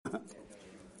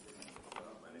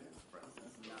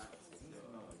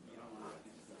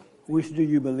Which do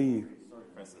you believe?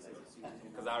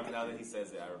 Because now that he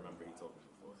says it, I remember he told me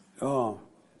before. Oh.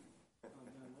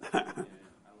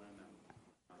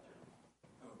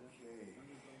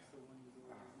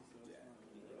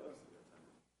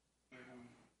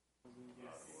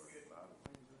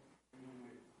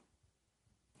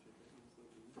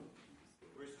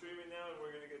 We're streaming now, and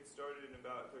we're going to get started in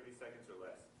about 30 seconds or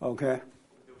less. Okay.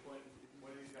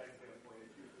 One of these guys is going to point at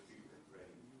you if he's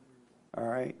ready. All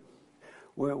right.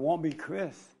 Well, it won't be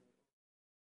Chris.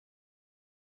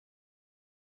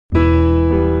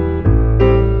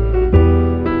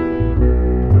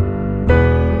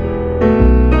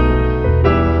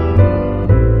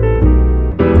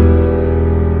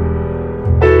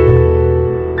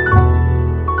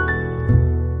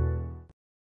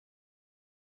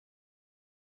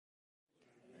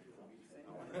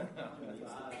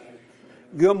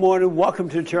 Good morning. Welcome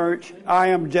to church. I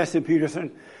am Jesse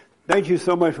Peterson. Thank you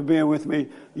so much for being with me.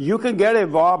 You can get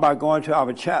involved by going to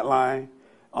our chat line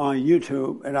on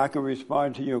YouTube, and I can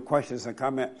respond to your questions and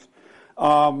comments.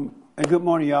 And good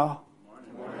morning, y'all.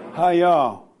 Good morning. How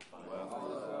y'all?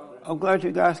 I'm glad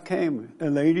you guys came.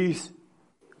 And ladies,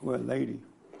 well, lady.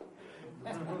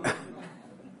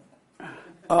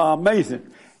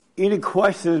 Amazing. Any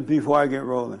questions before I get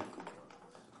rolling?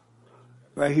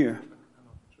 Right here.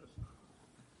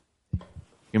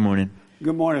 Good morning.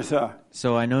 Good morning, sir.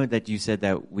 So I know that you said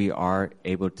that we are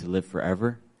able to live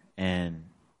forever and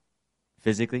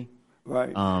physically.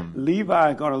 Right. Levi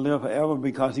is going to live forever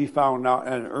because he found out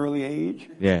at an early age.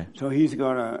 Yeah. So he's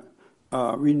going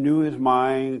to renew his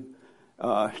mind,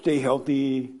 stay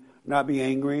healthy, not be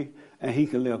angry, and he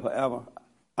can live forever.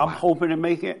 I'm hoping to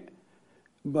make it,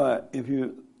 but if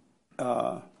you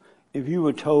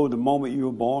were told the moment you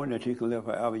were born that you could live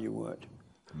forever, you would.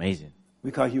 Amazing.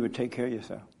 Because you would take care of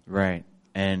yourself. Right.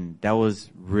 And that was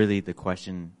really the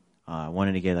question. I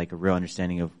wanted to get like a real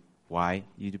understanding of why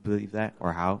you believe that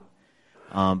or how.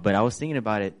 But I was thinking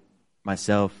about it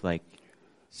myself, like,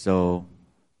 so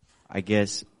I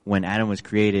guess when Adam was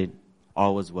created,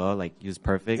 all was well, like he was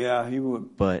perfect. Yeah, he would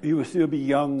still be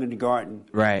young in the garden.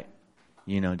 Right.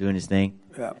 Doing his thing.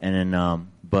 Yeah. And then,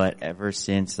 but ever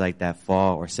since like that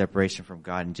fall or separation from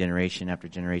God and generation after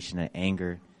generation of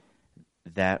anger,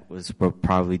 that was what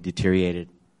probably deteriorated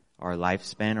our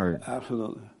lifespan, or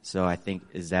absolutely. So I think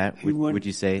would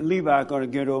you say Levi going to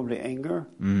get over the anger,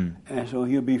 and so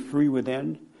he'll be free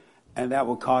within, and that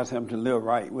will cause him to live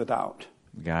right without.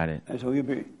 Got it. And so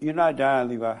you're not dying,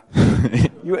 Levi.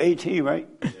 You're 18, right?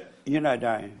 Yeah. You're not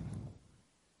dying.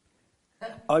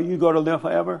 Are you going to live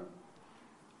forever?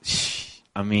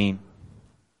 I mean,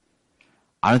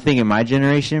 I don't think in my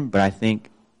generation, but I think.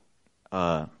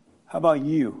 How about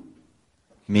you?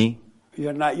 Me?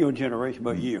 You're not your generation,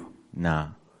 but you. Nah.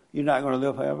 You're not going to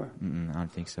live forever? I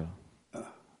don't think so.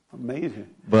 Amazing.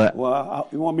 But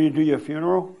you want me to do your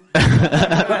funeral?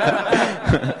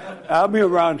 I'll be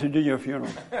around to do your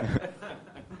funeral.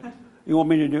 You want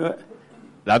me to do it?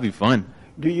 That'd be fun.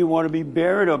 Do you want to be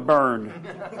buried or burned?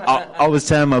 I was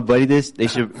telling my buddy this. They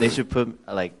should put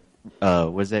like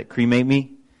what's that? Cremate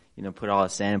me. Put all the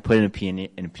sand and put it in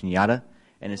a piñata.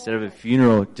 And instead of a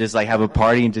funeral, just like have a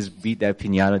party and just beat that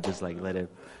piñata, just like let it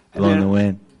blow in the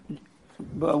wind.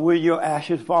 But will your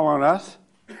ashes fall on us?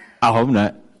 I hope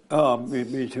not. Oh,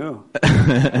 me too.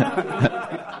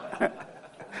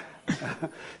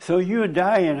 So you're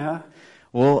dying, huh?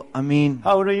 Well, I mean.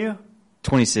 How old are you?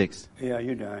 26. Yeah,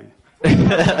 you're dying.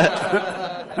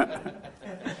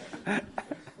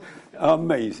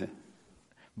 Amazing.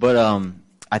 But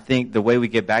I think the way we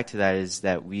get back to that is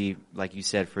that we, like you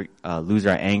said, lose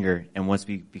our anger, and once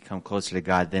we become closer to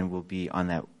God, then we'll be on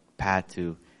that path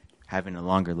to having a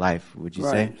longer life. Would you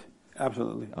say?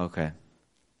 Absolutely. Okay.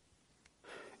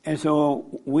 And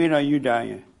so, when are you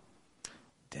dying?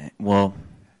 Well,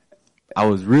 I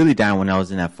was really dying when I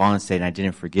was in that fallen state, and I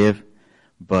didn't forgive.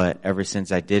 But ever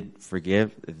since I did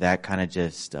forgive, that kind of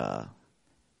just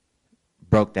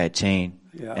broke that chain,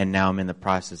 and now I'm in the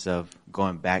process of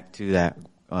going back to that.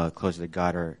 Closer to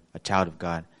God or a child of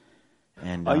God.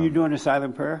 And are you doing a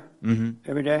silent prayer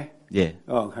every day? Yeah.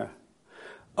 Oh,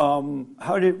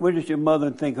 okay. What did your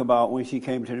mother think about when she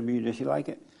came to the meeting? Did she like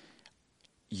it?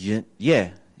 Yeah.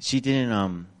 She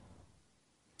didn't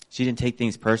take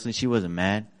things personally. She wasn't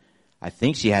mad. I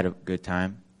think she had a good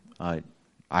time. Yeah.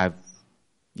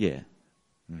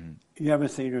 Mm-hmm. You haven't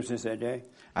seen her since that day?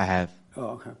 I have. Oh,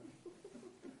 okay.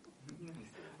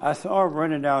 I saw her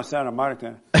running down Santa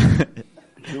Monica.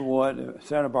 Toward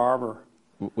Santa Barbara.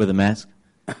 With a mask?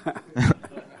 I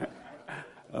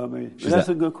mean, that's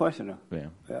a good question, though.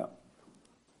 Yeah.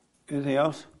 Anything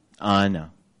else?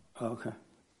 No. Okay.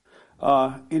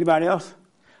 Anybody else?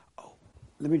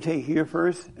 Let me take here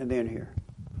first and then here.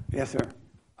 Yes, sir.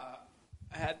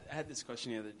 I had this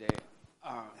question the other day.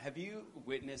 Have you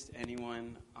witnessed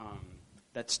anyone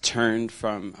that's turned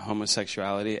from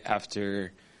homosexuality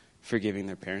after forgiving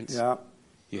their parents? Yeah.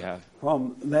 You have?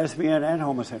 From lesbian and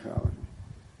homosexuality.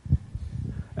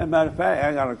 As a matter of fact,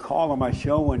 I got a call on my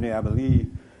show one day, I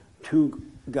believe, 2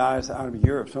 guys out of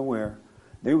Europe somewhere.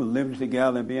 They were living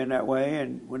together and being that way,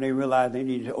 and when they realized they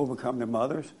needed to overcome their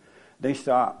mothers, they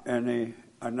stopped and they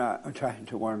are not attracted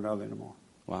to one another anymore.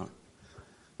 Wow.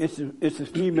 It's a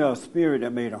female spirit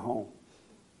that made a home.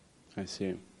 I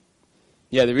see.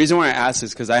 Yeah, the reason why I asked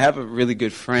is because I have a really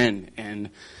good friend, and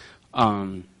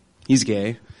he's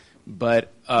gay,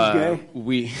 but He's gay?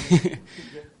 we,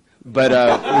 but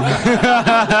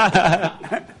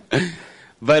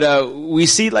but we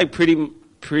see like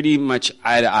pretty much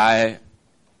eye to eye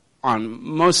on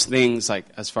most things, like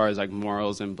as far as like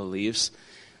morals and beliefs,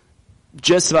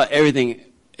 just about everything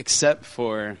except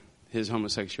for his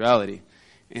homosexuality.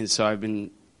 And so I've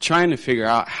been trying to figure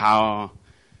out how,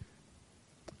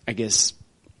 I guess,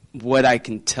 what I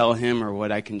can tell him or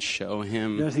what I can show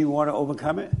him. Does he want to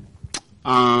overcome it?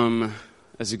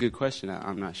 That's a good question.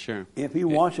 I'm not sure. If he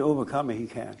wants to overcome it, he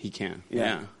can. He can.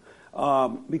 Yeah.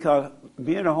 Yeah. Because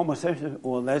being a homosexual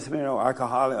or lesbian or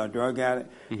alcoholic or drug addict,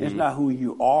 Mm-hmm. it's not who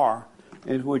you are,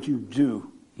 it's what you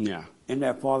do Yeah. in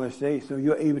that fallen state. So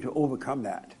you're able to overcome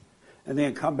that and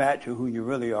then come back to who you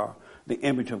really are, the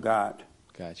image of God.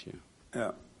 Got you.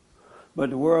 Yeah. But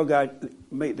the world got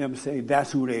make them say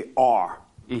that's who they are.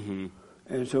 Mm-hmm.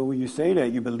 And so when you say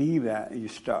that, you believe that, and you're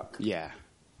stuck. Yeah.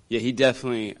 Yeah, he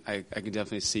definitely, I could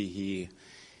definitely see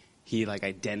he like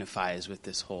identifies with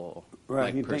this whole Right,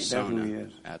 like he thinks that's persona. who he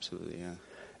is. Absolutely, yeah.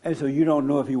 And so you don't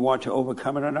know if you want to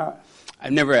overcome it or not?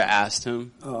 I've never asked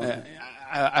him. Oh, okay.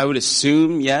 I would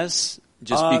assume yes,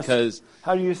 just because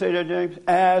How do you say that, James?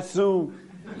 Assume.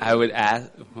 I would ask,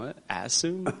 what?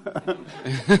 Assume?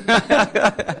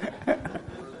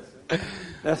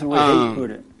 That's the way they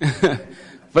put it.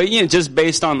 But yeah, just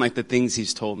based on like the things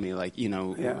he's told me, like, you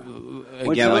know, Yeah.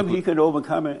 Well, again, tell like, him he could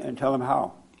overcome it and tell him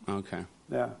how. okay,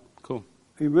 Yeah. cool.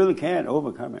 He really can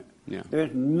overcome it. Yeah.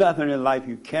 There's nothing in life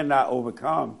you cannot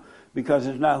overcome because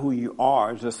it's not who you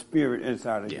are. It's a spirit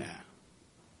inside of you. Yeah,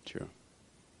 true.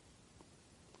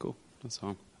 Cool. That's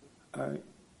all. All right.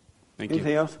 Thank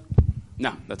Anything you. else?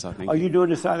 No, that's all. Thank Are you. you doing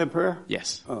the silent prayer?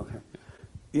 Yes. Oh, okay.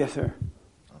 Yes, sir.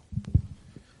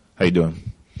 How you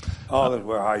doing? All is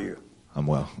well. How are you? I'm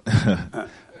well.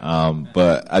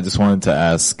 But I just wanted to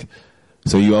ask,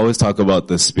 so you always talk about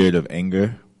the spirit of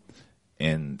anger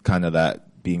and kind of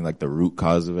that being like the root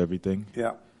cause of everything.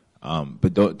 Yeah.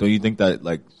 But don't you think that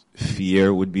like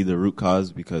fear would be the root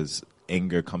cause because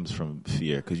anger comes from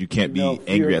fear? Because you can't No, be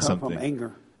fear angry at comes something. From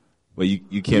anger. But you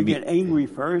You can't be. get angry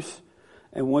first,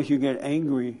 and once you get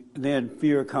angry, then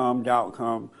fear comes, doubt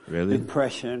comes, Really?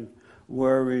 depression,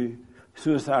 worry,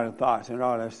 suicidal thoughts, and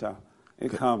all that stuff.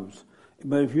 It comes.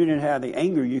 But if you didn't have the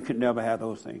anger, you could never have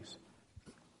those things.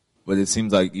 But it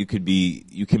seems like you can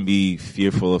be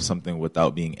fearful of something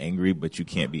without being angry, but you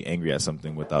can't be angry at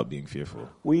something without being fearful.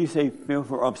 When you say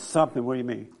fearful of something, what do you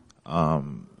mean?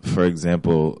 For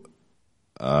example,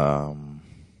 let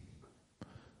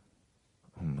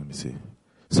me see.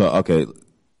 So, okay,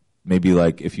 maybe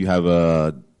like if you have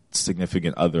a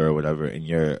significant other or whatever, and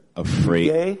you're afraid.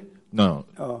 Gay? No.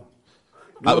 Oh.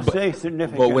 Don't But- say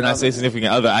significant. But when I other. say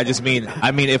significant other, I mean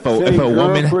if Say a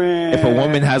woman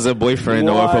girlfriend, has a boyfriend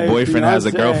or if a wife, boyfriend has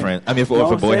a fiancé. girlfriend. I mean, if a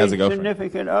Don't boy say has a girlfriend.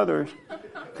 significant others,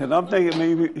 because I'm thinking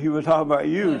maybe he was talking about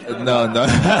you. No.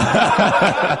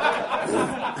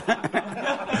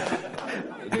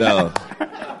 No.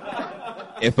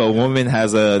 If a woman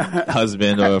has a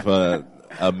husband or if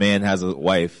a man has a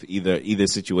wife, either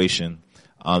situation,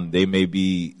 they may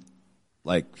be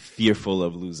like fearful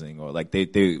of losing or like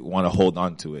they want to hold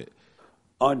on to it.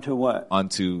 Onto what?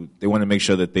 They want to make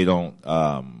sure that they don't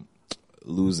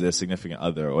lose their significant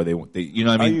other or they you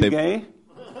know what I Are mean? you gay?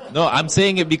 No, I'm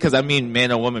saying it because I mean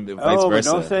man or woman, vice Oh, but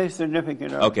versa. don't say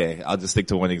significant other. Okay, I'll just stick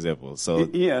to one example. So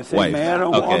Yeah, say wife. man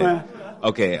or Okay. woman.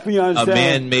 Okay, Fiancé, a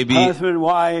man may be husband,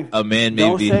 wife. a man may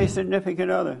Don't be say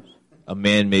significant others. a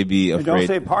man may be And don't afraid.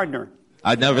 say partner.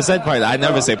 I never said partner. I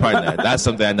never say partner. That's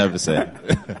something I never said.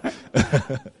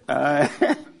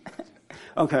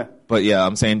 Okay. But yeah,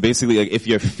 I'm saying basically like if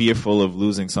you're fearful of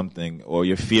losing something or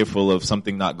you're fearful of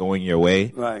something not going your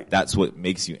way, Right. that's what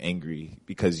makes you angry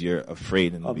because you're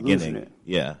afraid in the Of beginning. losing it.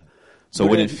 Yeah. So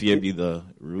But wouldn't if- fear be the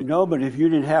root? No, but if you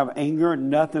didn't have anger,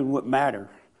 nothing would matter.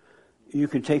 You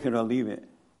could take it or leave it.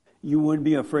 You wouldn't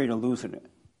be afraid of losing it.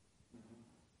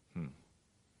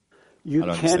 You I don't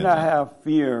understand cannot that. have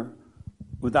fear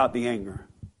without the anger.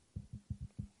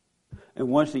 And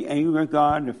once the anger is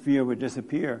gone, the fear would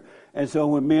disappear. And so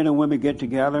when men and women get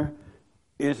together,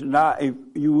 it's not,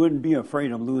 you wouldn't be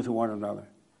afraid of losing one another.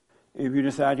 If you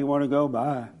decide you want to go,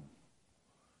 bye.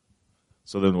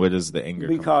 So then where does the anger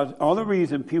come Because all the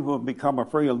reason people become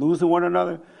afraid of losing one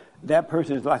another, that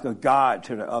person is like a god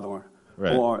to the other one.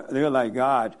 Right. Or they're like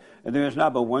God. And there's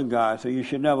not but one God, so you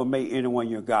should never make anyone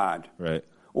your God. Right.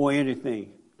 Or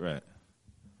anything. Right.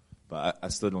 But I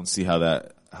still don't see how the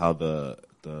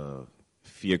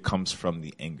fear comes from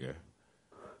the anger.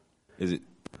 Is it?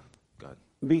 God.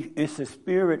 It's the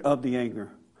spirit of the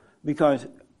anger. Because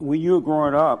when you're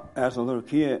growing up as a little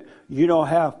kid, you don't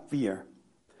have fear.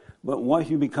 But once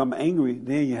you become angry,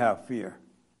 then you have fear.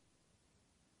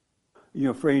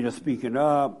 You're afraid of speaking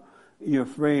up. You're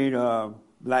afraid of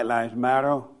Black Lives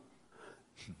Matter,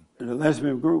 the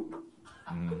lesbian group.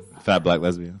 Fat black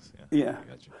lesbians? Yeah. I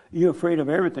got you. You're afraid of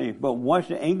everything. But once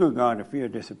the anger gone, the fear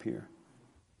disappears.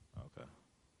 Okay.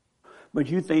 But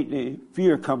you think the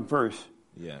fear come first.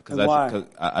 Yeah, Why?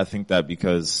 I think that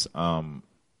because in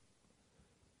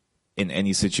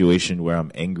any situation where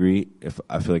I'm angry,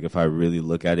 I feel like if I really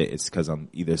look at it, it's because I'm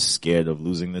either scared of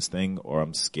losing this thing or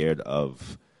I'm scared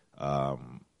of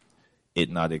it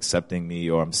not accepting me,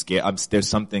 or I'm scared. There's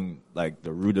something like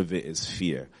the root of it is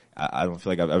fear. I don't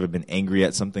feel like I've ever been angry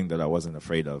at something that I wasn't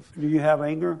afraid of. Do you have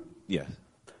anger? Yeah.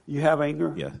 You have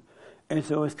anger? Yeah. And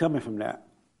so it's coming from that.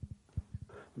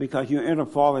 Because you're in a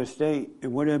fallen state,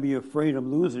 and whatever you're afraid of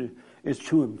losing is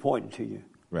too important to you.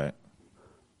 Right.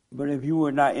 But if you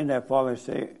were not in that fallen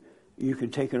state, you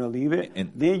can take it or leave it,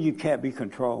 And then you can't be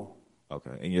controlled.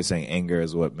 Okay. And you're saying anger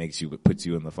is what puts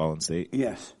you in the fallen state?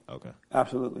 Yes. Okay.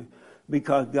 Absolutely.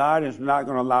 Because God is not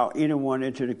going to allow anyone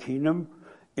into the kingdom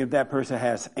if that person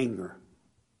has anger.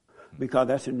 Because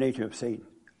that's the nature of Satan.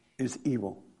 It's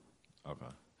evil. Okay.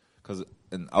 Because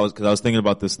I was thinking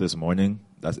about this morning.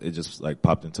 It just like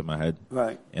popped into my head.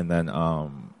 Right. And then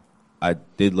I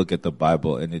did look at the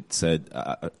Bible, and it said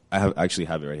actually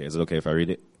have it right here. Is it okay if I read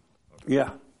it?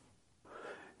 Yeah.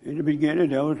 In the beginning,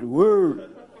 there was the Word.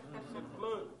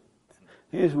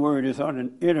 His Word is on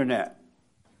the internet.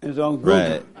 It's on Google.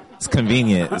 Right. It's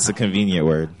convenient. It's a convenient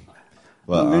word.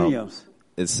 Well,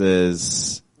 it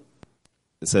says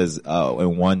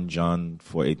in 1 John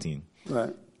 4:18.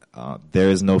 Right. There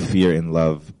is no fear in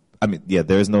love.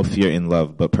 There is no fear in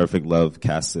love, but perfect love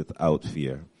casteth out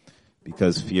fear,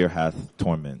 because fear hath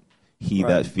torment. He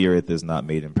that feareth is not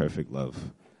made in perfect love.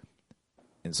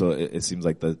 And so it seems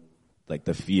like the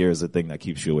fear is the thing that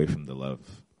keeps you away from the love.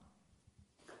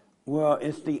 Well,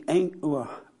 it's the anger.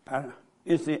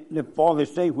 It's the fallen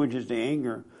state, which is the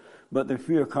anger, but the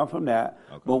fear comes from that.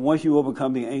 Okay. But once you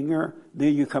overcome the anger,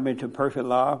 then you come into perfect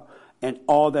love, and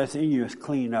all that's in you is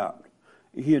clean up.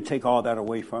 He'll take all that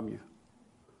away from you.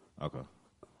 Okay.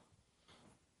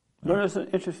 No, that's an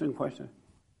interesting question.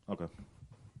 Okay.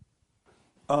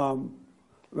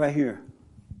 Right here.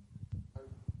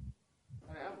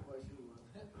 I have a question.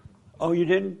 Oh, you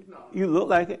didn't? No. You look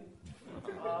like it.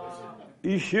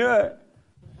 You should.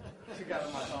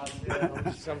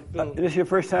 This your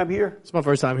first time here? It's my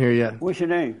first time here, yeah. What's your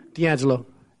name? D'Angelo.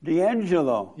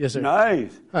 D'Angelo. Yes, sir.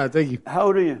 Nice. Thank you. How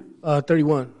old are you?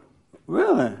 31.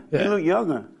 Really? Yeah. You look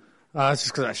younger. It's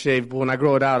just because I shaved, but when I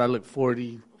grow it out, I look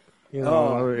 40. You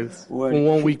know, it's well, from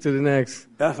one week to the next.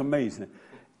 That's amazing.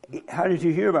 How did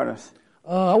you hear about us?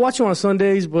 I watch you on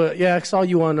Sundays, but yeah, I saw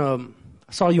you on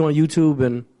YouTube,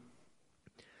 and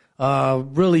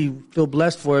really feel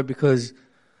blessed for it because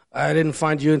I didn't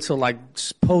find you until like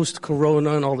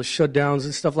post-corona and all the shutdowns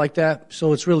and stuff like that.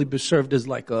 So it's really been served as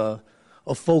like a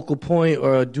focal point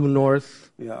or a due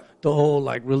north. Yeah. The whole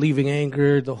like relieving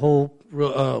anger, the whole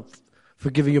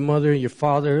forgiving your mother and your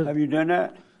father. Have you done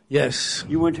that? Yes.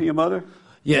 You went to your mother?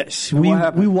 Yes. And what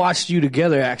happened? We watched you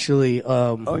together actually.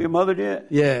 Oh, your mother did?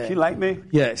 Yeah. She liked me?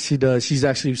 Yeah, she does. She's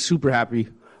actually super happy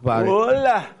about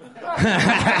Hola.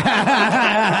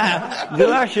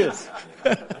 Delicious.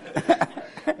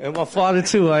 And my father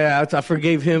too. I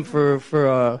forgave him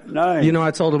for nice. You know,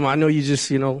 I told him, I know you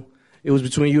just, you know, it was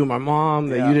between you and my mom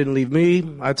that you didn't leave me.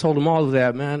 I told him all of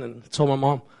that, man, and told my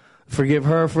mom, forgive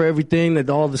her for everything, that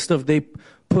all the stuff they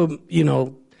put, you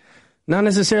know, not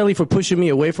necessarily for pushing me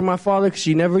away from my father, because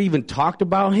she never even talked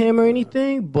about him or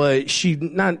anything, but she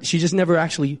just never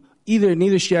actually, she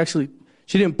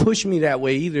didn't push me that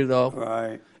way either, though.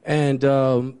 Right. And,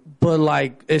 but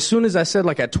like, as soon as I said,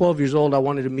 like, at 12 years old, I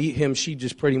wanted to meet him, she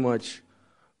just pretty much,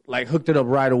 like, hooked it up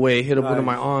right away, hit up one of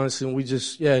my aunts, and we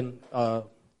just,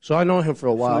 So I know him for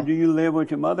a while. So do you live with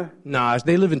your mother? Nah,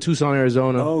 they live in Tucson,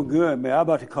 Arizona. Oh, good, man. I'm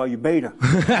about to call you Beta.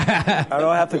 I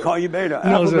don't have to call you Beta.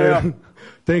 No, sir. Alphabet.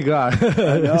 Thank God.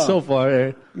 So far,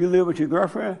 eh? You live with your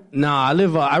girlfriend? Nah,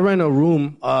 I rent a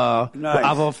room. Nice. I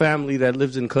have a family that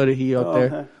lives in Cudahy up there.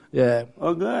 Okay. Yeah.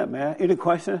 Oh, good, man. Any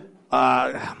questions?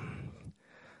 I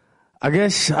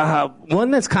guess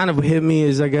one that's kind of hit me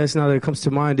is, I guess now that it comes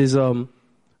to mind is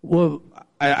well,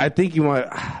 I think you might.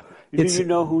 Do you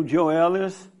know who Joel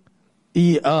is?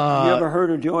 You You ever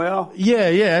heard of Joel?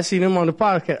 Yeah, I seen him on the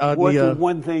podcast. What's the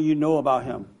one thing you know about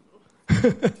him?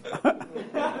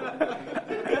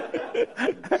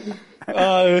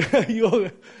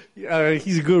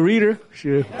 He's a good reader.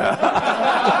 Sure.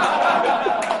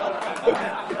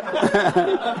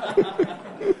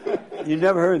 You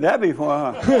never heard that before,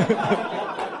 huh?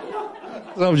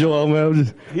 What's up, Joel,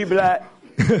 man? He black.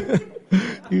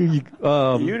 You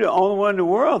You're the only one in the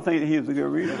world think that he was a good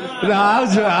reader.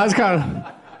 I was kind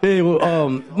of. Hey,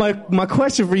 my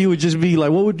question for you would just be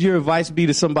like, what would your advice be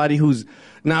to somebody who's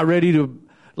not ready to,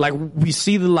 like, we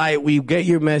see the light, we get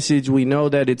your message, we know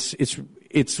that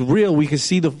it's real, we can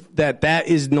see that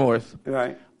is north,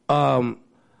 Right.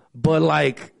 but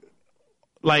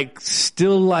like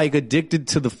still like addicted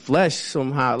to the flesh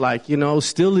somehow, like, you know,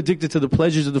 still addicted to the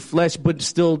pleasures of the flesh, but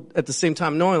still at the same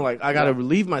time knowing like I gotta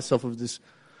relieve myself of these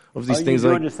things. Are you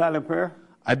doing like the silent prayer?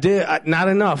 I did, not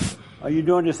enough. Are you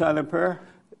doing the silent prayer?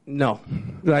 No,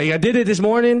 like I did it this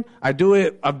morning. I do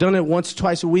it. I've done it once,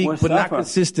 twice a week, Well, but not suffer.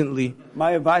 consistently.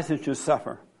 My advice is to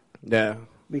suffer. Yeah.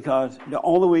 Because the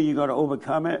only way you're going to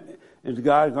overcome it is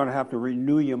God's going to have to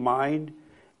renew your mind,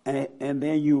 and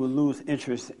then you will lose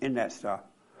interest in that stuff.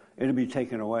 It'll be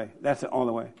taken away. That's the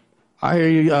only way. I hear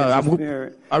you. It's the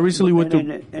spirit. I recently went And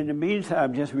through. in the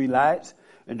meantime, just relax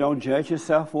and don't judge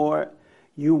yourself for it.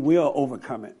 You will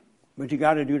overcome it. But you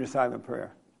got to do the silent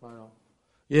prayer.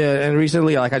 Yeah, and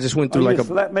recently, like I just went Are through you like a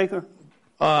slut maker?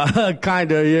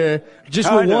 kinda, yeah.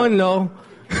 Just with Kinda. one though.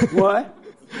 What?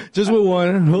 Just with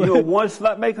one. You a one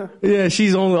slut maker? Yeah,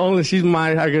 she's only she's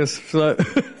my, I guess, slut.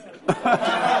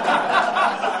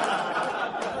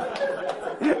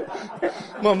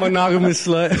 My monogamous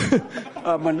slut.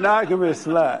 A monogamous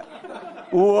slut.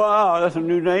 Wow, that's a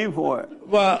new name for it.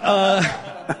 Well,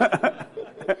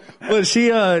 but she,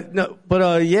 no,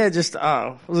 but yeah, just,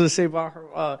 what was I say about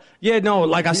her? Yeah, no,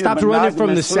 like I She's a stopped running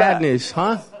from the monogamous slut. sadness,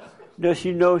 huh? Does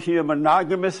she know she's a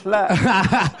monogamous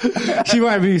slut? She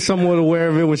might be somewhat aware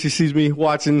of it when she sees me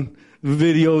watching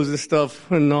videos and stuff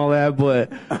and all that,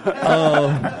 but,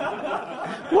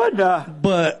 What the?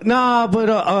 but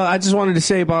I just wanted to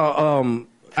say about,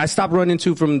 I stopped running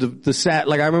from the sad,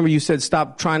 like I remember you said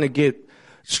stop trying to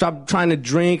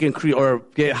drink and or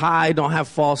get high, don't have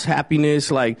false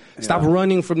happiness, like stop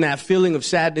running from that feeling of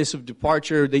sadness of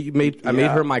departure that I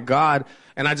made her my God,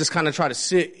 and I just kind of try to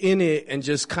sit in it and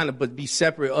just kind of but be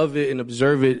separate of it and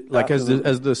observe it, like as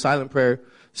the silent prayer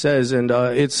says, and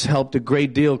it's helped a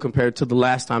great deal compared to the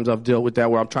last times I've dealt with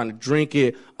that, where I'm trying to drink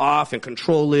it off and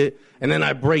control it, and then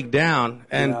I break down,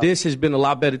 and this has been a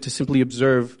lot better to simply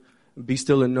observe, be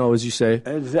still and know, as you say.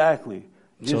 Exactly.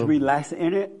 Just So- relax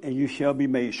in it, and you shall be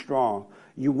made strong.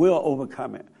 You will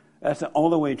overcome it. That's the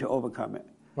only way to overcome it.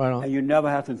 Right on. And you never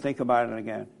have to think about it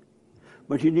again.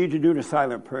 But you need to do the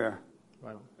silent prayer.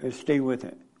 Right on. And stay with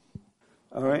it.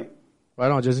 All right?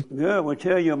 Right on, Jesse. Good. We'll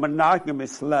tell you a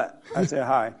monogamous slut. I said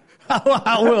hi.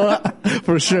 I will,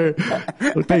 for sure.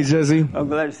 Well, thanks, Jesse. I'm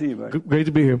glad to see you, buddy. Great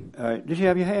to be here. All right. Did you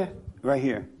have your hand? Right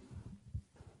here.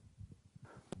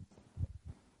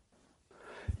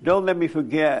 Don't let me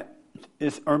forget,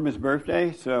 it's Irma's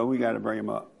birthday, so we got to bring him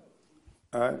up.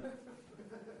 All right?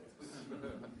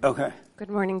 Okay. Good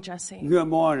morning, Jesse. Good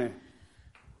morning.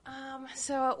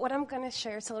 So what I'm going to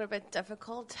share is a little bit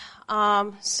difficult.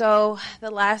 So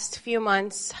the last few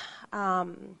months,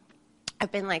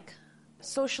 I've been like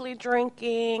socially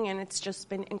drinking, and it's just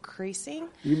been increasing.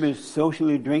 You've been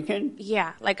socially drinking?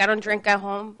 Yeah, like I don't drink at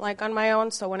home, like on my own.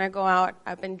 So when I go out,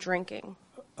 I've been drinking.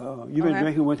 You've been Okay.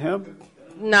 drinking with him?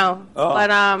 No, Oh.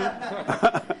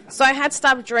 but so I had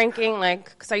stopped drinking, like,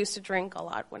 because I used to drink a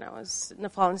lot when I was in the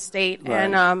Fallen State, Right.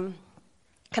 and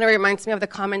kind of reminds me of the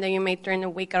comment that you made during the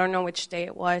week. I don't know which day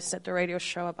it was at the radio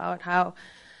show about how,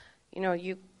 you know,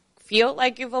 you feel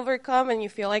like you've overcome and you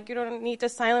feel like you don't need the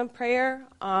silent prayer,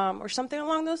 or something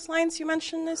along those lines you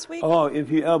mentioned this week. Oh, if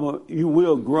you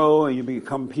will grow and you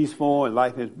become peaceful and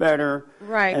life is better.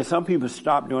 Right. And some people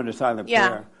stop doing the silent Yeah.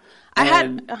 prayer. I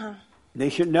And had. They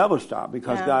should never stop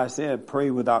because Yeah. God said,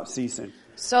 pray without ceasing.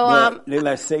 So But they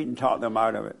let Satan talk them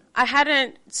out of it. I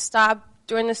hadn't stopped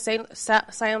doing the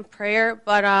silent prayer,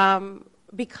 but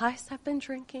Because I've been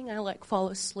drinking, I like fall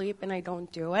asleep and I don't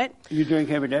do it. You drink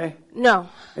every day? No.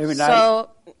 Every night? So,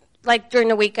 like during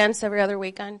the weekends, every other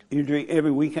weekend. You drink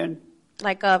every weekend?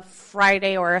 Like a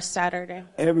Friday or a Saturday.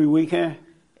 Every weekend?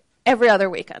 Every other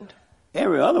weekend.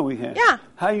 Every other weekend? Yeah.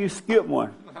 How do you skip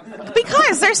one?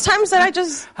 Because there's times that I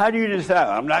just... How do you decide,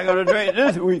 I'm not going to drink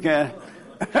this weekend?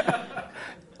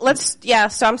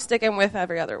 So I'm sticking with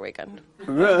every other weekend.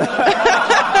 Really?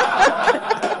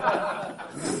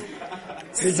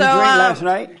 Did you drink last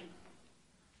night?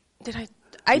 Did I?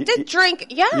 I did drink.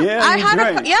 Yeah, Yeah, I you had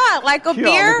drank. like a You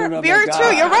beer almost went too. up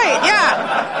like You're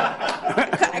that.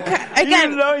 right. Yeah.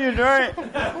 Again. You know you drank.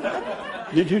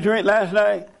 Did you drink last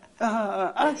night?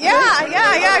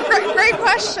 Yeah. Great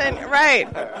question. Right.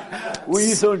 Were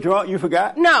you so drunk you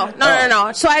forgot? No.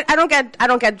 So I don't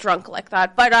get drunk like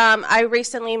that. But I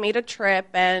recently made a trip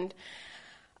and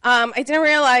I didn't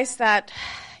realize that.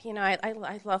 I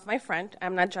love my friend.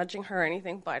 I'm not judging her or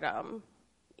anything, but I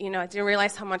didn't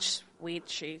realize how much weed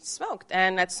she smoked,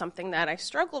 and that's something that I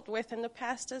struggled with in the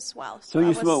past as well. So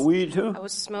you smoke weed too? I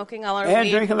was smoking a lot of and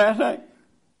weed. Drinking last night?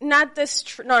 Not this.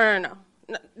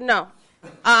 No.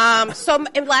 So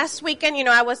last weekend,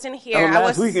 I wasn't here.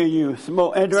 Last weekend you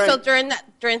smoked and drank? So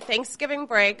during Thanksgiving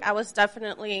break, I was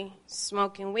definitely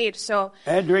smoking weed. So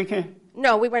and drinking?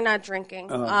 No, we were not drinking.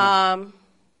 Oh,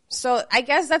 so I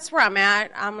guess that's where I'm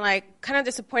at. I'm like kind of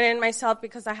disappointed in myself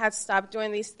because I had stopped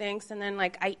doing these things, and then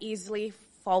like I easily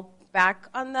fall back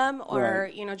on them, or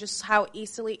right. Just how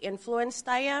easily influenced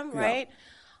I am, Yeah. right?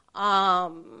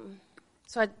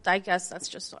 So I guess that's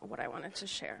just what I wanted to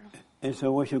share. And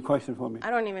so what's your question for me? I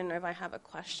don't even know if I have a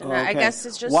question. Okay. I guess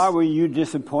it's just why were you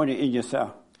disappointed in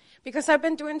yourself? because I've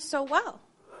been doing so well.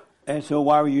 And so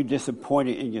why were you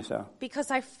disappointed in yourself? Because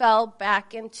I fell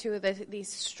back into these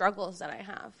struggles that I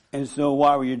have. And so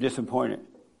why were you disappointed?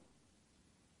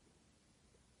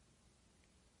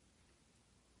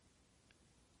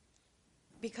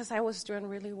 Because I was doing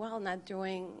really well, not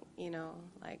doing,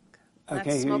 not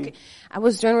Okay, smoking. I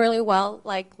was doing really well,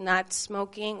 like not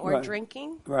smoking or Right.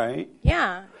 drinking. Right.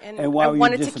 Yeah, And why I were you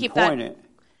wanted to keep that disappointed?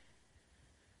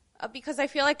 Because I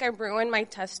feel like I ruined my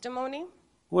testimony.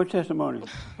 What testimony?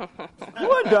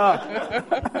 What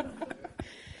the?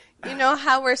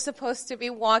 How we're supposed to be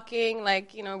walking,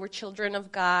 like, we're children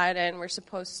of God, and we're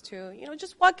supposed to,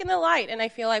 just walk in the light. And I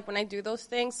feel like when I do those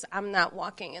things, I'm not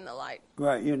walking in the light.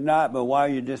 Right, you're not, but why are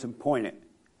you disappointed?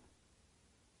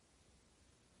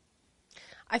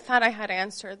 I thought I had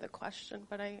answered the question,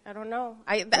 but I don't know.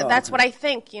 That's what I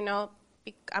think,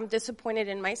 I'm disappointed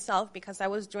in myself because I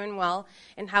was doing well,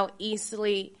 and how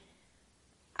easily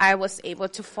I was able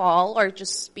to fall or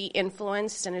just be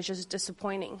influenced, and it's just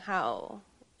disappointing how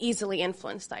easily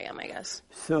influenced I am, I guess.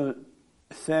 So,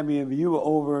 Samuel, if you were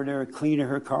over there cleaning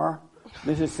her car,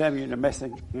 this is Samuel, the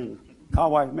message, car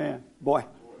wife man, boy.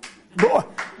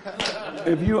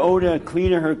 If you were over there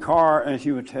cleaning her car and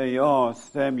she would tell you, oh,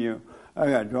 Samuel, I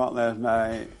got drunk last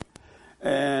night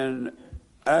and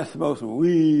I smoked some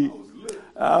weed.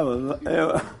 I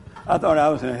thought I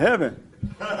was in heaven.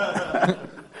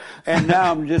 And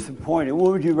now I'm disappointed.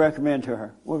 What would you recommend to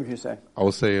her? What would you say? I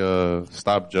would say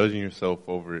stop judging yourself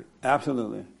over it.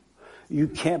 Absolutely. You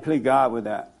can't play God with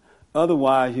that.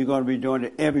 Otherwise, you're going to be doing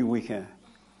it every weekend.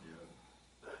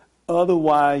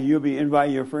 Otherwise, you'll be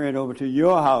inviting your friend over to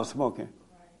your house smoking.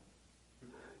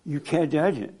 You can't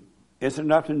judge it. It's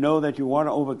enough to know that you want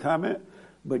to overcome it,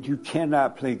 but you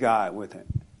cannot play God with it.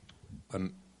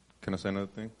 Can I say another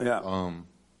thing? Yeah.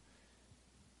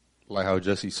 Like how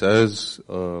Jesse says,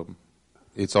 we're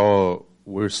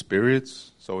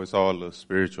spirits, so it's all a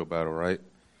spiritual battle, right?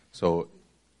 So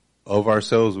of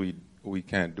ourselves, we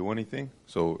can't do anything.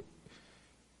 So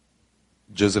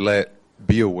just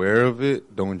be aware of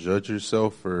it. Don't judge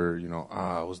yourself for,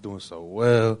 I was doing so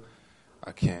well.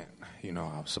 I can't,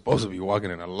 I'm supposed to be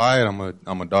walking in a light.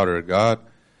 I'm a daughter of God.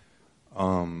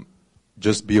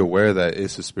 Just be aware that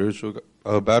it's a spiritual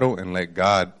battle and let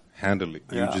God handle it.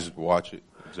 Yeah. You just watch it.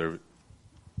 Observe it.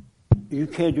 You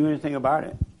can't do anything about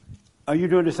it. Are you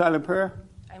doing the silent prayer?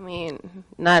 I mean,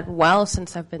 not well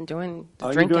since I've been doing the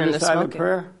Are you drinking doing and the the silent smoking.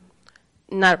 prayer?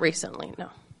 Not recently, no.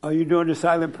 Are you doing the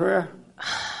silent prayer?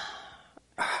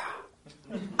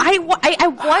 I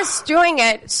was doing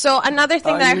it. So another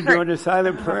thing that Are I you heard. doing the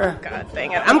silent prayer? God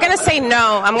dang it. I'm going to say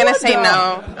no. I'm going to say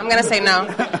no. I'm going to say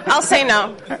no. I'll say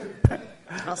no.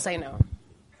 I'll say no.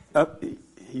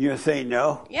 You're saying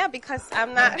no? Yeah, because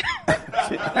I'm not.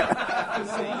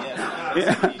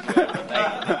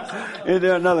 Is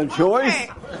there another choice? Okay.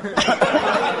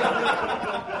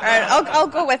 All right, I'll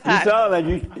go with You that. sound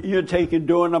like you're taking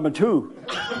door number 2.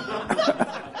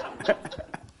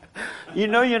 You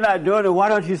know you're not doing it. Why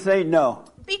don't you say no?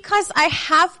 Because I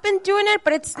have been doing it,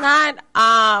 but it's not.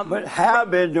 But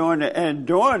have been doing it and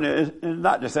doing it is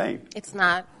not the same. It's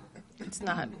not. It's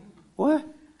not. What?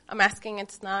 I'm asking.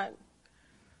 It's not.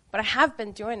 But I have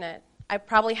been doing it. I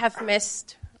probably have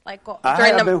missed I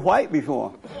during have been white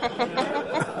before,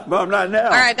 but I'm not now.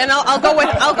 All right, then I'll go with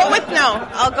no.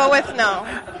 I'll go with no.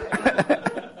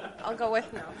 I'll go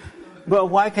with no. But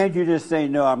why can't you just say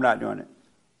no? I'm not doing it.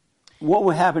 What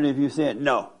would happen if you said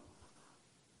no?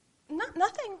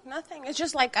 Nothing. It's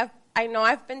just like I know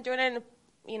I've been doing it,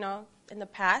 in the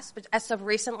past, but as of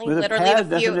recently, But the literally past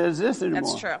the few. doesn't exist anymore.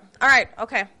 That's true. All right.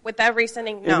 Okay. With that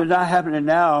reasoning, If no. it's not happening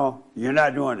now, you're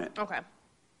not doing it. Okay.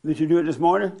 Did you do it this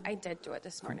morning? I did do it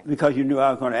this morning. Because you knew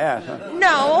I was going to ask. Huh?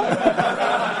 No.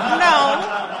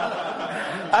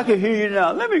 I can hear you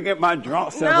now. Let me get my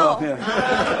drunk self up here.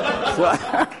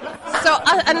 So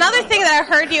another thing that I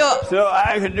heard you. So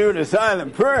I can do the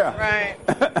silent prayer. Right.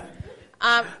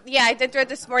 Yeah, I did do it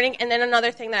this morning. And then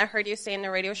another thing that I heard you say in the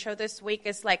radio show this week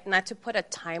is not to put a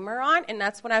timer on. And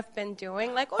that's what I've been doing.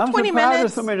 20 I'm surprised minutes.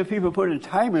 there's so many people putting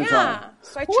timers on. Yeah.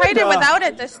 So I tried it without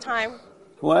it this time.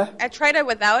 What? I tried it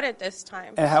without it this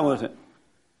time. And how was it?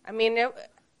 I mean,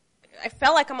 I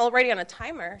felt like I'm already on a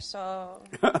timer. So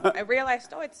I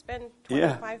realized, it's been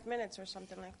 25 minutes or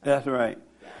something like that. That's right.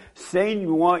 Yeah.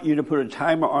 Satan wants you to put a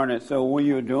timer on it, so when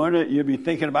you're doing it, you'll be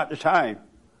thinking about the time.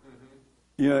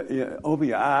 You open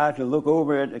your eyes to look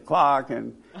over at the clock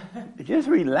and just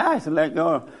relax and let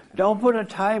go. Don't put a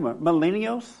timer.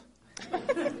 Millennials?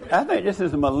 I think this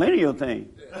is a millennial thing.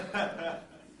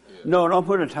 No, don't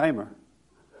put a timer.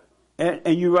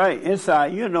 And you're right.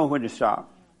 Inside, you know when to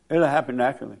stop. It'll happen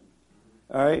naturally.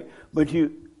 All right? But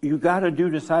you got to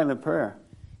do the silent prayer.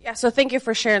 Yeah, so thank you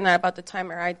for sharing that about the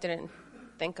timer. I didn't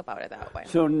think about it that way.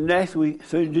 So next week,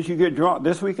 did you get drunk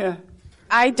this weekend?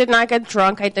 I did not get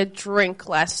drunk. I did drink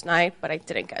last night, but I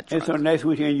didn't get drunk. And so next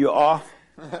weekend you're off?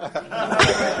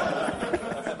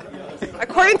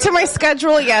 According to my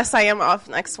schedule, yes, I am off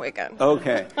next weekend.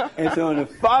 Okay. And so the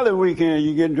following weekend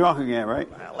you're getting drunk again, right?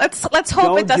 Let's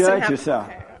hope it doesn't happen. Don't judge yourself.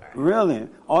 Okay, right. Really.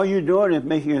 All you're doing is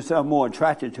making yourself more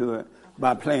attracted to it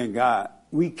by playing God.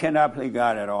 We cannot play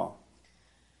God at all.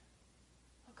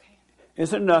 Okay.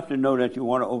 It's enough to know that you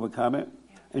want to overcome it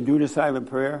and do the silent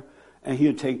prayer, and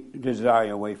He'll take the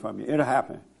desire away from you. It'll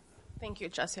happen. Thank you,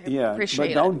 Jesse. I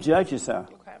appreciate it. But don't judge yourself.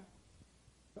 Okay.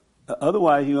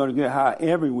 Otherwise, you're going to get high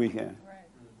every weekend.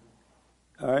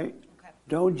 Right. All right? Okay.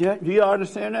 Don't judge. Do you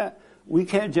understand that? We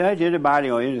can't judge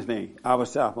anybody or anything,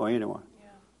 ourselves or anyone. Yeah.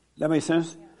 That makes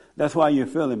sense? Yeah. That's why you're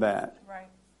feeling bad. Right.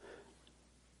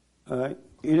 All right?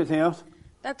 Anything else?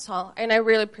 That's all. And I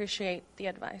really appreciate the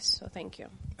advice, so thank you.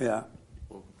 Yeah.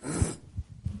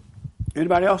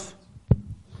 Anybody else?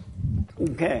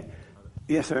 Okay.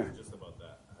 Yes, sir. Just about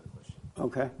that, I had a question.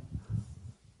 Okay.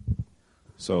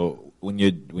 So when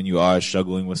you are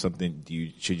struggling with something,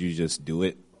 should you just do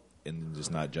it and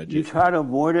just not judge You it? try to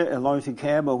avoid it as long as you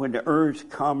can, but when the urge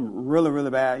come really, really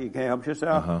bad, you can't help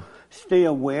yourself. Stay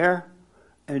aware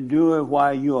and do it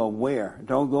while you're aware.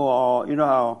 Don't go all, you know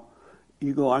how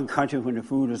you go unconscious when the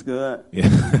food is good? Yeah.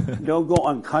 Don't go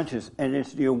unconscious, and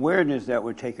it's the awareness that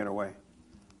will take it away.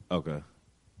 Okay.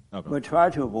 But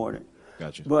try to avoid it.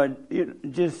 Gotcha. But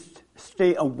just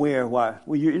stay aware. Why?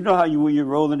 You know how when you're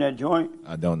rolling that joint?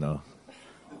 I don't know.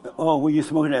 Oh, when you're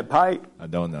smoking that pipe? I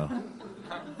don't know.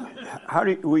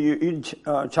 Were you eating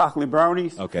chocolate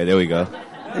brownies? Okay, there we go.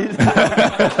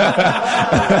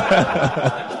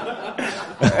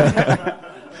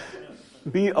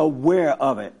 Be aware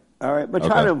of it. All right, but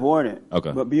try to avoid it.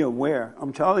 Okay. But be aware.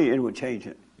 I'm telling you, it will change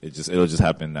it. It'll just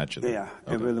happen naturally. Yeah,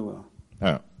 okay. It really will.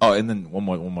 All right. Oh, and then one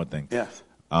more thing. Yes.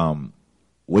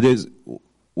 What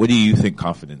do you think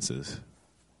confidence is?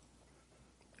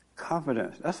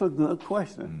 Confidence. That's a good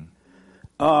question.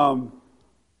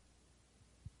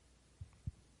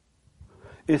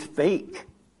 It's fake.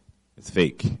 It's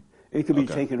fake. It could be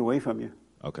taken away from you.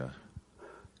 Okay.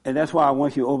 And that's why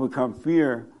once you overcome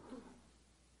fear,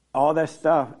 all that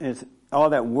stuff all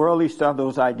that worldly stuff,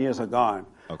 those ideas are gone.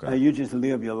 Okay. And you just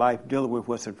live your life dealing with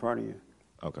what's in front of you.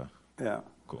 Okay. Yeah.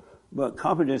 Cool. But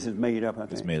confidence is made up, I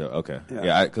think. It's made up. Okay.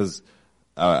 Yeah. Because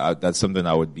that's something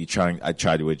I would be I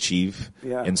try to achieve.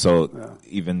 Yeah. And so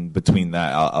even between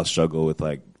that, I'll struggle with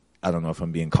I don't know if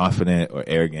I'm being confident or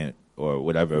arrogant or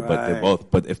whatever. Right.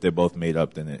 But if they're both made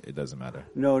up, then it doesn't matter.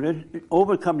 No,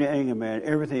 overcome the anger, man.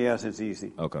 Everything else is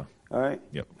easy. Okay. All right?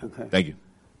 Yep. Okay. Thank you.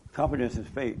 Confidence is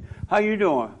fake. How you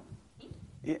doing?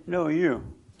 No, you.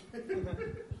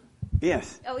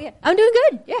 Yes. Oh, yeah. I'm doing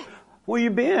good. Yeah. Where you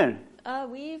been?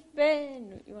 We've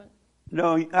been. You want?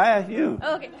 No, I asked you.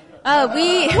 Oh, okay.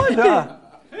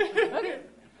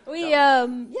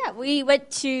 We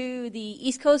went to the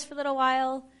East Coast for a little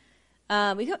while.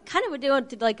 We kind of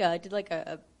did like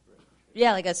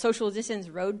a social distance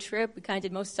road trip. We kind of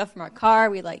did most stuff from our car.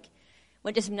 We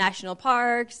went to some national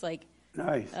parks.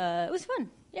 Nice. It was fun.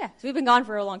 Yeah, so we've been gone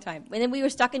for a long time. And then we were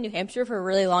stuck in New Hampshire for a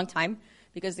really long time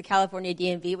because the California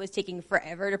DMV was taking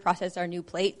forever to process our new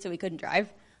plate, so we couldn't drive.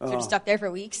 So we were stuck there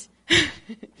for weeks.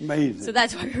 Amazing. So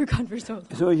that's why we were gone for so long.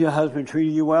 So is your husband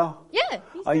treating you well? Yeah.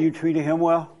 Are you treating him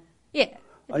well? Yeah.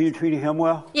 Are you treating him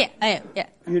well? Yeah, I am. Yeah.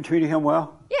 Are you treating him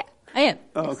well? Yeah, I am.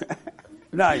 Oh, okay.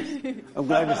 Nice. I'm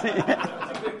glad to see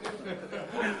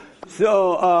you.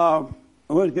 So,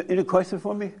 any questions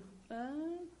for me?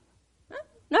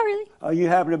 Not really. Are you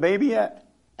having a baby yet?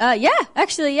 Yeah,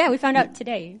 actually, yeah. We found out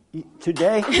today.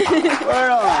 Today? Right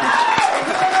on.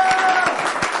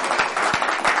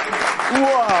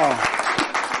 Wow.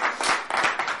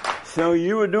 So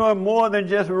you were doing more than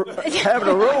just having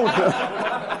a road trip.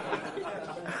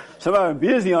 Somebody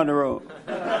busy on the road.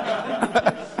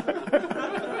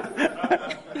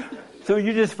 So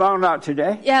you just found out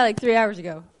today? Yeah, 3 hours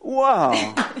ago. Wow.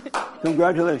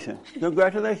 Congratulations.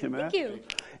 Congratulations, man. Thank you.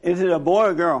 Is it a boy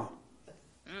or girl?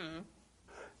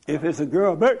 If it's a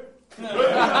girl, but You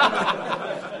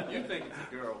think it's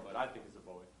a girl, but I think it's a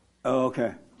boy. oh,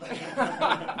 okay.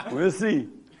 We'll see.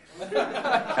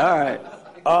 All right.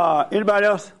 Anybody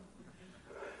else?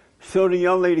 So the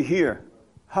young lady here,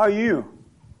 how are you?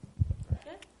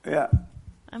 Good. Yeah.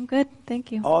 I'm good,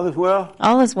 thank you. All is well?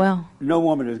 All is well. No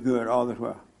woman is good. All is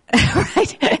well. Right,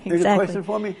 exactly. Any question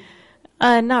for me?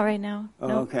 Not right now. Oh,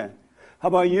 Nope. okay. How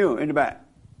about you in the back?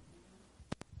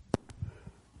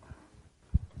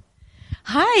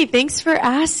 Hi, thanks for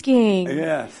asking.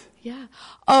 Yes. Yeah.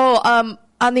 Oh,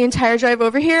 on the entire drive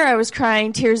over here, I was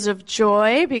crying tears of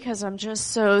joy because I'm just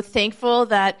so thankful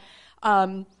that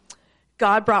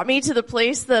God brought me to the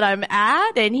place that I'm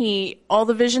at, and all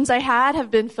the visions I had have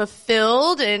been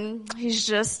fulfilled, and He's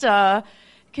just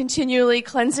continually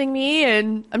cleansing me,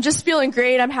 and I'm just feeling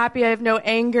great. I'm happy. I have no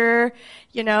anger,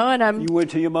 and You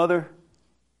went to your mother?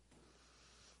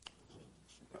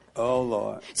 Oh,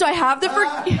 Lord. So I have the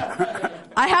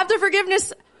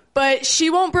forgiveness, but she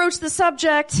won't broach the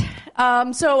subject.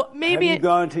 So maybe Have you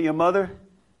gone to your mother?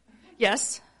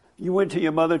 Yes. You went to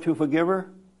your mother to forgive her?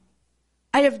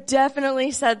 I have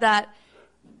definitely said that,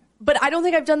 but I don't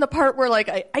think I've done the part where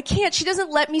I can't. She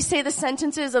doesn't let me say the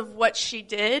sentences of what she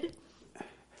did.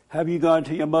 Have you gone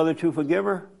to your mother to forgive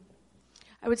her?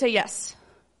 I would say yes.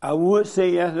 I would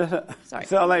say yes. Sorry.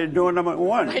 Sound like door number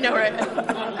one. I know, right?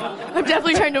 I'm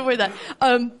definitely trying to avoid that.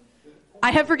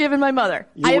 I have forgiven my mother.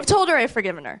 I have told her I have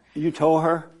forgiven her. You told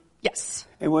her? Yes.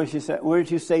 And what did she say? What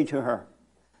did you say to her?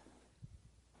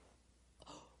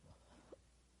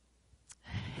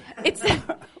 It's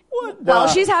What? well,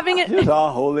 she's having it. She's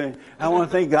all holy. I want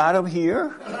to thank God I'm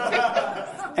here.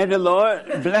 And the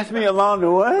Lord blessed me along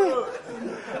the way.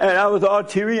 And I was all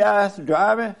teary-eyed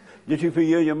driving. Did you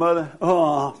forgive your mother?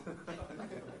 Oh.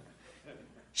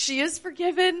 She is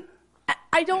forgiven.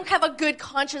 I don't have a good,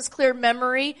 conscious, clear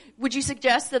memory. Would you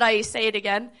suggest that I say it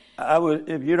again? I would.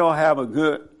 If you don't have a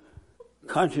good,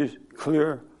 conscious,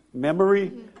 clear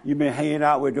memory, you've been hanging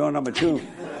out with door number 2.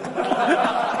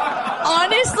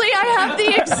 Honestly, I have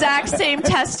the exact same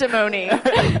testimony.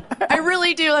 I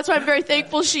really do. That's why I'm very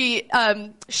thankful she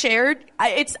shared.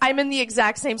 I'm in the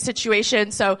exact same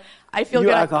situation, so I feel You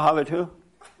good. alcoholic too?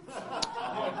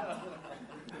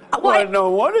 Well,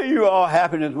 no wonder you all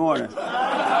happy this morning.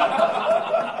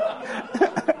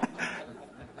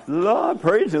 Lord,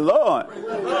 praise the Lord.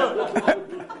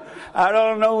 I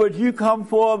don't know what you come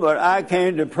for, but I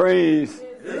came to praise.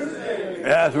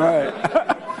 That's right.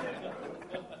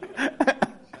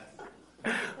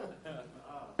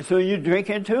 So you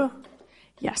drinking too?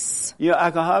 Yes. You're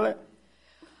alcoholic?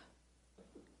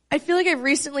 I feel like I've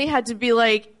recently had to be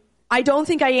like, I don't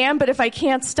think I am, but if I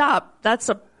can't stop, that's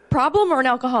a problem or an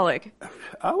alcoholic?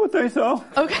 I would think so.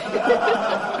 Okay.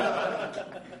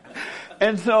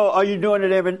 And so are you doing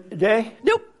it every day?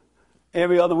 Nope.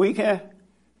 Every other weekend?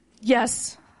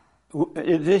 Yes.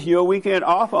 Is this your weekend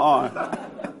off or on?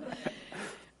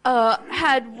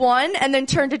 Had one and then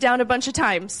turned it down a bunch of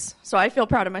times. So I feel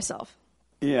proud of myself.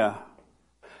 Yeah.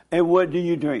 And what do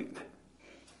you drink?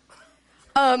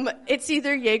 It's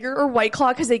either Jaeger or White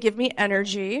Claw because they give me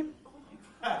energy.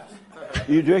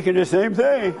 You drinking the same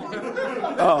thing?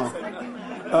 Oh.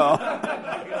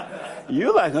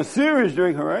 You're like a serious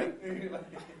drinker, right?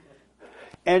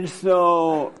 And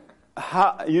so,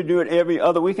 how you do it every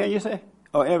other weekend, you say?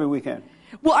 Or every weekend?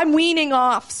 Well, I'm weaning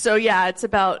off, so yeah, it's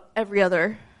about every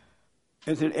other.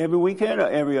 Is it every weekend or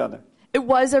every other? It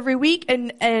was every week,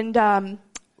 and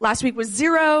Last week was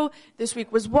 0. This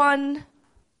week was 1.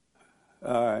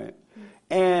 All right.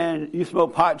 And you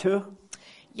smoke pot too?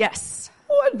 Yes.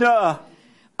 What the?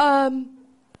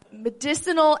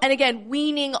 Medicinal, and again,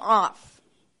 weaning off.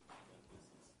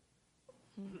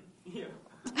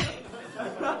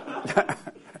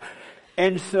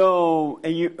 And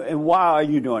why are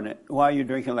you doing it? Why are you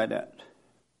drinking like that?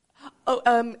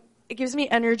 Oh, it gives me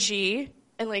energy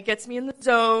and like gets me in the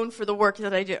zone for the work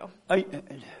that I do.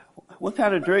 What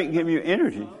kind of drink give you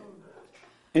energy?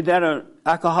 Is that an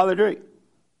alcoholic drink?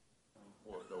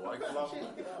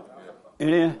 It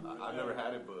is? I've never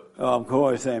had it, but... Oh, of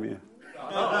course, Samuel.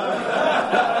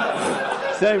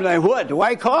 Samuel, like, what, the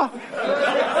White Claw? It's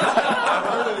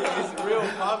real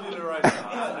popular right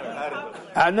now.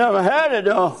 I never had it,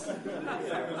 though.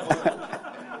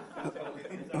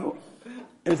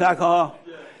 It's alcohol.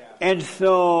 And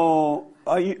so,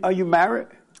 are you married?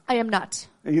 I am not.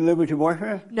 You live with your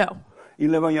boyfriend? No. You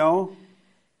live on your own?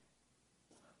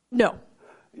 No.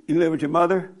 You live with your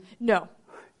mother? No.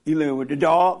 You live with the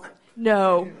dog?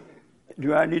 No.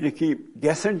 Do I need to keep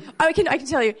guessing? I can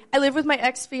tell you. I live with my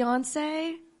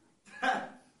ex-fiance.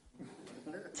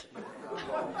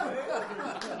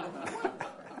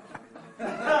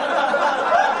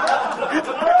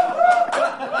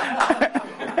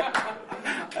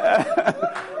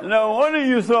 No wonder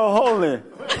you're so holy.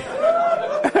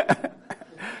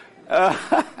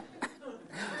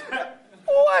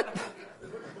 What?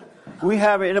 We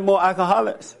have any more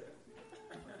alcoholics?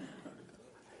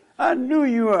 I knew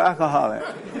you were alcoholic.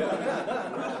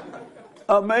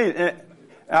 Amazing.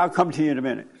 I'll come to you in a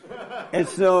minute. And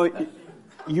so,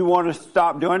 you want to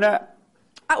stop doing that?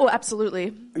 Oh,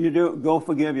 absolutely. You do. Go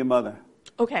forgive your mother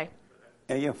Okay.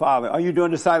 and your father. Are you doing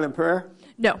the silent prayer?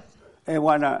 No. And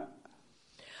why not?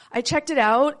 I checked it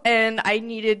out and I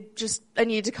needed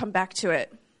to come back to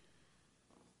it.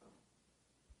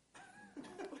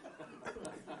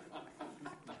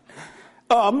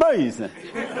 Oh, amazing.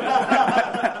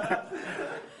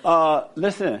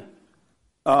 Listen,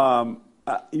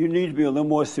 you need to be a little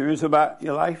more serious about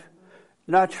your life.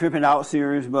 Not tripping out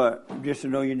serious, but just to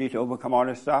know you need to overcome all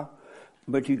this stuff.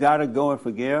 But you got to go and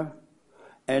forgive.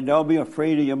 And don't be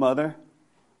afraid of your mother.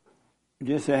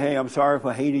 Just say, hey, I'm sorry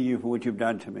for hating you for what you've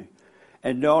done to me.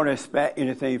 And don't expect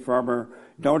anything from her.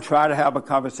 Don't try to have a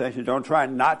conversation. Don't try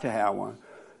not to have one.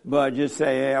 But just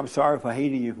say, hey, I'm sorry for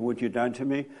hating you for what you've done to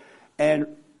me. And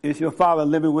is your father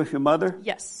living with your mother?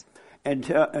 Yes. And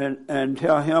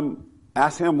tell him,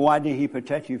 ask him, why did he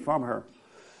protect you from her?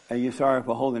 And you're sorry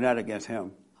for holding that against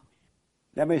him.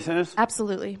 That makes sense?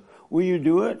 Absolutely. Will you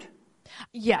do it?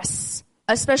 Yes.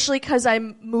 Especially because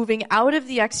I'm moving out of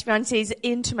the ex-fiancés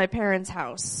into my parents'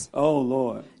 house. Oh,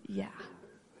 Lord. Yeah.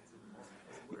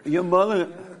 Your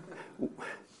mother,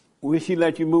 will she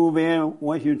let you move in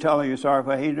once you tell her you're sorry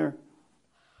for hating her?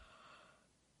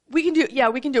 We can do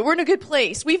it. We're in a good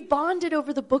place. We've bonded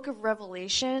over the book of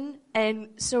Revelation, and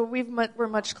so we're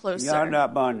much closer. Y'all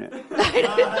not bonded.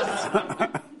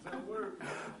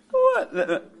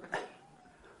 What?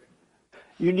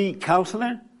 You need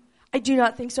counseling? I do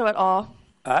not think so at all.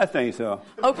 I think so.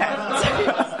 Okay. Sorry,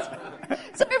 what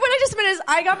I just meant is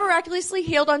I got miraculously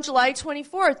healed on July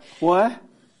 24th. What?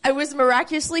 I was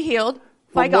miraculously healed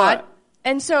by From God. what?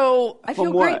 And so I From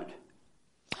feel what? great.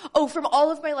 Oh, from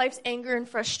all of my life's anger and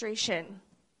frustration.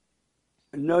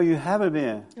 No, you haven't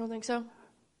been. You don't think so?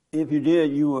 If you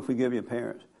did, you will forgive your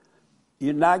parents.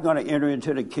 You're not going to enter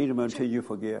into the kingdom until you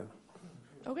forgive.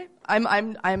 Okay.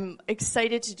 I'm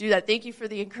excited to do that. Thank you for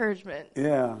the encouragement.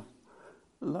 Yeah.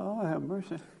 Lord have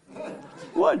mercy.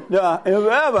 What the? If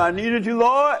ever I needed you,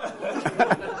 Lord,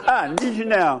 I need you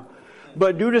now.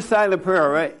 But do the silent prayer,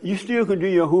 right? You still can do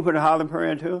your hoop and holler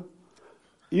prayer too?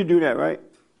 You do that, right?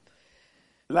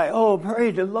 Like, oh,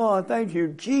 praise the Lord. Thank you,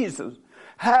 Jesus.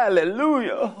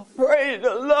 Hallelujah. Praise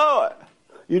the Lord.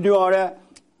 You do all that?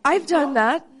 I've done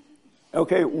that.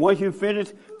 Okay, once you finish,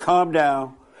 calm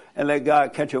down and let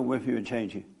God catch up with you and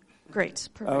change you. Great.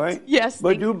 Perfect. All right? Yes.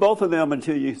 But do both of them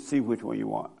until you see which one you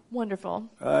want. Wonderful.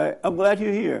 All right? I'm glad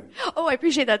you're here. Oh, I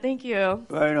appreciate that. Thank you.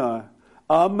 Right on.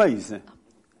 Amazing.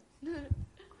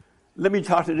 Let me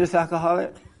talk to this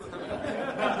alcoholic.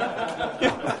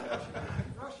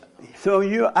 So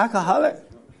you're alcoholic?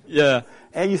 Yeah.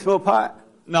 And you smoke pot?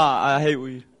 Nah, I hate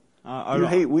weed. I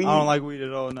hate weed? I don't like weed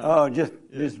at all. No. Oh, just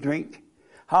drink?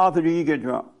 How often do you get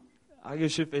drunk? I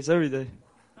get shit faced every day.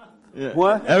 Yeah.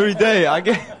 What? Every day. I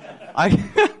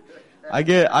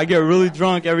get really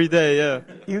drunk every day. Yeah.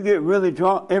 You get really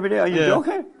drunk every day? Are you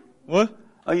joking? What?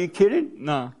 Are you kidding?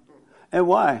 Nah. And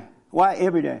why? Why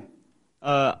every day?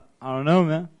 I don't know,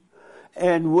 man.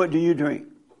 And what do you drink?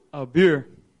 Beer.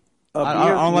 I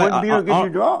don't like. One beer gets you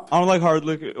drunk. I don't like hard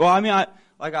liquor. Well, I mean,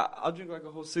 I'll drink like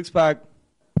a whole 6-pack.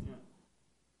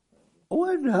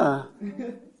 What?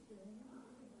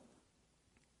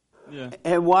 Yeah.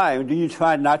 And why? Do you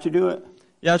try not to do it?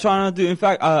 Yeah, I try not to do. In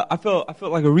fact, I felt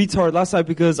like a retard last night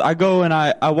because I go and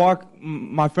I walk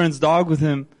my friend's dog with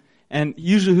him, and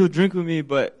usually he'll drink with me.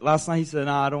 But last night he said,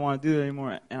 "Nah, I don't want to do it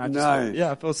anymore." And I just,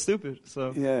 I felt stupid.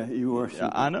 So yeah, you were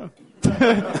stupid. Yeah, I know.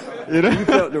 You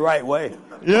felt the right way.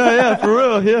 Yeah, for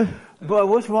real. Yeah. But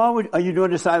what's wrong with? Are you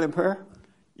doing the silent prayer?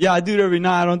 Yeah, I do it every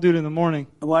night. I don't do it in the morning.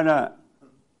 Why not?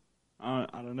 I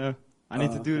don't know. I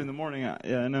need to do it in the morning.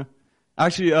 I know.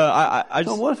 Actually, I just.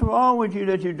 So what's wrong with you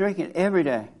that you're drinking every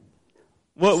day?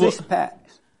 6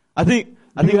 packs. I think.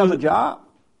 Do you have a job?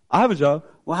 I have a job.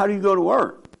 Well, how do you go to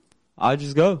work? I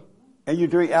just go. And you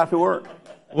drink after work?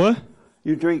 What?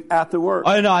 You drink after work?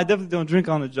 Oh no, I definitely don't drink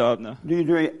on the job. No. Do you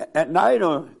drink at night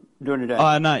or during the day?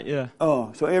 At night, yeah.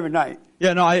 Oh, so every night?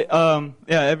 Yeah, no,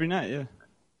 every night, yeah.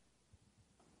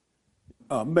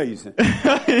 Amazing.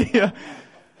 Yeah.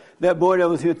 That boy that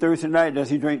was here Thursday night, does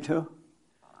he drink too?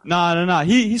 No.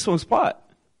 He smokes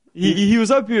pot. He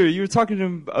was up here. You were talking to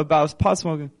him about pot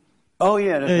smoking. Oh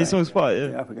yeah, that's right. He smokes pot.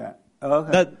 Yeah, I forgot. Oh,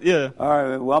 okay. Yeah. All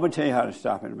right. Well, I'm gonna tell you how to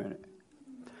stop in a minute.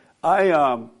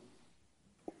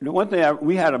 The one thing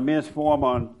we had a men's forum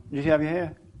on. Did you have your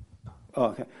hair? Oh,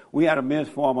 okay. We had a men's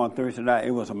forum on Thursday night.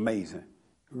 It was amazing.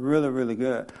 Really, really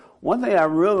good. One thing I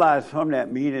realized from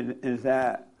that meeting is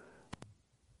that,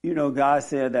 God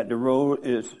said that the road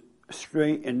is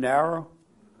straight and narrow,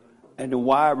 and the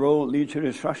wide road leads to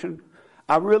destruction.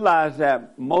 I realized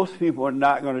that most people are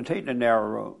not going to take the narrow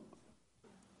road.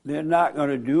 They're not going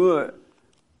to do it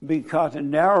because the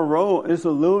narrow road is a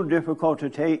little difficult to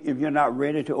take if you're not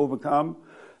ready to overcome,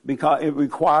 because it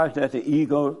requires that the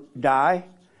ego die.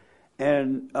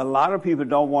 And a lot of people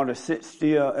don't want to sit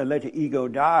still and let the ego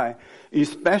die,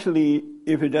 especially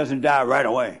if it doesn't die right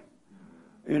away.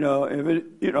 If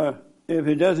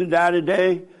it doesn't die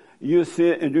today, you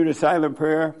sit and do the silent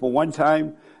prayer for one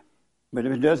time. But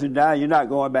if it doesn't die, you're not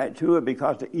going back to it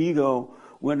because the ego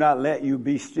will not let you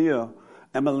be still.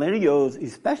 And millennials,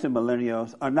 especially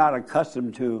millennials, are not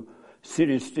accustomed to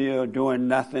sitting still, doing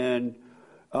nothing,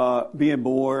 being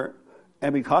bored.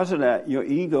 And because of that, your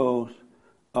egos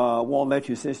won't let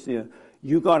you sit still.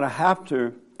 You're going to have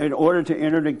to, in order to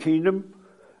enter the kingdom,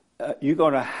 you're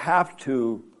going to have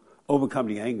to overcome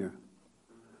the anger.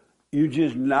 You're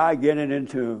just not getting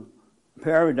into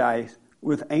paradise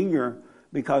with anger,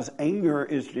 because anger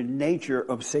is the nature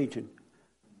of Satan.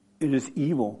 It is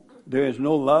evil. There is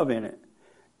no love in it.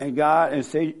 And God and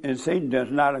Satan does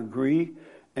not agree,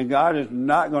 and God is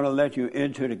not going to let you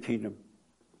into the kingdom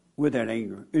with that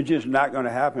anger. It's just not going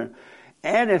to happen.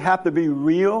 And it have to be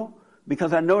real,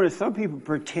 because I notice some people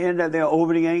pretend that they're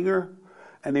over the anger,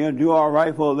 and they'll do all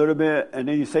right for a little bit, and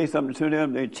then you say something to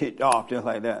them, they ticked off just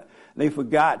like that. They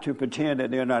forgot to pretend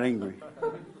that they're not angry.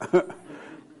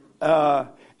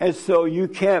 And so you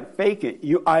can't fake it.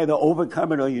 You either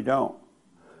overcome it or you don't.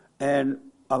 And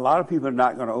a lot of people are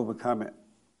not going to overcome it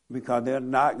because they're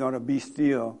not going to be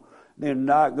still. They're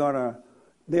unwilling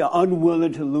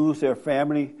to lose their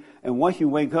family. And once you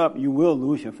wake up, you will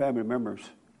lose your family members.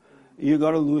 You're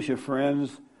going to lose your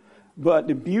friends. But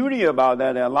the beauty about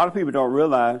that a lot of people don't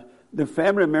realize, the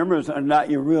family members are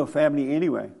not your real family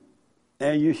anyway.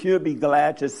 And you should be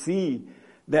glad to see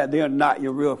that they're not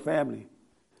your real family.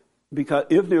 Because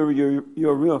if they're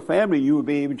your real family, you will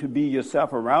be able to be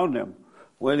yourself around them,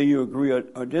 whether you agree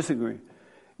or disagree.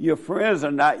 Your friends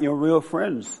are not your real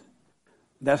friends.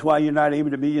 That's why you're not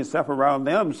able to be yourself around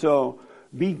them. So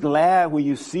be glad when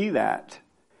you see that.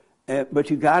 But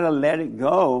you got to let it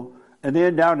go. And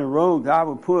then down the road, God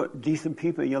will put decent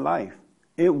people in your life.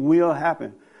 It will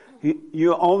happen.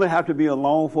 You only have to be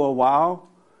alone for a while.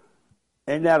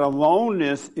 And that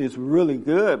aloneness is really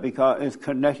good because it's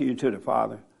connecting you to the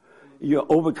Father. You're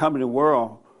overcoming the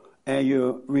world and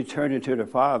you're returning to the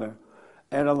Father.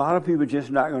 And a lot of people are just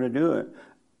not going to do it.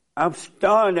 I'm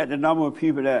stunned at the number of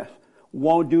people that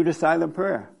won't do the silent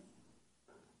prayer.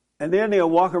 And then they'll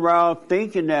walk around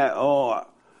thinking that,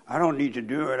 I don't need to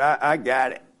do it. I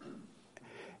got it.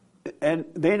 And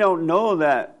they don't know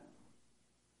that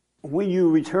when you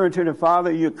return to the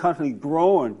Father, you're constantly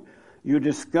growing. You're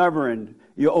discovering.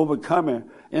 You're overcoming.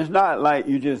 And it's not like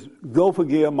you just go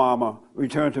forgive mama,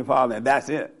 return to Father, and that's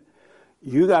it.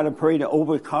 You got to pray to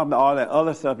overcome all that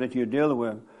other stuff that you're dealing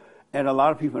with. And a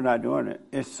lot of people are not doing it.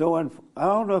 It's so, I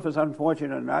don't know if it's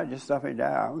unfortunate or not, just stuff ain't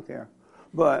die, I don't care.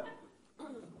 But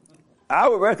I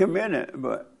would recommend it.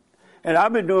 And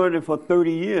I've been doing it for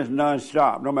 30 years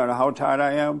nonstop, no matter how tired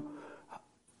I am,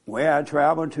 where I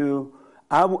travel to.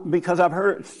 Because I've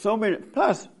heard so many,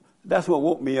 plus that's what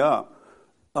woke me up.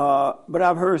 But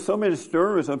I've heard so many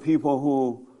stories of people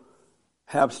who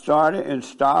have started and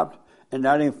stopped, and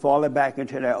now they've fallen back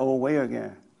into that old way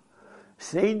again.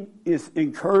 Satan is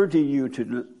encouraging you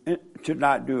to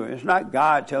not do it. It's not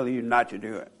God telling you not to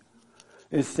do it.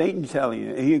 It's Satan telling you.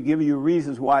 And he'll give you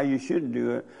reasons why you shouldn't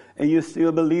do it, and you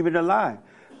still believe in the lie.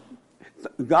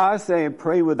 God's saying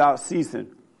pray without ceasing,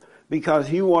 because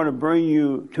he wants to bring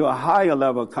you to a higher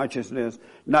level of consciousness,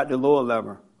 not the lower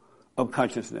level of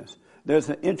consciousness. There's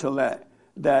an intellect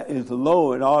that is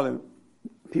low, and all the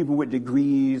people with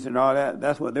degrees and all that,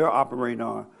 that's what they're operating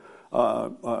on,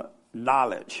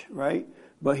 knowledge, right?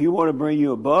 But he wants to bring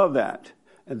you above that,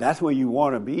 and that's where you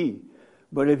want to be.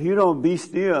 But if you don't be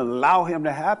still, allow him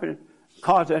to happen,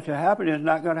 cause that to happen, it's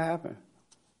not going to happen.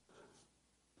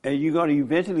 And you're going to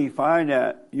eventually find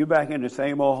that you're back in the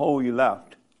same old hole you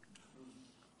left.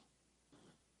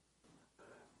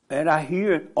 And I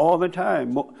hear it all the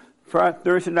time.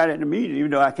 Thursday night at the meeting,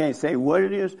 even though I can't say what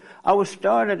it is, I was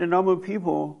stunned at the number of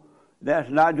people that's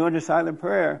not doing the silent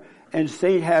prayer, and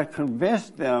Satan has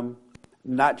convinced them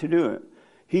not to do it.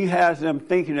 He has them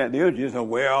thinking that they're just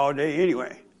aware all day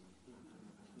anyway.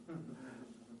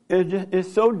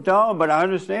 It's so dumb, but I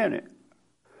understand it.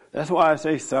 That's why I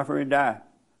say suffer and die.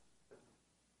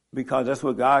 Because that's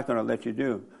what God's going to let you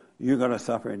do. You're going to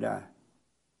suffer and die.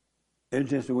 It's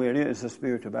just the way it is. It's a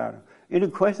spiritual battle. Any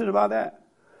questions about that?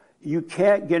 You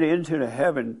can't get into the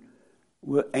heaven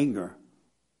with anger.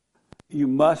 You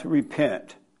must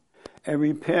repent. And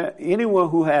repent. Anyone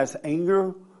who has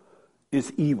anger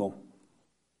is evil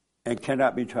and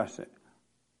cannot be trusted.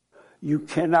 You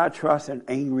cannot trust an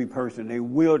angry person. They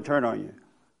will turn on you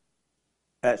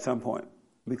at some point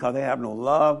because they have no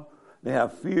love, they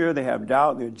have fear, they have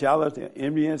doubt, they're jealous, they're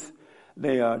envious,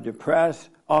 they are depressed,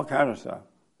 all kinds of stuff.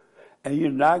 And you're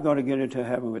not going to get into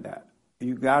heaven with that.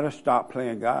 You got to stop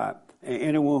playing God. And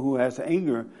anyone who has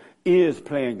anger is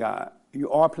playing God.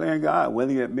 You are playing God,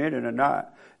 whether you admit it or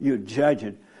not. You're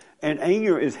judging. And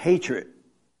anger is hatred.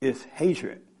 It's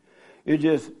hatred. It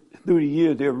just, through the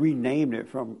years, they've renamed it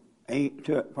from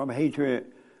hatred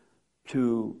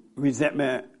to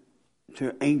resentment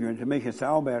to anger to make it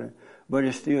sound better, but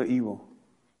it's still evil.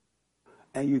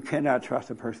 And you cannot trust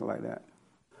a person like that.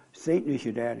 Satan is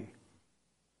your daddy.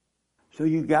 So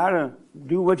you got to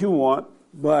do what you want,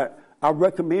 but I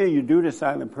recommend you do the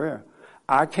silent prayer.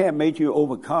 I can't make you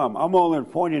overcome. I'm only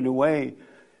pointing the way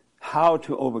how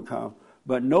to overcome,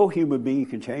 but no human being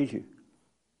can change you.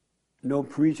 No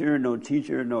preacher, no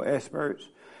teacher, no experts.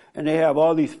 And they have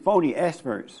all these phony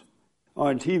experts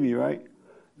on TV, right?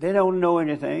 They don't know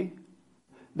anything.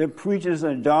 The preachers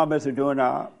and dumbest are doing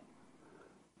that.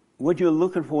 What you're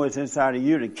looking for is inside of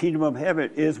you. The kingdom of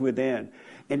heaven is within.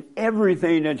 And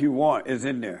everything that you want is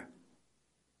in there.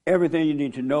 Everything you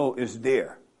need to know is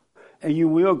there. And you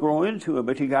will grow into it,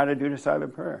 but you got to do the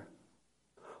silent prayer.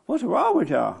 What's wrong with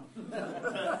y'all?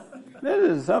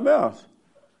 This is something else.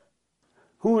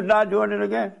 Who is not doing it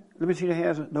again? Let me see the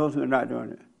hands of those who are not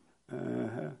doing it.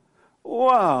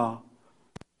 Wow.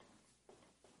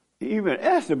 Even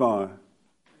Esteban.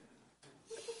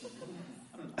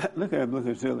 Look at him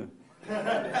looking silly.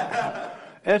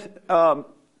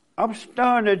 I'm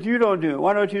stunned that you don't do it.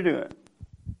 Why don't you do it?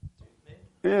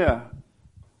 Yeah.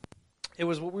 It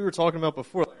was what we were talking about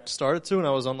before. I started to, and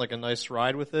I was on like a nice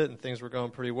ride with it, and things were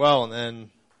going pretty well. And then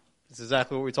it's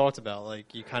exactly what we talked about.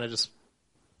 Like you kind of just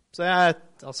say,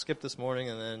 I'll skip this morning,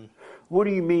 and then. What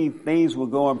do you mean things were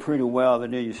going pretty well,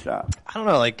 and then you stopped? I don't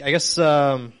know. Like I guess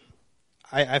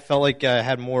I felt like I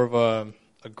had more of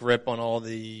a grip on all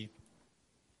the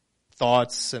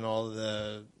thoughts and all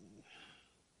the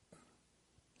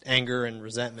anger and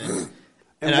resentment.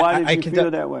 And why did you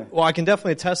feel that way? Well, I can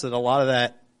definitely attest that a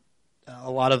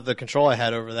lot of the control I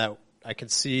had over that, I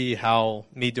could see how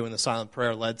me doing the silent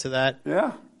prayer led to that.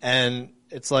 Yeah. And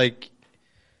it's like,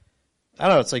 I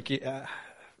don't know, it's like you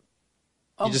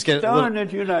just get a little...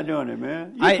 that you're not doing it,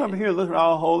 man. You come here looking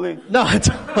all holy. No, I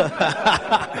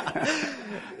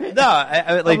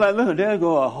like... I'm like, look, there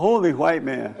go a holy white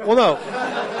man. Well, no.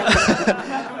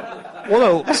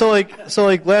 Well, no. So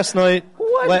like last night...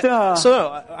 What the... So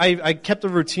no, I kept a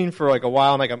routine for like a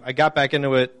while, and I got back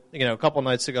into it, a couple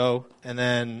nights ago, and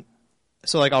then,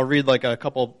 so like I'll read like a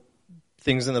couple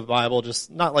things in the Bible,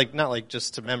 just not like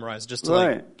just to memorize, just to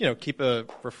like, keep a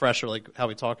refresher, like how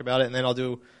we talk about it, and then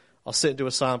I'll sit and do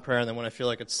a silent prayer, and then when I feel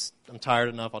like I'm tired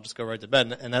enough, I'll just go right to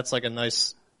bed, and that's like a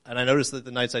nice, and I notice that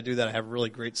the nights I do that, I have really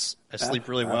great, I sleep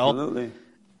really well. Absolutely.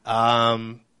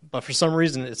 But for some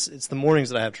reason, it's the mornings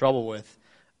that I have trouble with.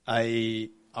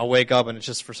 I'll wake up and it's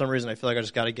just, for some reason, I feel like I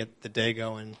just got to get the day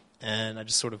going, and I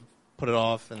just sort of put it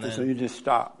off, and then so you just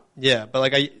stop. Yeah, but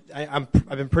like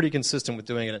I've been pretty consistent with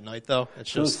doing it at night though.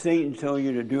 It's So just Satan told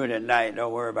you to do it at night.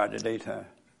 Don't worry about the daytime.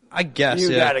 I guess You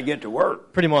yeah. got to get to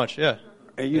work. Pretty much, yeah.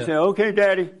 And you Yeah. say, "Okay,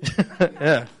 Daddy."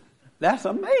 Yeah. That's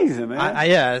amazing, man.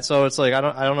 Yeah. So it's like I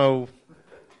don't know.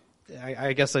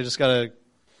 I guess I just gotta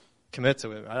commit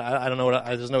to it. I don't know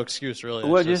there's no excuse really.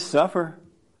 Well, It's just suffer.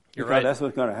 You're Because right. That's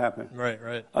what's going to happen.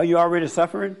 Right. Are you already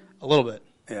suffering? A little bit.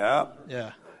 Yeah.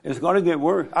 Yeah. It's going to get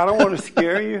worse. I don't want to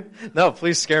scare you. No,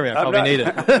 please scare me. I I'm probably not- need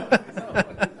it.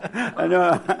 I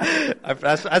know.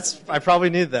 I probably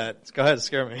need that. Go ahead,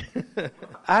 scare me.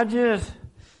 I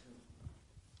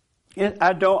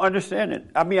don't understand it.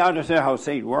 I mean, I understand how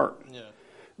Satan works. Yeah.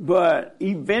 But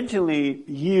eventually,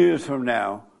 years from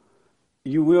now,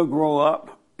 you will grow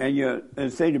up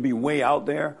and say to be way out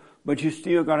there, but you're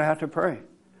still going to have to pray.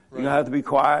 You're going to have to be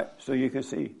quiet so you can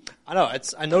see. I know.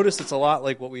 I noticed it's a lot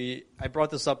like I brought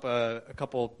this up a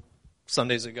couple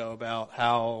Sundays ago about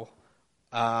how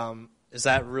is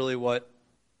that really what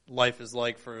life is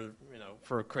like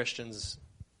for Christians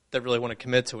that really want to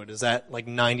commit to it? Is that like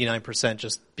 99%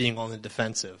 just being on the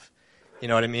defensive? You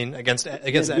know what I mean? Against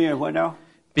being what now?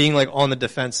 Being like on the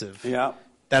defensive. Yeah.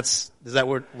 Is that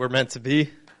what we're meant to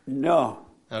be? No.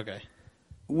 Okay.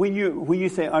 When you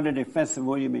say under defensive,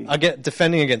 what do you mean?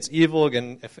 Defending against evil,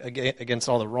 against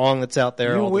all the wrong that's out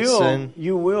there, all the sin.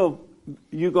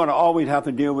 You're going to always have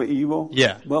to deal with evil.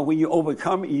 Yeah. But when you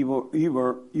overcome evil,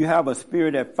 you have a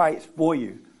spirit that fights for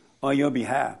you on your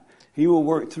behalf. He will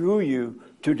work through you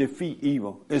to defeat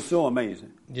evil. It's so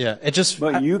amazing. Yeah.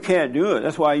 But you can't do it.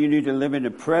 That's why you need to live in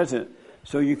the present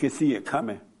so you can see it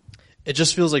coming. It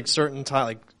just feels like certain time,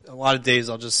 like a lot of days,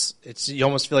 you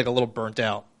almost feel like a little burnt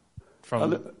out.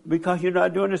 Because you're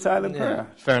not doing the silent prayer.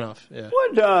 Fair enough. Yeah.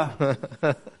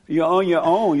 What? You're on your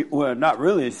own. Well, not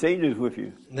really. Satan is with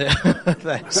you. Yeah.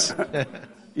 Thanks.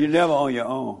 You're never on your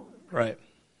own. Right.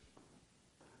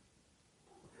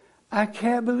 I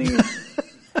can't believe it.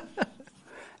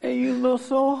 Hey, you look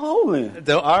so holy.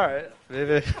 All right.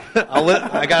 Maybe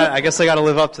I guess I got to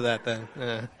live up to that then.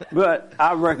 Yeah. But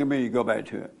I recommend you go back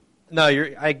to it. No,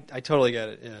 I totally get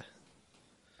it. Yeah.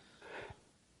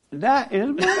 That is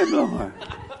mind-blowing.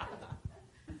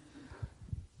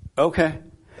 Okay.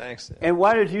 Thanks. And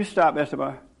why did you stop,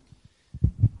 Esteban?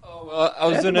 Oh, well, I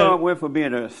was doing Esteban it. went from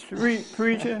being a street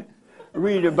preacher,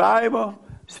 reading the Bible,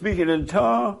 speaking in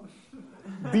tongues,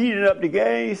 beating up the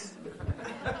gays.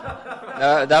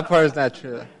 That part is not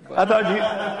true. I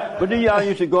thought but then y'all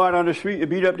used to go out on the street and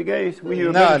beat up the gays? When you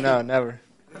were No, ministering? never.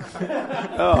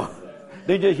 Oh,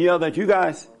 they just yelled at you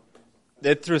guys?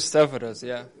 They threw stuff at us,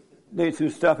 yeah. They threw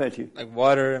stuff at you? Like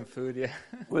water and food, yeah.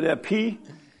 Was that pee?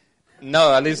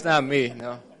 No, at least not me,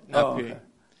 no. Not pee. Okay.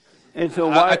 And so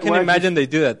I can imagine they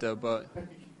do that, though, but...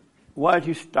 Why did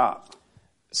you stop?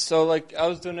 So, like, I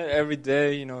was doing it every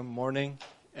day, morning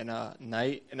and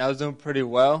night, and I was doing pretty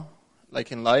well,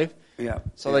 like, in life. Yeah.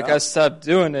 So, like, I stopped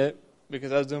doing it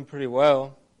because I was doing pretty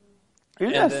well.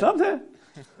 Isn't that something?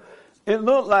 It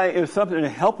looked like it was something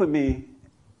helping me.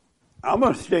 I'm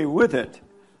going to stay with it.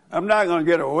 I'm not going to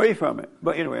get away from it.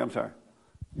 But anyway, I'm sorry.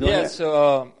 Go ahead.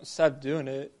 So stopped doing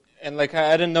it. And, like,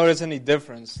 I didn't notice any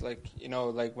difference, like,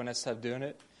 like when I stopped doing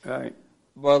it. Right.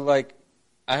 But, like,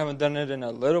 I haven't done it in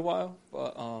a little while.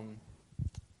 But,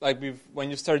 when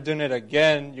you start doing it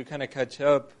again, you kind of catch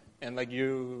up. And, I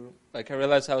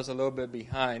realized I was a little bit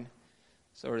behind,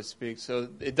 so to speak. So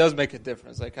it does make a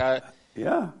difference.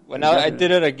 When I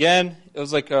did it again, it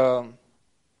was like,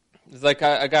 it's like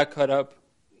I got caught up.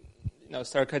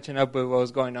 Start catching up with what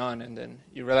was going on, and then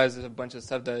you realize there's a bunch of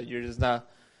stuff that you're just not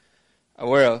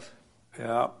aware of.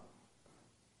 Yeah.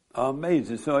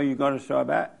 Amazing. So are you going to start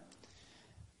back?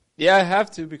 Yeah, I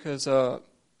have to because, I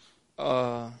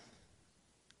want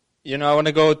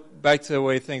to go back to the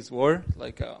way things were.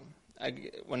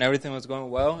 When everything was going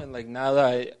well, and now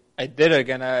that I did it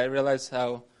again, I realized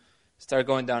how it started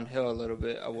going downhill a little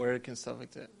bit at work and stuff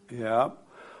like that. Yeah.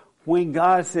 When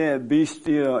God said, be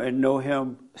still and know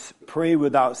him, pray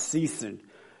without ceasing,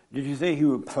 did you say he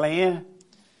was playing?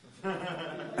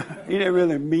 He didn't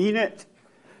really mean it?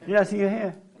 Did I see your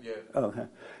hand? Yeah. Okay.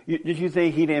 Did you say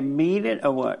he didn't mean it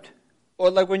or what?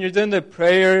 Well, when you're doing the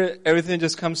prayer, everything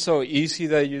just comes so easy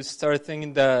that you start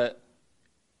thinking that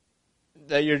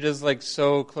you're just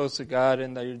so close to God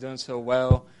and that you're doing so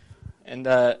well, and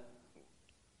that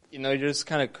you're just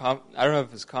kind of I don't know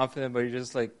if it's confident, but you're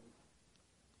just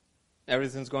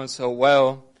everything's going so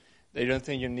well that you don't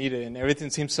think you need it, and everything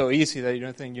seems so easy that you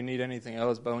don't think you need anything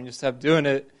else. But when you stop doing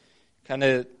it, kind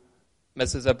of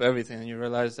messes up everything, and you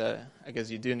realize that I guess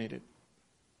you do need it.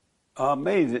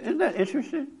 Amazing. Isn't that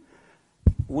interesting?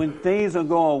 when things are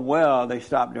going well, they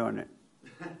stop doing it.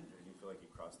 You feel like you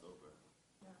crossed over.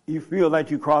 You feel like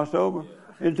you crossed over?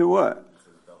 Yeah. Into what?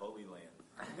 The Holy Land.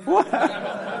 What?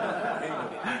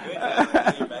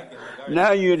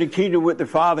 Now you're in the kingdom with the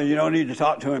Father. You don't need to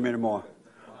talk to him anymore.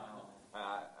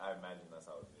 I imagine that's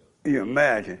how it feels. You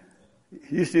imagine.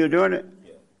 You still doing it?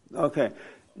 Yeah. Okay.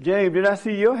 James, did I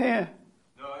see your hand?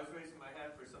 No, I was raising my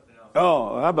hand for something else.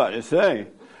 Oh, I'm about to say.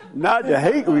 Not the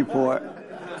hate report.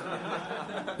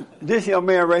 This young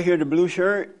man right here in the blue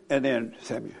shirt, and then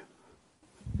Samuel.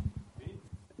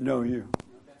 No, you.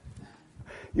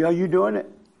 Yo, you doing it?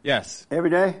 Yes. Every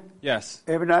day? Yes.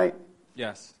 Every night?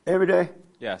 Yes. Every day?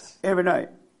 Yes. Every night?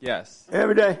 Yes.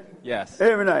 Every day? Yes.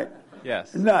 Every night?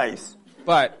 Yes. Nice.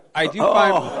 But I do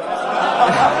find...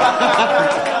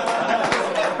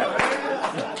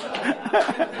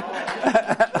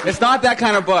 It's not that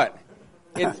kind of but.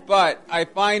 But I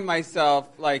find myself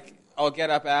like I'll get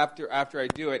up after I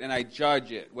do it and I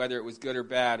judge it, whether it was good or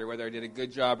bad, or whether I did a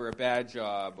good job or a bad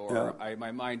job, or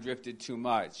my mind drifted too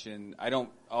much, and I don't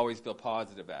always feel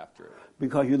positive after it.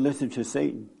 Because you listen to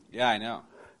Satan. Yeah, I know.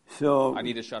 So I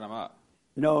need to shut him up.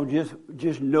 No,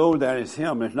 just know that it's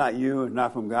him. It's not you. It's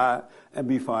not from God, and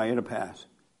be fine. It'll pass.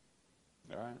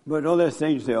 All right. But don't let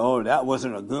Satan say, "Oh, that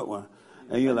wasn't a good one,"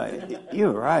 and you're like,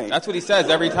 "You're right." That's what he says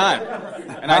every time,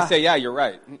 and I say, "Yeah, you're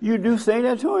right." You do say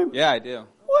that to him? Yeah, I do.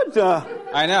 What the?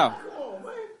 I know.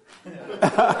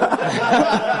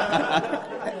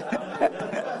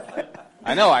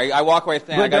 I know. I walk away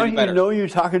saying, but I gotta don't do better. you know you're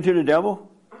talking to the devil?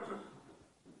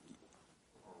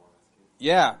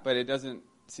 Yeah, but it doesn't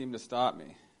seem to stop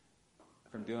me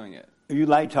from doing it. You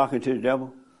like talking to the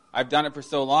devil? I've done it for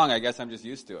so long, I guess I'm just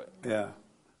used to it. Yeah.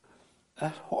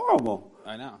 That's horrible.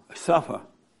 I know. Suffer.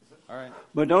 All right.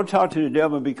 But don't talk to the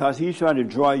devil, because he's trying to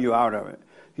draw you out of it.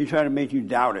 He's trying to make you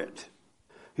doubt it.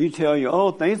 He tell you,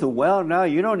 oh, things are well now.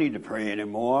 You don't need to pray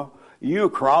anymore. You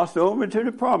crossed over to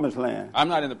the promised land. I'm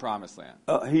not in the promised land.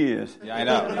 He is. Yeah, I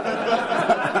know.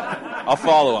 I'll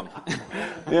follow him.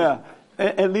 Yeah.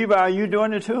 And Levi, are you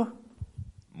doing it too?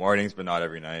 Mornings, but not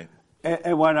every night.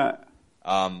 And why not?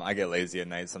 I get lazy at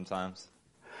night sometimes.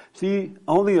 See,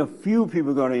 only a few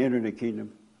people are going to enter the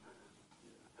kingdom.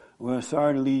 Well,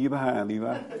 sorry to leave you behind,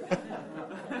 Levi.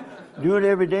 Do it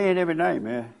every day and every night,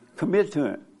 man. Commit to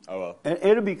it. Oh, well. And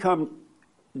it'll become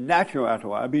natural after a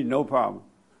while. It'll be no problem.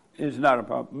 It's not a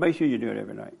problem. Make sure you do it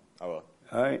every night. Oh, well.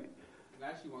 All right? Can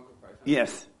I ask you one quick question?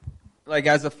 Yes. Like,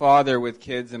 as a father with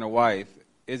kids and a wife,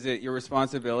 is it your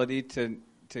responsibility to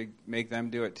make them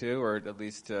do it too, or at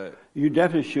least to... You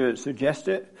definitely should suggest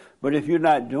it, but if you're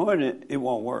not doing it, it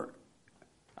won't work.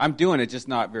 I'm doing it, just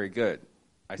not very good.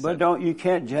 But you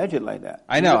can't judge it like that.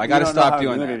 I know. I got to stop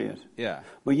doing that. that. It is. Yeah.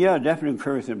 But yeah, definitely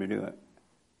encourage them to do it.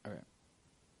 All right.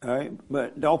 All right?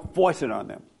 But don't force it on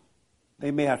them.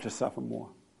 They may have to suffer more.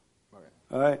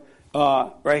 All right?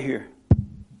 Right here.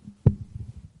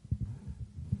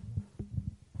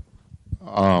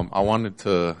 I wanted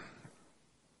to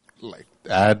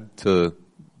add to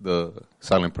the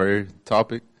silent prayer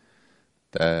topic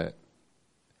that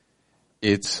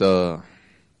it's like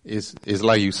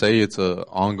you say, it's a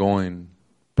ongoing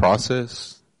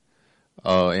process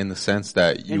in the sense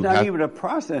that you it's not even a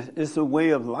process, it's a way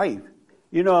of life.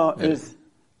 You know,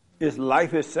 it's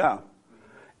life itself.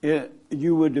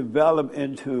 You would develop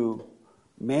into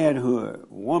manhood,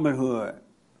 womanhood.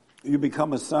 You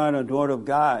become a son or daughter of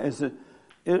God. It's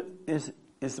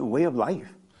a way of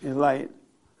life. It's like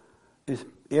it's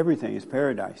everything. It's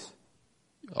paradise.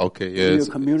 Okay, yeah. You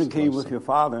communicate with your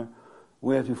Father,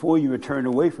 whereas before you would turn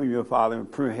away from your Father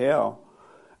through hell,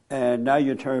 and now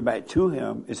you turn back to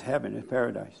Him. It's heaven. It's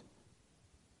paradise.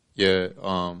 Yeah,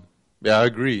 I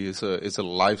agree. It's a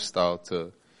lifestyle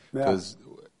because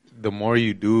the more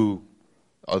you do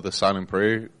of the silent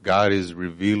prayer, God is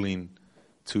revealing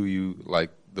to you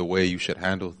like the way you should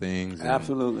handle things.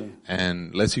 Absolutely.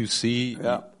 And lets you see.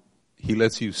 Yeah. He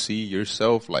lets you see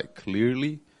yourself like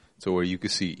clearly to where you can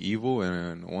see evil,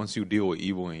 and once you deal with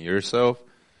evil in yourself,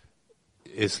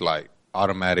 it's like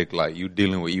automatic, like you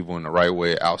dealing with evil in the right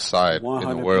way outside 100%. In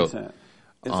the world.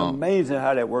 It's amazing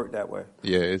how that worked that way.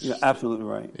 Yeah, you're absolutely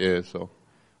right. Yeah, so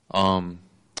one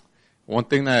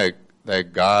thing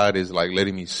that God is like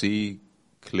letting me see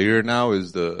clear now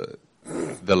is the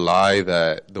lie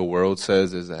that the world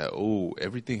says is that, oh,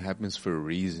 everything happens for a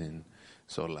reason.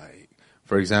 So like,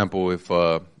 for example, if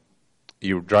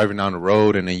you're driving down the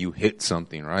road and then you hit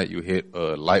something, right? You hit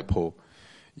a light pole.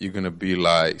 You're going to be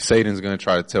like, Satan's going to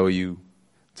try to tell you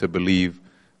to believe,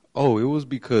 oh, it was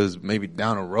because maybe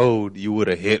down the road you would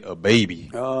have hit a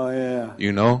baby. Oh, yeah.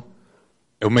 You know?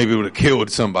 Or maybe it would have killed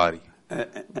somebody.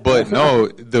 But no,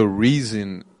 the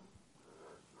reason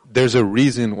there's a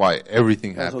reason why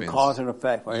everything There's happens. a cause and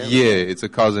effect for everything. Yeah, it's a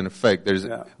cause and effect.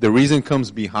 The reason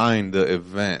comes behind the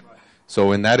event.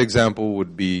 So in that example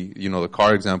would be, the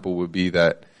car example would be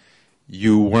that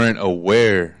you weren't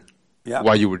aware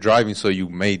while you were driving, so you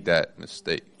made that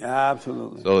mistake.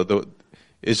 Absolutely. So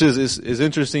it's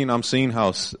interesting. I'm seeing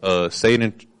how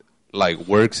Satan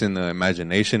works in the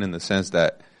imagination, in the sense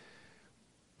that,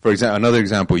 for example, another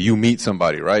example, you meet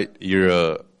somebody, right?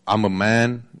 I'm a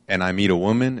man and I meet a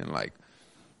woman, and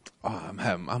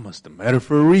I must have met her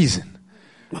for a reason.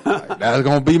 That's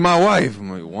gonna be my wife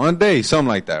one day, something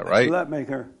like that, right? Let make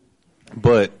her.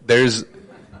 But there's.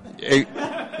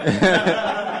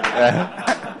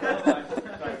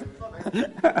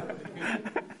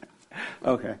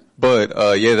 Okay. But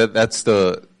that's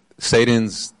the Satan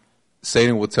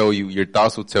will tell you, your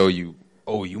thoughts will tell you,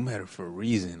 oh, you met her for a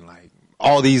reason.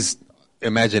 All these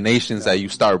imaginations that you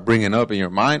start bringing up in your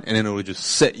mind, and then it will just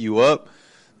set you up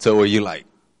to where you're like,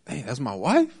 hey, that's my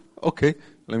wife? Okay.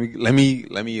 Let me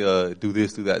do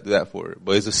this, do that for her.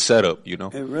 But it's a setup, It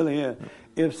really is.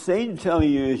 If Satan telling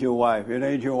you it's your wife, it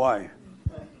ain't your wife.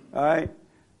 All right?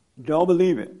 Don't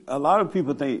believe it. A lot of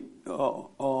people think,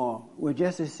 well,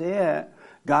 Jesse said,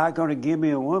 God going to give me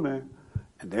a woman,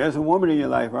 and there's a woman in your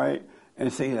life, right?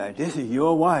 And say this is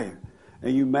your wife,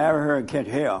 and you marry her and catch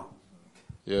hell.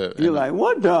 Yeah. You're like,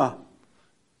 what the?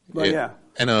 But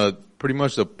And pretty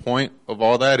much the point of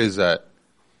all that is that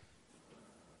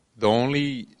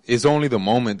it's only the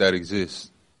moment that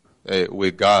exists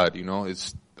with God.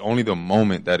 It's only the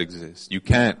moment that exists. You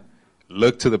can't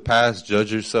look to the past,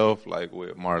 judge yourself, like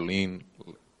with Marlene.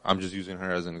 I'm just using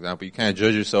her as an example. You can't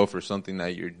judge yourself for something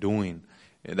that you're doing,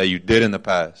 that you did in the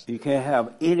past. You can't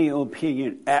have any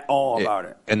opinion at all about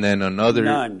it. And then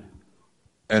None.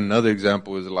 Another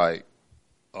example is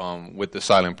with the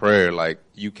silent prayer.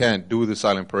 You can't do the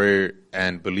silent prayer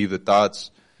and believe the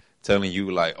thoughts telling you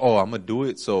oh, I'm going to do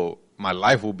it, so my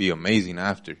life will be amazing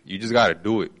after. You just got to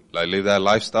do it. Live that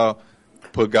lifestyle,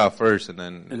 put God first, and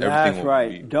then everything That's will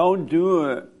right. Don't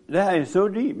do it. That is so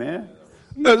deep, man.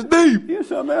 That's deep. You're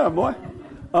something else, boy.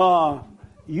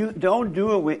 You don't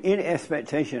do it with any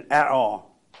expectation at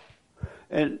all.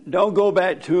 And don't go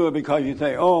back to it because you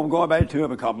think, oh, I'm going back to it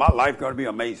because my life's going to be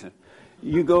amazing.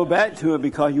 You go back to it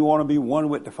because you want to be one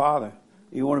with the Father.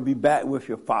 You want to be back with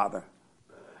your Father.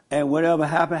 And whatever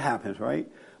happens, right?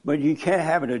 But you can't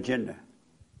have an agenda.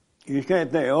 You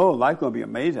can't think, oh, life's going to be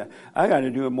amazing. I got to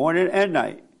do it morning and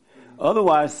night.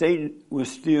 Otherwise, Satan will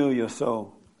steal your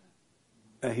soul.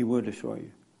 And he will destroy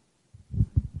you.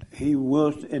 He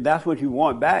will, and that's what you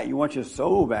want back. You want your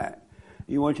soul back.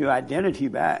 You want your identity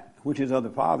back, which is of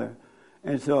the Father.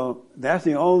 And so that's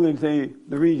the only thing,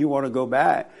 the reason you want to go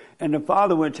back. And the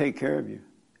Father will take care of you.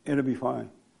 It'll be fine.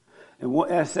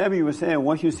 And as Sammy was saying,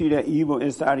 once you see that evil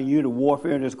inside of you, the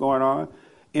warfare that's going on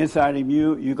inside of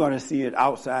you, you're going to see it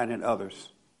outside in others.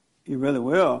 You really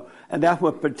will. And that's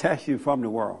what protects you from the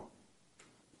world.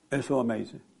 It's so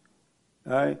amazing.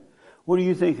 All right? What are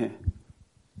you thinking?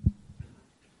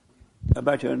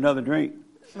 About your another drink?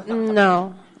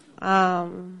 No.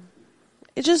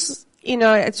 It's just,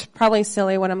 it's probably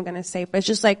silly what I'm going to say, but it's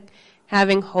just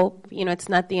having hope. It's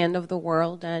not the end of the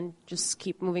world, and just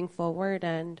keep moving forward.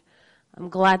 And I'm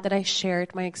glad that I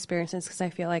shared my experiences because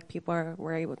I feel like people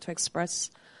were able to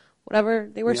express whatever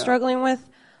they were struggling with.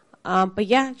 But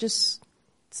just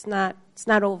it's not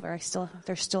over.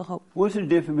 There's still hope. What's the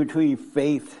difference between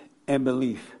faith and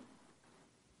belief?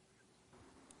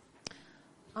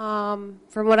 From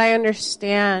what I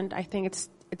understand, I think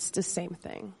it's the same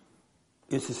thing.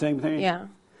 It's the same thing? Yeah.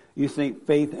 You think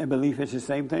faith and belief is the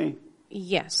same thing?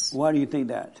 Yes. Why do you think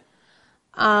that?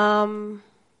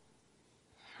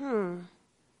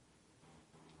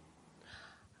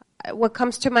 What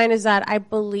comes to mind is that I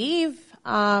believe,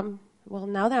 now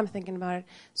that I'm thinking about it,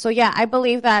 I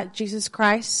believe that Jesus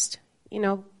Christ,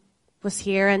 was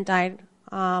here and died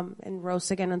and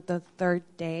rose again on the third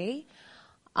day.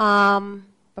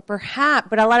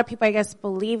 But a lot of people, I guess,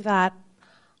 believe that.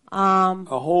 A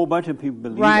whole bunch of people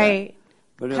believe right. that.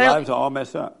 But their lives are all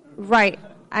messed up. Right.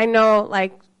 I know,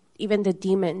 even the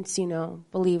demons,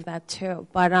 believe that too.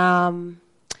 But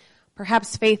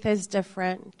perhaps faith is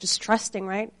different. Just trusting,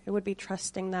 right? It would be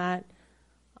trusting that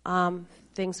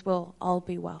things will all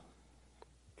be well.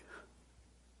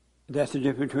 That's the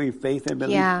difference between faith and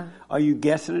belief? Yeah. Are you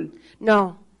guessing?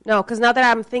 No, because now that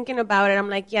I'm thinking about it, I'm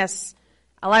like, yes,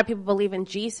 a lot of people believe in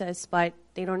Jesus, but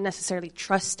they don't necessarily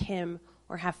trust him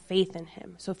or have faith in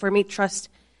him. So for me, trust,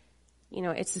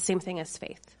 it's the same thing as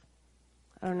faith.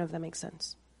 I don't know if that makes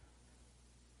sense.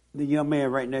 The young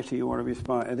man right next to you want to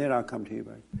respond, and then I'll come to you,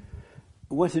 buddy.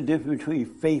 What's the difference between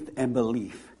faith and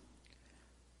belief?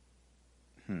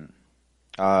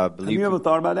 Have you ever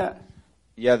thought about that?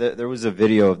 Yeah, there was a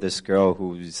video of this girl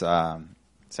who's said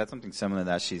something similar to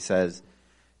that. She says,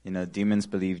 demons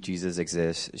believe Jesus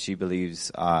exists. She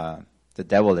believes the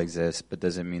devil exists, but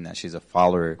doesn't mean that she's a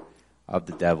follower of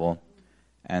the devil.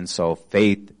 And so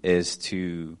faith is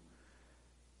to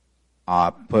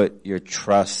put your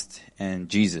trust in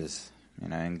Jesus,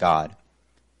 in God.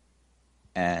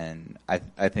 And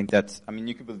I think that's,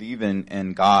 you can believe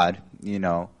in God,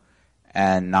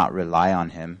 and not rely on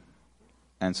him.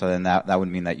 And so then that would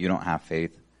mean that you don't have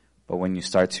faith. But when you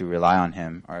start to rely on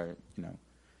him or,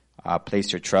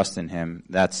 place your trust in him,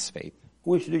 that's faith.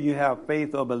 Which do you have,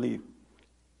 faith or belief?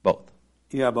 Both.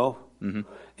 You have both? Mm-hmm.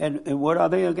 And what are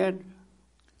they again?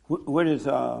 What is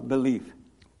belief?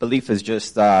 Belief is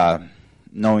just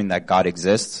knowing that God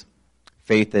exists.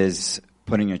 Faith is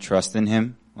putting your trust in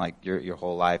him, like your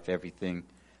whole life, everything.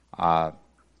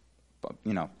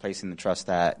 Placing the trust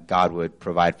that God would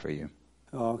provide for you.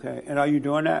 Okay. And are you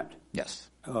doing that? Yes.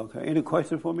 Okay. Any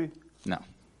questions for me? No.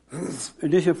 Is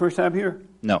this your first time here?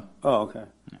 No. Oh, okay.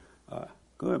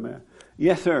 Good, man.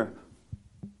 Yes, sir.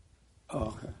 Oh,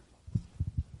 okay.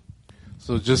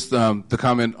 So just the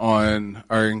comment on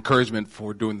our encouragement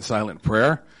for doing the silent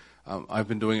prayer. I've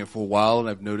been doing it for a while, and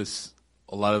I've noticed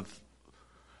some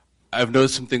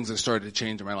things that started to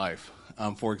change in my life.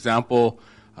 For example,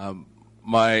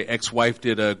 my ex-wife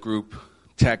did a group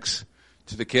text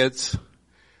to the kids,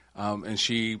 and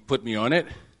she put me on it,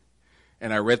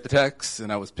 and I read the text,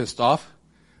 and I was pissed off,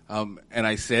 and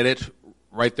I said it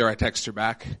right there. I texted her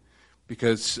back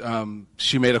because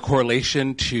she made a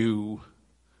correlation to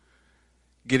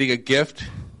getting a gift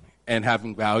and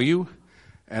having value,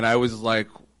 and I was like,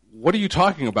 what are you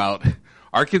talking about?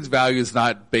 Our kids' value is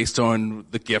not based on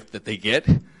the gift that they get.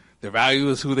 Their value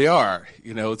is who they are.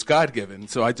 It's God-given.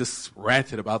 So I just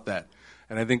ranted about that.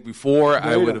 And I think before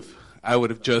I would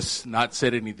have just not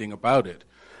said anything about it.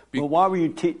 Well, why were you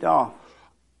ticked off?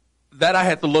 That I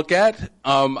had to look at.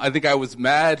 I think I was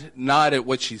mad not at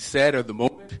what she said or the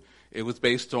moment. It was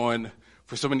based on,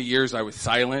 for so many years I was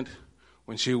silent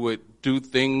when she would do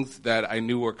things that I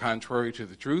knew were contrary to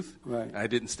the truth. Right. And I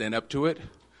didn't stand up to it.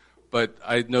 But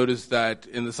I noticed that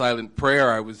in the silent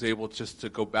prayer I was able just to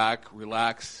go back,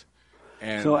 relax.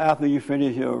 And so after you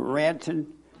finished your ranting,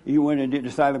 you went and did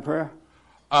the silent prayer?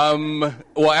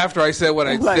 Well, after I said what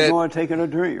I said. It's like going and taking a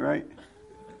drink, right?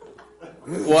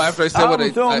 Well, after I said what I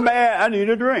said. I'm so mad, I need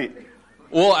a drink.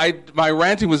 Well, my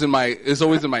ranting was is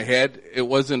always in my head. It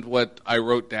wasn't what I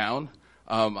wrote down.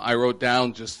 I wrote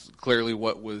down just clearly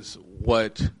what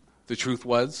the truth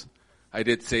was. I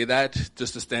did say that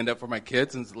just to stand up for my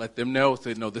kids and let them know,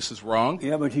 say, no, this is wrong.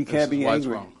 Yeah, but you can't be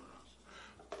angry. Wrong.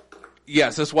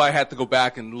 Yes, that's why I had to go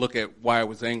back and look at why I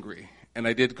was angry. And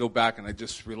I did go back and I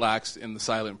just relaxed in the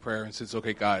silent prayer and said,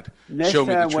 okay, God, show me the truth.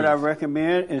 Next time, what I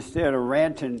recommend, instead of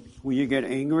ranting when you get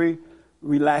angry,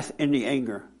 relax in the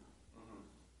anger.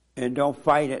 And don't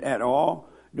fight it at all.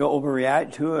 Don't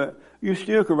overreact to it. You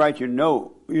still can write your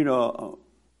note,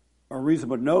 a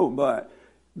reasonable note, but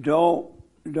don't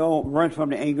run from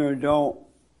the anger. Don't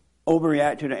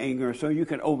overreact to the anger so you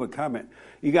can overcome it.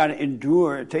 You got to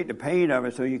endure it, take the pain of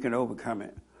it so you can overcome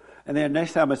it. And then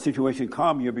next time a situation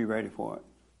comes, you'll be ready for it.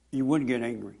 You wouldn't get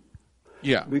angry.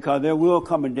 Yeah. Because there will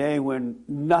come a day when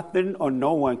nothing or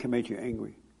no one can make you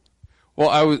angry. Well,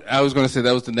 I was going to say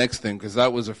that was the next thing because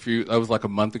that was like a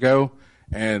month ago.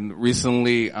 And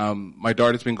recently, my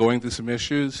daughter's been going through some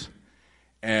issues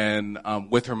and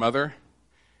with her mother.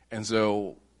 And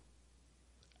so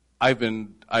I've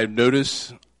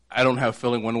noticed I don't have a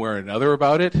feeling one way or another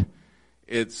about it.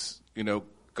 It's,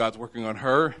 God's working on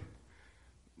her.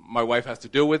 My wife has to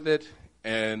deal with it.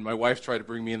 And my wife tried to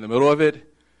bring me in the middle of it.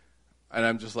 And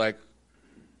I'm just like,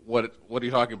 what are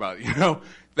you talking about?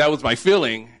 That was my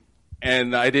feeling.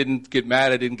 And I didn't get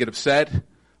mad. I didn't get upset.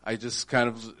 I just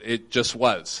it just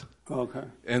was. Okay.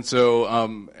 And so,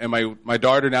 and my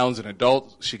daughter now is an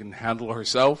adult. She can handle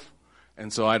herself.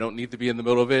 And so I don't need to be in the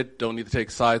middle of it. Don't need to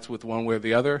take sides with one way or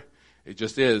the other. It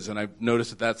just is. And I've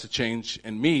noticed that that's a change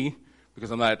in me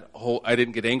because I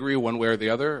didn't get angry one way or the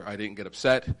other. I didn't get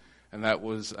upset. And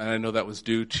I know that was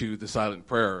due to the silent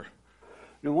prayer.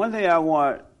 The one thing I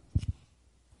want,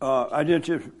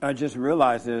 I just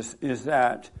realized this, is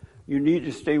that you need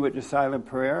to stay with the silent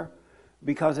prayer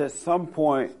because at some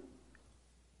point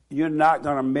you're not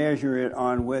going to measure it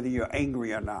on whether you're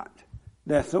angry or not.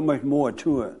 There's so much more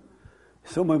to it.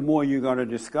 So much more you're going to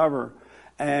discover.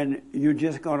 And you're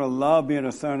just going to love being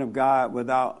a son of God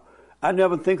I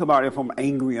never think about if I'm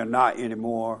angry or not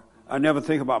anymore. I never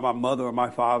think about my mother or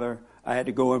my father. I had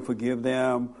to go and forgive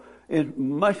them. It's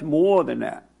much more than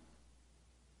that.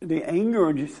 the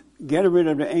anger, just getting rid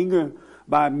of the anger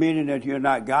by admitting that you're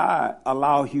not God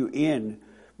allows you in.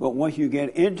 But once you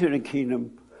get into the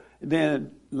kingdom,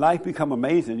 then life becomes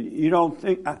amazing. You don't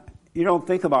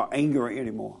think about anger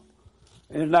anymore.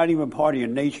 It's not even part of your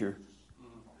nature.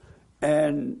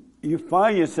 And you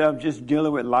find yourself just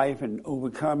dealing with life and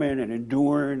overcoming and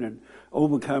enduring and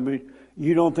overcoming.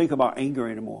 You don't think about anger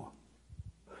anymore.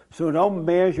 So don't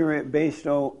measure it based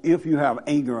on if you have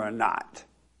anger or not,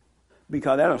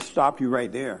 because that'll stop you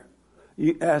right there.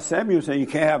 As Samuel said, you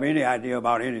can't have any idea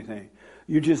about anything.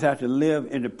 You just have to live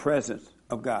in the presence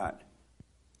of God.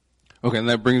 Okay, and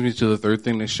that brings me to the third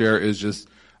thing to share is just,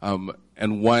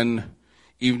 and one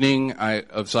evening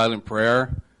of silent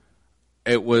prayer,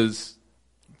 it was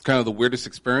kind of the weirdest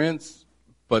experience,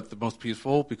 but the most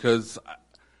peaceful, because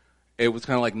it was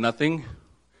kind of like nothing.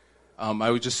 I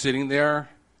was just sitting there,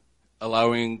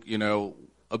 allowing,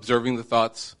 observing the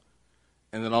thoughts,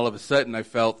 and then all of a sudden I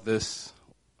felt this,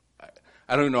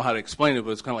 I don't even know how to explain it,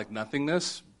 but it's kind of like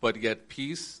nothingness, but yet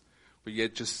peace, but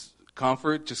yet just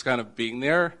comfort, just kind of being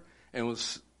there. And it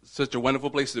was such a wonderful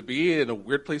place to be and a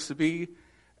weird place to be.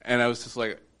 And I was just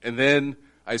like, and then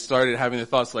I started having the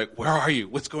thoughts like, where are you?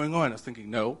 What's going on? I was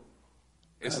thinking, no.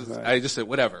 I just said,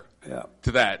 whatever,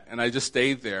 to that. And I just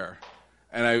stayed there.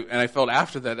 And I felt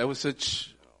after that was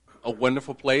such a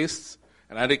wonderful place.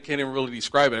 And I can't even really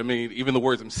describe it. I mean, even the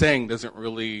words I'm saying doesn't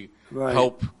really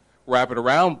help wrap it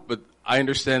around. But I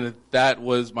understand that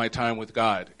was my time with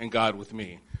God and God with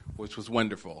me, which was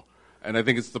wonderful. And I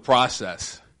think it's the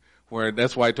process. Where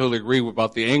that's why I totally agree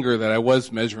about the anger that I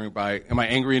was measuring by. Am I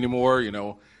angry anymore?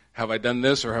 Have I done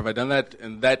this or have I done that?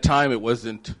 And that time it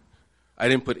wasn't, I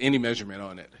didn't put any measurement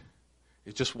on it.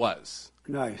 It just was.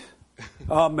 Nice.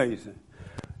 Amazing.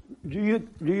 Do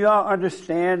y'all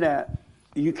understand that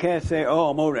you can't say, oh,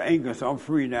 I'm over the anger, so I'm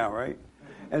free now, right?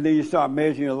 And then you start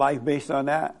measuring your life based on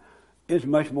that? It's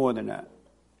much more than that.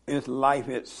 It's life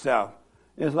itself.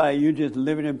 It's like you're just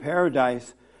living in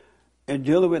paradise and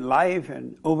dealing with life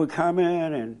and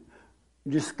overcoming and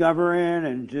discovering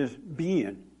and just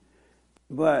being.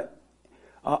 But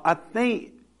I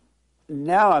think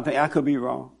I could be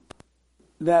wrong,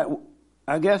 that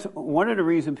I guess one of the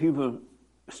reasons people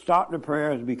stop the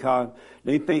prayer is because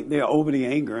they think they're over the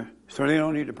anger, so they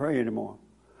don't need to pray anymore.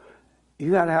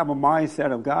 You got to have a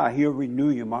mindset of God. He'll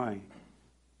renew your mind.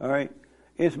 All right?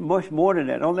 It's much more than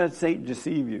that. Don't let Satan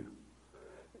deceive you.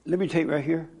 Let me take right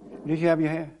here. Did you have your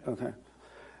hand? Okay.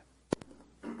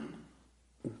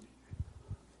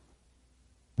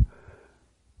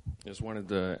 Just wanted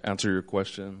to answer your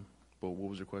question, but what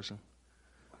was your question?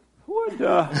 What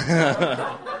the?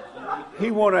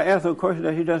 He want to answer a question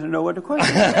that he doesn't know what the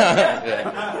question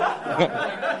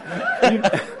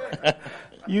is.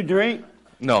 You drink?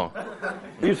 No.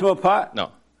 You smoke pot?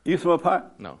 No. You smoke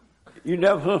pot? No. You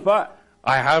never smoke pot?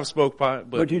 I have smoked pot,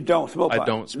 but you don't smoke pot? I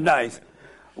don't smoke. Nice.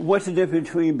 What's the difference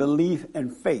between belief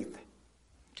and faith?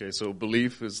 Okay, so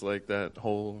belief is like that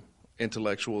whole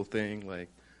intellectual thing, like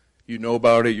you know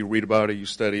about it, you read about it, you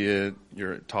study it,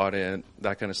 you're taught it,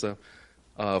 that kind of stuff.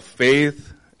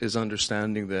 Faith is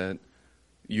understanding that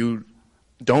you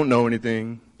don't know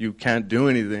anything, you can't do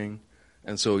anything,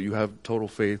 and so you have total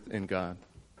faith in God.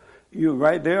 You're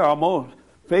right there almost.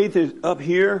 Faith is up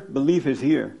here, belief is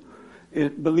here.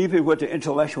 Belief is what the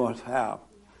intellectuals have.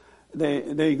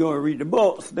 They go and read the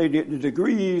books, they get the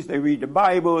degrees, they read the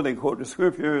Bible, they quote the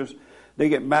scriptures, they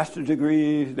get master's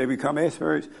degrees, they become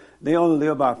experts. They only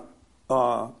live by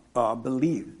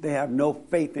belief. They have no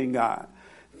faith in God.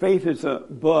 Faith is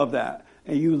above that.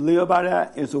 And you live by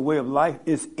that. It's a way of life.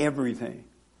 It's everything.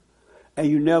 And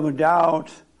you never doubt.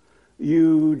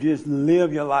 You just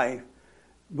live your life.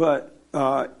 But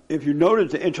if you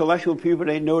notice the intellectual people,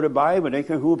 they know the Bible. They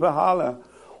can hoop and holler.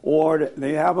 Or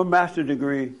they have a master's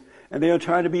degree. And they are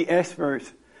trying to be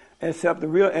experts. Except the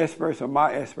real experts are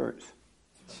my experts.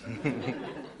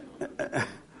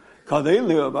 Because they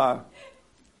live by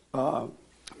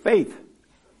faith,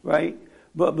 right?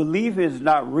 But belief is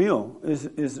not real.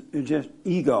 It's just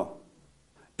ego.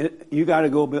 You got to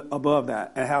go above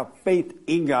that and have faith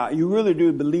in God. You really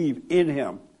do believe in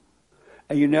Him,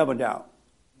 and you never doubt.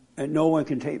 And no one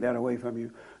can take that away from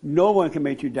you. No one can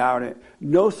make you doubt it.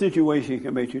 No situation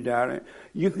can make you doubt it.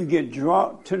 You can get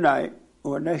drunk tonight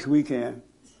or next weekend.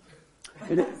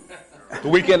 The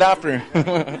weekend after.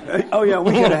 Oh, yeah,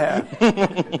 weekend and a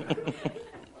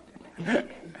half.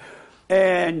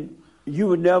 And you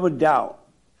would never doubt.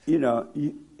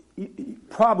 You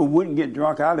probably wouldn't get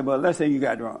drunk either, but let's say you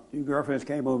got drunk. Your girlfriends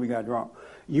came over, you got drunk.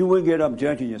 You wouldn't get up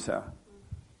judging yourself.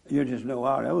 You just know,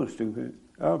 wow, that was stupid.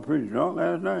 I was pretty drunk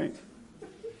last night.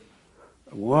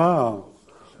 Wow.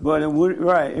 But it would,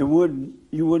 right, it wouldn't,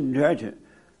 you wouldn't judge it.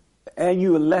 And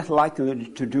you are less likely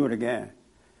to do it again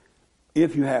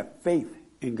if you have faith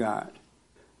in God.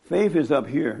 Faith is up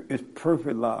here. It's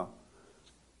perfect love.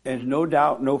 There's no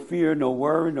doubt, no fear, no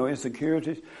worry, no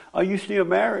insecurities. Are you still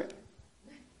married?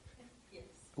 Yes.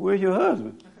 Where's your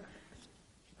husband?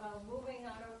 Moving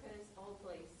out of his old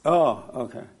place. Oh,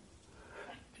 okay.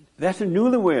 That's a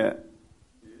newlywed.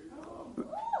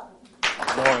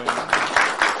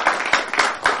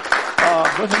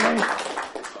 What's her name?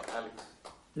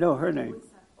 No, her name.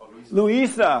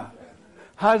 Luisa.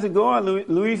 How's it going?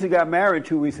 Luisa got married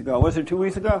 2 weeks ago. Was it 2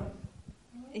 weeks ago?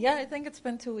 Yeah, I think it's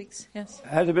been 2 weeks. Yes.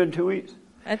 Has it been 2 weeks?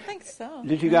 I think so.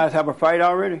 Did you guys have a fight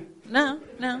already? No.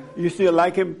 You still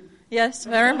like him? Yes,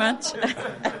 very much.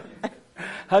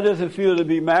 How does it feel to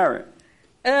be married?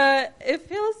 It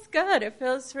feels good. It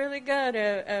feels really good.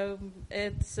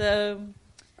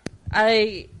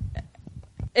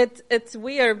 It's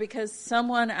weird because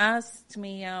someone asked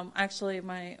me. Actually,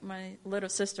 my little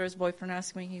sister's boyfriend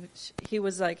asked me. He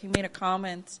was like, he made a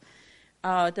comment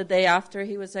the day after.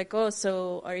 He was like, "Oh,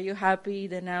 so are you happy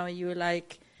that now you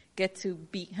like get to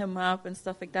beat him up and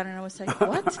stuff like that?" And I was like,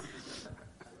 "What?"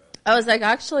 I was like,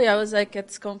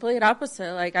 it's complete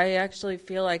opposite. Like, I actually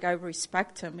feel like I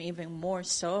respect him even more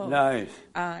so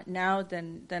now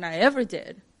than I ever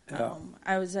did. Yeah.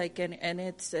 I was like, and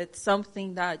it's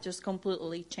something that just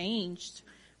completely changed.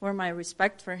 Where my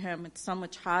respect for him, it's so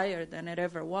much higher than it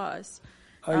ever was.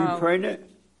 Are you pregnant?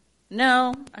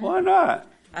 No. Why not?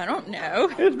 I don't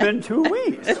know. It's been 2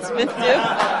 weeks. It's been 2.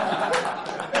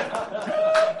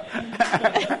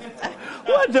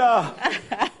 What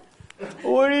the?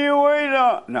 What are you waiting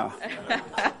on? No.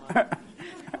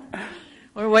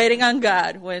 We're waiting on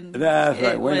God. That's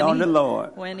right. Waiting on the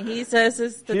Lord. When He says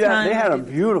it's the time. They had a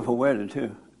beautiful wedding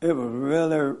too. It was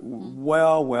really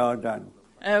well done.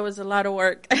 It was a lot of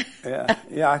work.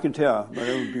 yeah, I can tell, but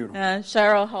it was beautiful.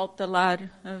 Cheryl helped a lot.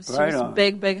 It was just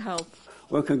big help.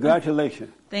 Well,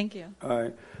 congratulations. Thank you. All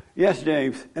right. Yes,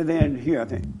 James. And then here, I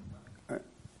think. All right.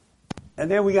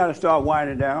 And then we got to start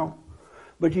winding down.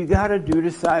 But you got to do the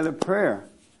silent prayer.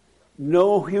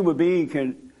 No human being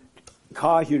can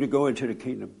cause you to go into the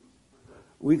kingdom.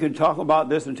 We can talk about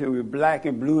this until we're black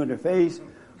and blue in the face,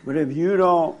 but if you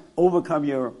don't overcome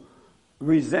your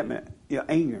resentment, your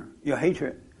anger, your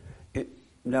hatred, it's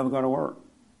never going to work.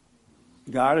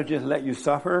 God will just let you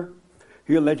suffer.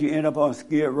 He'll let you end up on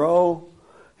Skid Row.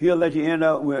 He'll let you end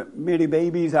up with many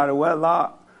babies out of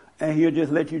wedlock, and he'll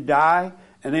just let you die,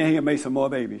 and then he'll make some more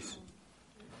babies.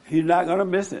 He's not going to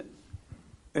miss it.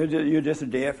 You're just a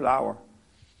dead flower.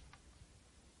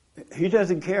 He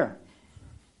doesn't care.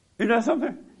 You know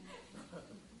something?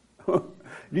 Do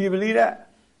you believe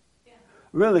that? Yeah.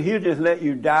 Really, he'll just let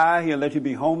you die. He'll let you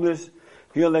be homeless.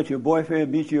 He'll let your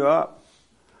boyfriend beat you up.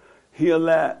 He'll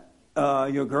let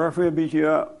your girlfriend beat you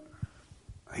up.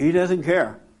 He doesn't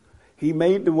care. He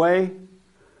made the way.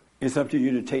 It's up to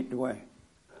you to take the way.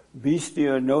 Be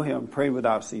still, know him, pray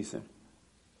without ceasing.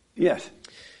 Yes.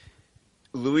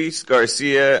 Luis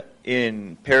Garcia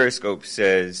in Periscope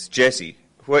says, Jesse,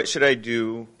 what should I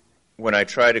do when I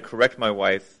try to correct my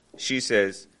wife? She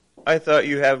says, I thought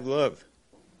you have love.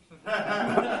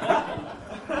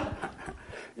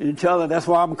 You tell her that's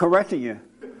why I'm correcting you,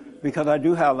 because I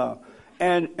do have love.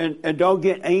 And don't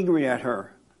get angry at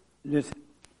her. Just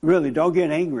really don't get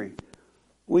angry.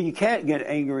 Well, you can't get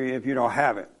angry if you don't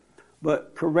have it.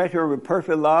 But correct her with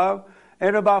perfect love.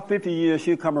 In about 50 years,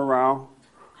 she'll come around.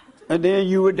 And then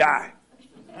you would die.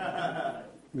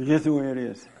 Just the way it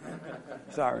is.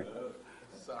 Sorry.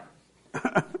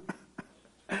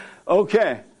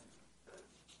 Okay.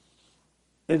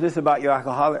 Is this about your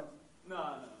alcoholic?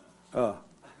 No. Oh.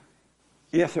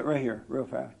 Yes, right here, real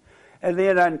fast. And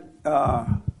then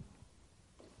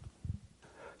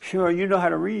sure, you know how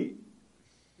to read?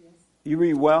 Yes. You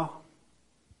read well?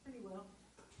 Pretty well.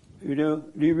 You do?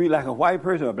 Do you read like a white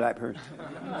person or a black person?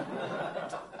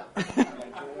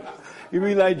 You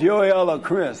read like Joel or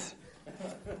Chris?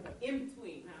 In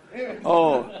between.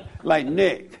 Oh, like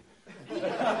Nick.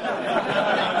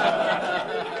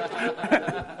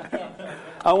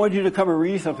 I want you to come and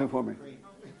read something for me.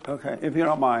 Okay, if you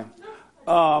don't mind.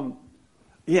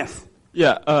 Yes.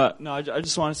 Yeah, no, I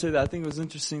just want to say that I think it was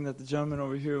interesting that the gentleman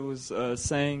over here was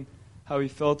saying how he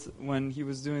felt when he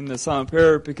was doing the silent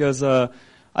prayer, because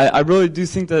I really do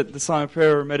think that the silent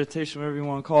prayer or meditation, whatever you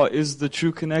want to call it, is the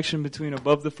true connection between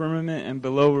above the firmament and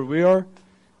below where we are.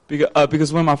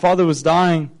 Because when my father was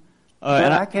dying...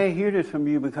 and I can't hear this from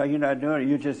you because you're not doing it.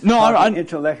 You're just talking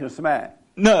intellectual smack.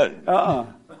 No.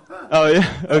 Oh, yeah?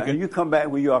 Okay. You come back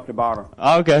when you're off the bottom.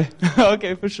 Okay.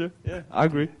 Okay, for sure. Yeah, I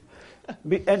agree.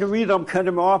 And the reason I'm cutting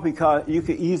them off because you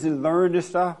can easily learn this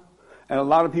stuff, and a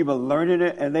lot of people are learning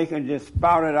it, and they can just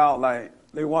spout it out like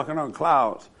they're walking on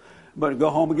clouds, but go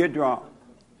home and get drunk.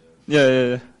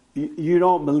 Yeah. You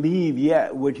don't believe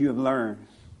yet what you have learned.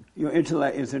 Your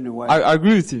intellect is in the way. I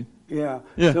agree with you. Yeah.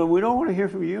 Yeah. So we don't want to hear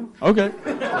from you. Okay.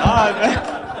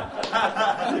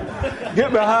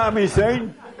 Get behind me,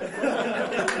 Satan.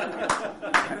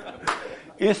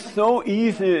 It's so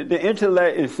easy. The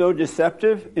intellect is so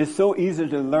deceptive. It's so easy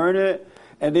to learn it.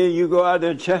 And then you go out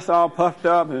there, chest all puffed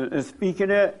up and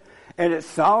speaking it. And it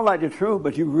sounds like the truth,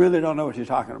 but you really don't know what you're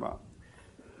talking about.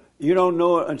 You don't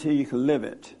know it until you can live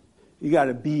it. You got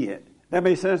to be it. That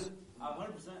makes sense? 100%.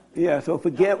 Yeah, so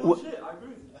forget what... Shit, I agree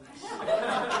with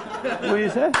you. What do you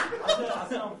say? I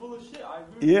said I'm full of shit. I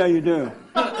agree. Yeah, you do.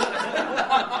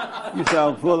 You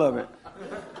sound full of it.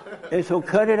 And so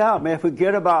cut it out, man.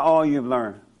 Forget about all you've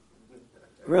learned.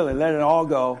 Really, let it all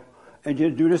go. And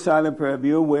just do the silent prayer.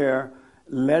 Be aware.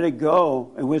 Let it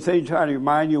go. And when Satan tries to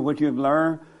remind you of what you've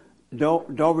learned,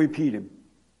 don't repeat him.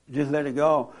 Just let it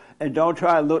go. And don't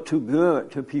try to look too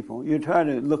good to people. You're trying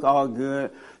to look all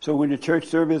good. So when the church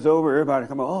service is over, everybody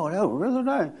come, oh, that was really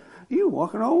nice. You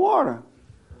walking on water.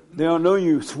 They don't know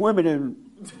you swimming in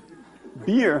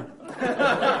beer.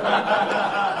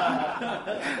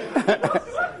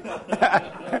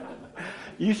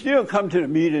 You still come to the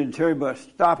meeting and church, but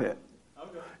stop it.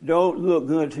 Okay. Don't look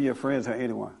good to your friends or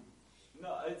anyone.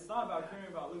 No, it's not about caring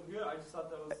about looking good. I just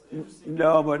thought that was interesting.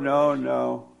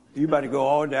 No. You about to go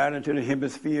all down into the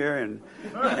hemisphere and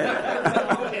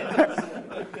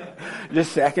the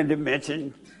second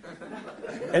dimension.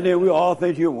 And then we all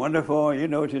think you're wonderful and you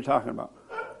know what you're talking about.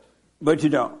 But you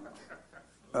don't.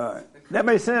 That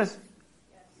makes sense?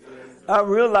 I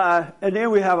realize, and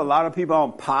then we have a lot of people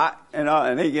on pot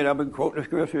and they get up and quote the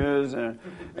scriptures and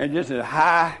just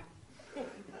high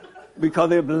because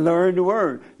they've learned the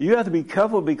word. You have to be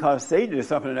careful because Satan is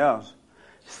something else.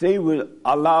 Satan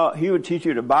he would teach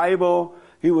you the Bible.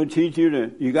 He would teach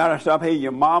you you gotta stop hating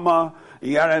your mama.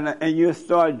 And you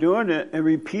start doing it and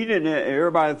repeating it, and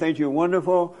everybody thinks you're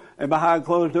wonderful, and behind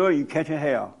closed doors you catch a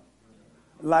hell.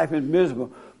 Life is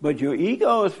miserable. But your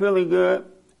ego is feeling good.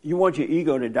 You want your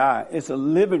ego to die. It's a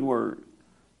living word.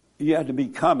 You have to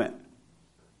become it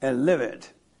and live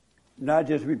it, not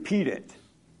just repeat it.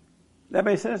 That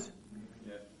make sense?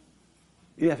 Yeah.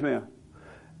 Yes, ma'am.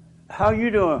 How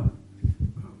you doing?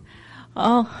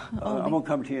 I'm going to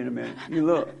come to you in a minute.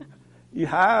 You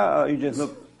high or you just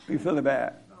look, you feeling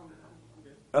bad?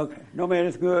 Okay. No, man,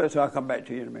 it's good, so I'll come back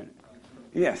to you in a minute.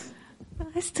 Yes.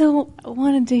 I still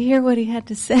wanted to hear what he had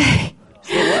to say.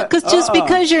 Because just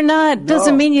because you're not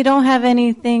doesn't mean you don't have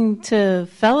anything to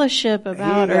fellowship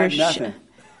about or nothing.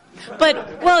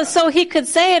 But so he could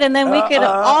say it, and then we could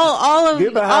all of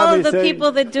the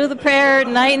people that do the prayer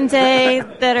night and day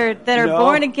that are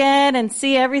born again and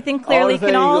see everything clearly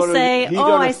can all say,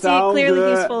 "Oh, I see it clearly.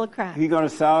 Good. He's full of crap." He's going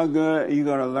to sound good. You're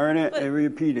going to learn it and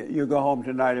repeat it. You'll go home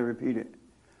tonight and repeat it.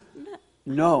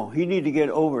 No, he need to get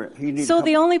over it. So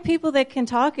the only people that can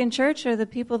talk in church are the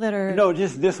people that are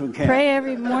just this one can pray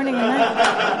every morning and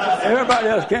night. Everybody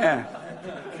else can.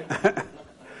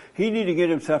 He need to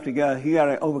get himself together. He got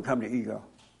to overcome the ego.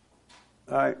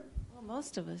 All right. Well,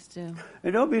 most of us do.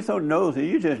 And don't be so nosy.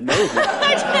 You just nosy.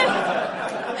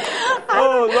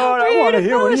 Oh Lord, I want to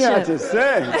hear what he has to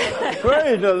say.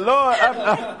 Praise the Lord.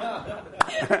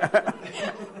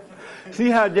 See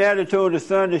how Daddy told the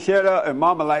son to shut up, and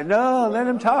Mama like, no, let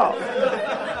him talk.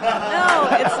 No,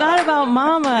 it's not about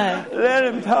Mama. Let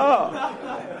him talk.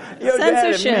 Your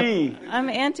censorship. Daddy, I'm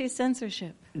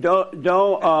anti-censorship. Don't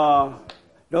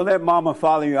let Mama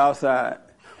follow you outside.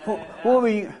 What were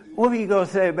you gonna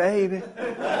say, baby?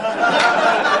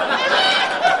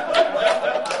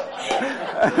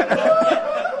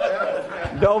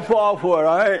 Don't fall for it,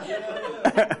 all right?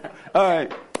 All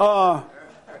right.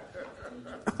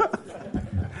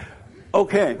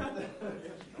 Okay.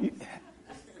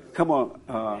 Come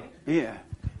on. Yeah,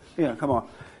 come on.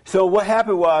 So what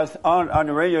happened was, on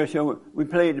the radio show, we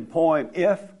played the poem,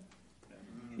 If.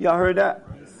 Y'all heard that?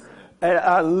 And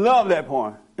I love that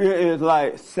poem. It is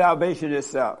like salvation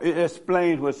itself. It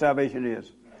explains what salvation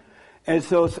is. And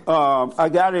so I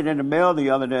got it in the mail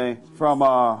the other day from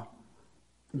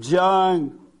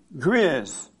John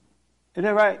Griggs. Isn't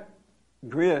that right?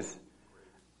 Griggs.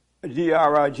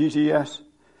 Griggs.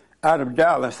 Out of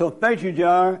Dallas. So thank you,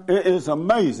 John. It is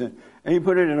amazing. And he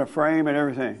put it in a frame and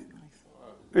everything.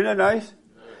 Isn't that nice?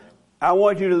 I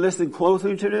want you to listen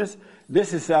closely to this.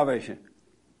 This is salvation.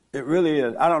 It really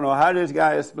is. I don't know how this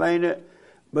guy explained it,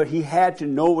 but he had to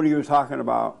know what he was talking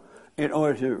about in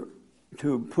order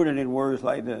to put it in words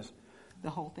like this.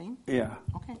 The whole thing? Yeah.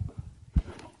 Okay.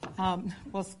 Well,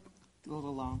 it's a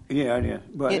little long. Yeah, it is.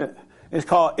 But it's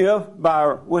called If by,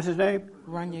 what's his name?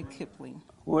 Rudyard Kipling.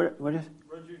 What is it?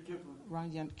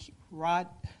 Rod.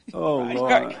 Oh,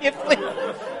 Rudyard Lord. Kipling.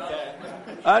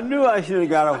 I knew I should have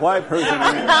got a white person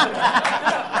in.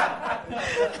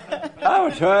 I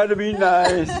was trying to be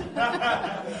nice.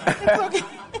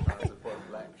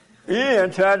 Yeah,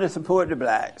 I'm trying to support the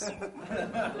blacks.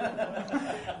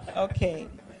 Okay.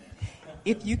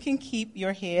 If you can keep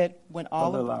your head when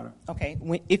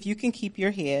if you can keep your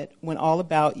head when all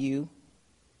about you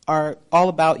are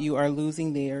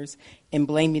losing theirs and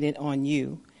blaming it on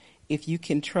you, if you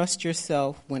can trust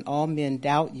yourself when all men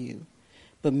doubt you,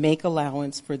 but make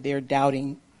allowance for their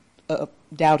doubting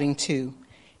too,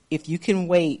 if you can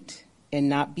wait and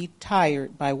not be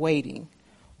tired by waiting,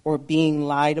 or being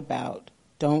lied about,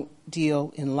 don't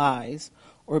deal in lies,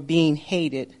 or being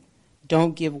hated,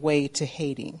 don't give way to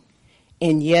hating.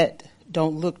 And yet,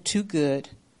 don't look too good,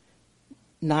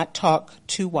 not talk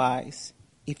too wise.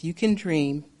 If you can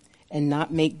dream and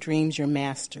not make dreams your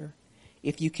master,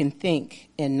 if you can think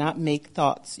and not make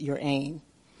thoughts your aim,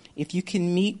 if you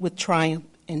can meet with triumph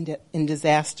and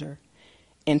disaster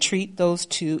and treat those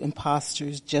two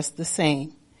impostors just the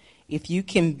same, if you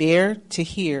can bear to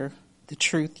hear the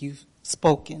truth you've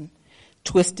spoken,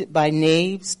 twisted by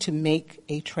knaves to make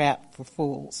a trap for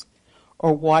fools,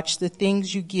 or watch the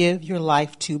things you give your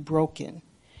life to broken,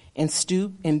 and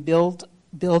stoop and build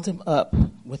them up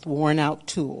with worn out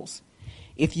tools.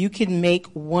 If you can make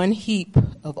one heap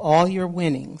of all your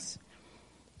winnings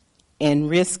and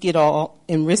risk it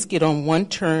on one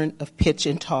turn of pitch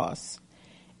and toss,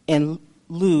 and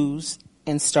lose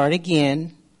and start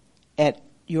again at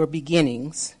your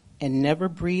beginnings and never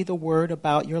breathe a word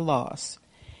about your loss,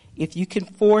 if you can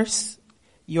force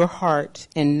your heart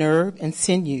and nerve and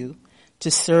sinew to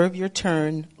serve your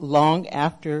turn long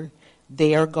after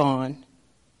they are gone,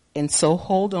 and so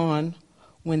hold on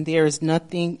when there is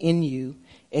nothing in you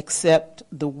except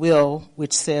the will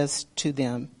which says to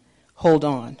them, hold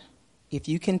on. If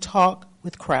you can talk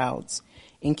with crowds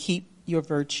and keep your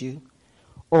virtue,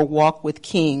 or walk with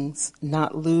kings,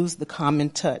 not lose the common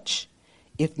touch,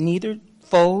 if neither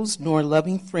foes nor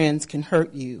loving friends can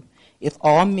hurt you, if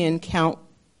all men count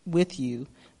with you,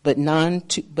 but none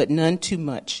too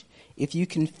much, if you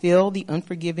can fill the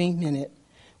unforgiving minute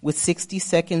with 60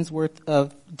 seconds worth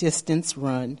of distance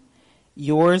run,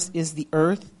 yours is the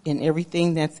earth and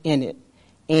everything that's in it,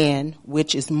 and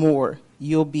which is more,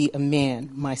 you'll be a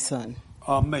man, my son.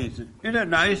 Amazing. Isn't that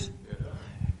nice?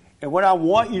 And what I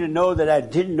want you to know that I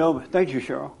didn't know, thank you,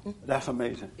 Cheryl. That's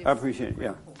amazing. I appreciate it,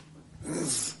 yeah.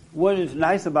 What is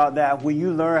nice about that, when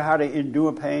you learn how to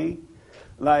endure pain,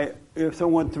 like if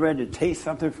someone threatened to take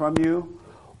something from you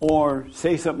or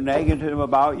say something negative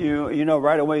about you,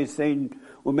 right away Satan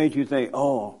will make you think,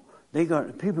 oh,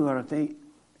 people are going to think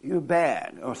you're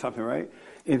bad or something, right?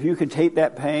 If you can take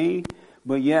that pain,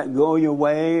 but yet go your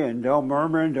way and don't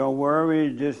murmur and don't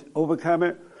worry, just overcome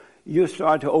it, you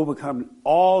start to overcome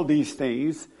all these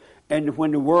things, and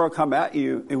when the world come at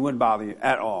you, it wouldn't bother you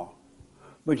at all.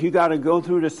 But you got to go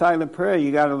through the silent prayer.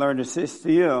 You got to learn to sit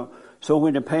still, so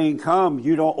when the pain comes,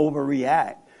 you don't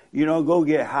overreact. You don't go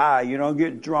get high. You don't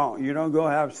get drunk. You don't go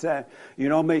have sex. You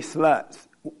don't make sluts.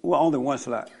 Well, only one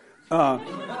slut.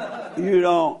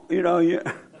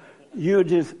 You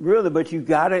just really, but you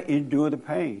got to endure the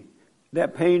pain.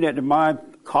 That pain that the mind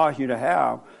caused you to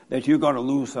have, that you're going to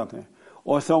lose something,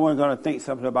 or someone's going to think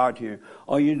something about you,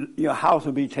 or your house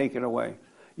will be taken away.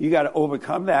 You got to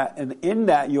overcome that, and in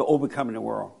that, you're overcoming the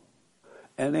world.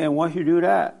 And then once you do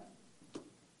that,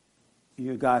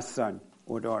 you're God's son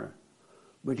or daughter.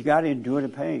 But you got to endure the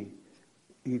pain.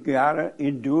 You got to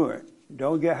endure it.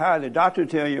 Don't get high. The doctor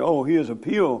tell you, oh, here's a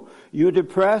pill. You're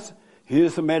depressed,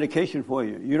 here's some medication for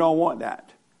you. You don't want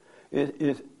that.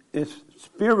 It's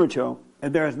spiritual,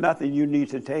 and there's nothing you need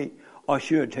to take or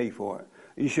should take for it.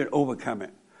 You should overcome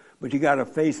it. But you got to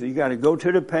face it. You got to go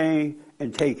to the pain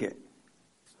and take it.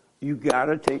 You got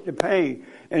to take the pain.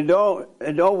 And don't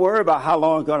worry about how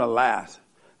long it's going to last.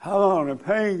 How long the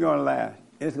pain going to last?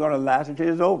 It's going to last until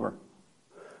it's over.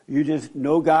 You just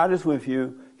know God is with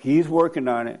you. He's working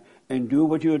on it. And do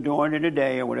what you're doing in the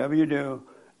day or whatever you do,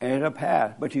 and it'll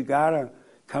pass. But you got to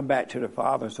come back to the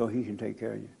Father so He can take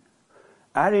care of you.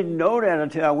 I didn't know that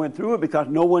until I went through it, because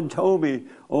no one told me,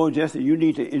 oh, Jesse, you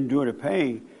need to endure the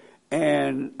pain.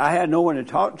 And I had no one to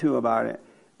talk to about it.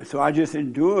 So I just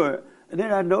endured it. And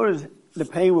then I noticed the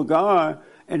pain was gone,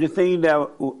 and the thing that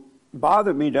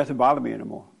bothered me doesn't bother me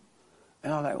anymore.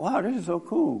 And I was like, wow, this is so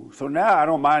cool. So now I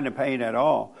don't mind the pain at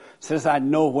all, since I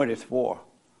know what it's for.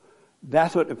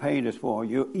 That's what the pain is for.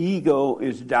 Your ego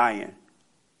is dying.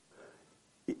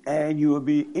 and you will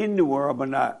be in the world but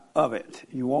not of it.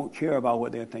 You won't care about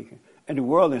what they're thinking. And the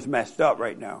world is messed up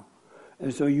right now.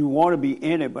 And so you want to be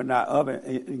in it but not of it.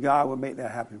 And God will make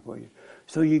that happen for you.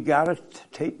 So you got to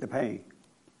take the pain.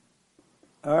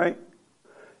 All right?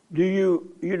 Do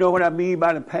you know what I mean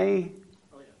by the pain?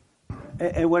 Oh,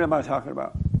 yeah. And what am I talking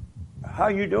about? How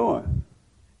you doing?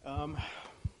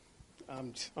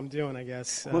 I'm doing, I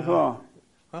guess. What's wrong?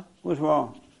 Huh? What's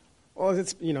wrong? Well,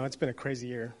 it's been a crazy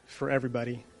year for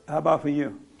everybody. How about for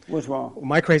you? What's wrong? Well,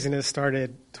 my craziness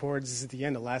started towards the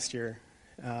end of last year.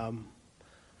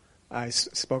 I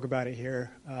spoke about it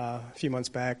here a few months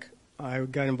back. I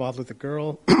got involved with a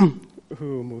girl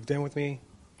who moved in with me.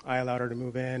 I allowed her to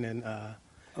move in, and a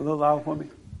little loud for me.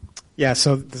 Yeah,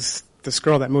 so this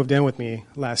girl that moved in with me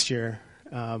last year,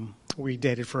 we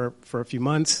dated for a few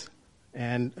months,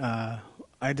 and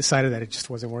I decided that it just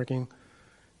wasn't working.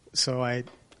 So I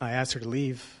asked her to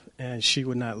leave, and she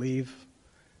would not leave.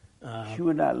 She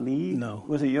would not leave? No.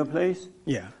 Was it your place?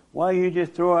 Yeah. Why you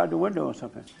just throw her out the window or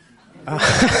something?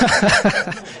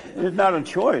 It's not a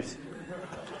choice.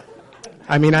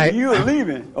 I mean, You're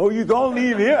leaving. Oh, you gonna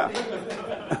leave here?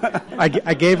 I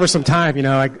gave her some time,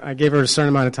 I gave her a certain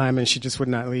amount of time, and she just would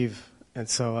not leave. And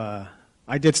so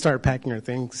I did start packing her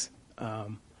things.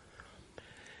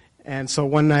 And so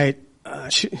one night,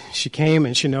 she came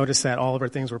and she noticed that all of her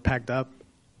things were packed up,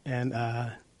 and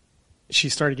she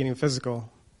started getting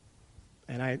physical.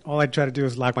 And all I tried to do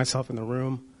was lock myself in the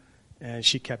room, and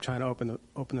she kept trying to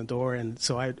open the door. And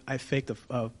so I faked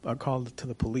a call to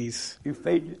the police. You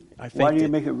faked it? I faked Why do you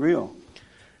it. make it real?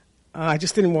 I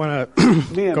just didn't want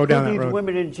to go down that Put road. these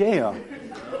women in jail.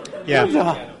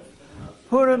 Yeah.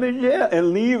 Put them in jail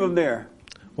and leave them there.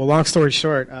 Well, long story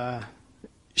short,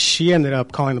 she ended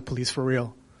up calling the police for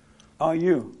real. Oh,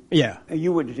 you? Yeah. And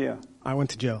you went to jail? I went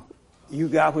to jail. You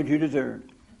got what you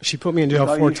deserved. She put me in jail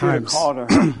 4 times. You should have called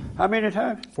her. How many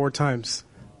times? 4 times.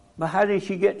 But how did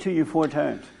she get to you 4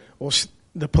 times? Well,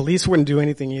 the police wouldn't do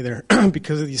anything either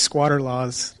because of these squatter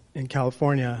laws in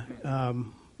California.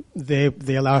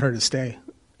 They allowed her to stay.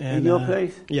 And, in your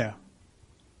place? Yeah.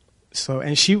 So,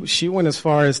 and she went as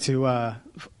far as to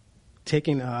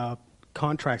taking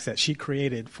contracts that she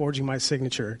created, forging my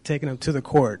signature, taking them to the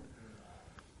court,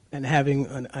 and having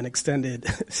an extended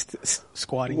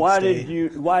squatting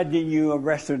stay. Why didn't you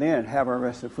arrest her then? Have her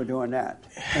arrested for doing that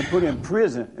and put her in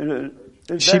prison?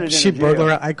 She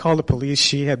burglarized. I called the police.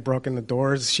 She had broken the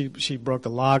doors. She broke the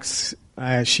locks.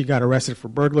 She got arrested for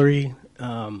burglary.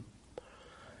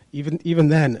 Even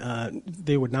then,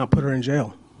 they would not put her in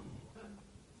jail.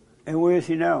 And where is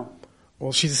she now?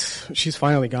 Well, she's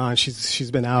finally gone.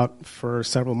 She's been out for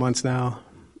several months now.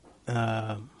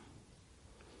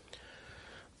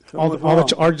 All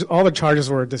the charges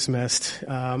were dismissed.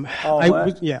 All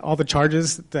the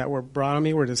charges that were brought on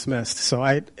me were dismissed. So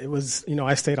I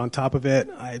stayed on top of it.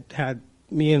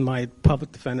 Me and my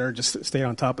public defender just stayed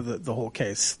on top of the whole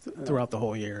case throughout the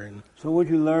whole year. And so what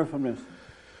did you learn from this?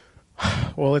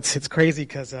 Well, it's crazy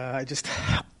because I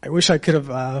wish I could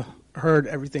have heard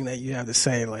everything that you have to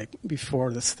say like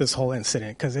before this whole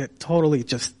incident, because it totally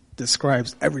just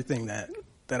describes everything that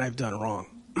I've done wrong.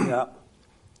 Yeah.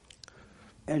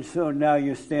 And so now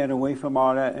you're staying away from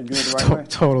all that and doing it the right way?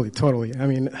 Totally. I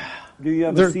mean, do you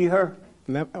ever see her?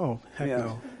 Heck no.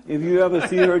 If you ever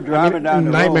see her driving down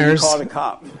the nightmares. road, you call the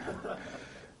cops.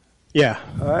 Yeah.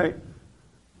 All right.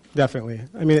 Definitely.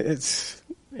 I mean, it's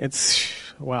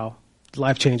wow,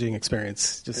 life-changing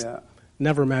experience. Just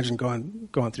never imagined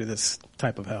going through this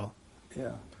type of hell.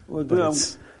 Yeah. Well, good.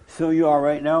 So you all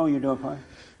right now? You're doing fine?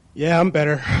 Yeah, I'm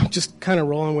better. Just kind of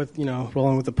rolling with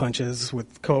the punches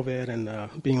with COVID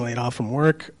and being laid off from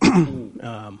work.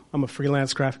 I'm a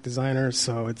freelance graphic designer,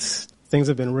 so things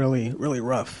have been really, really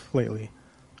rough lately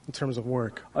in terms of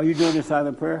work. Are you doing the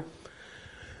silent prayer?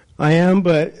 I am,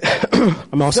 but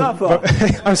I'm also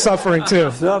I'm suffering too.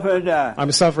 Suffer and die.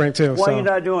 I'm suffering too. Why are you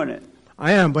not doing it?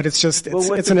 I am, but it's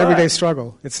an everyday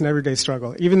struggle. It's an everyday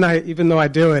struggle. Even though I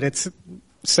do it,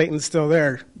 Satan's still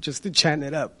there, just chatting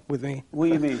it up with me. What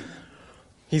do you mean?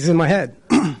 He's in my head.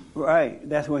 Right.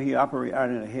 That's where he operates, out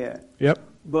in the head. Yep.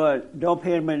 But don't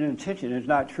pay him any attention. It's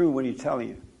not true what he's telling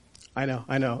you. I know.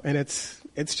 And it's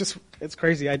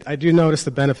crazy. I do notice the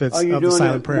benefits of the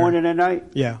silent prayer. Morning and night?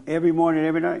 Yeah. Every morning,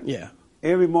 every night? Yeah.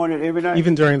 Every morning, every night?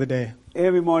 Even during the day.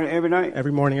 Every morning, every night?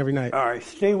 Every morning, every night. All right.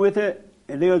 Stay with it,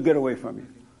 and they'll get away from you.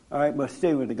 All right? But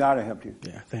stay with it. God will help you.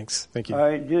 Yeah. Thanks. Thank you. All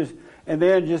right? And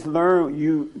then just learn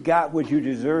you got what you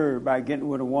deserve by getting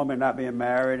with a woman, not being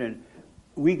married, and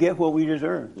we get what we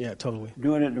deserve. Yeah, totally.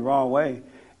 Doing it the wrong way.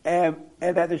 And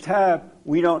at the time,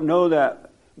 we don't know that.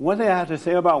 One thing I have to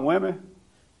say about women,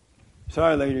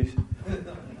 sorry ladies,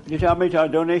 Did y'all make y'all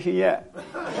donation yet?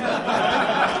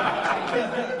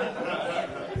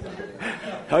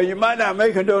 Oh, you might not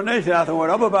make a donation after what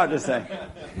I'm about to say.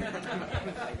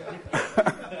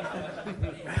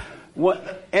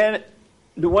 And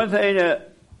the one thing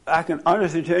that I can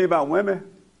honestly tell you about women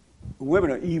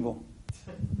are evil.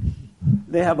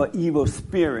 They have an evil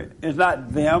spirit. It's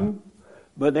not them,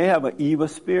 but they have an evil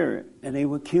spirit, and they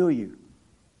will kill you.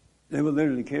 They will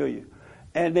literally kill you.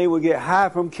 And they will get high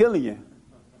from killing you.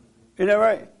 Isn't that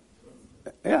right?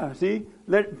 Yeah, see?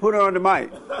 Put her on the mic.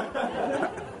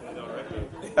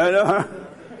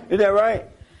 Is that right?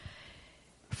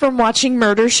 From watching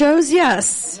murder shows,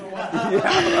 yes. Yeah,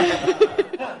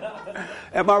 right.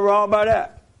 Am I wrong about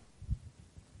that?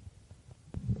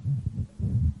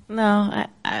 No,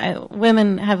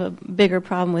 women have a bigger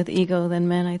problem with ego than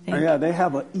men, I think. Yeah, they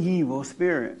have an evil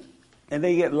spirit, and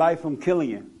they get life from killing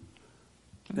you.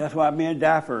 That's why men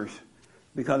die first,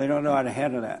 because they don't know how to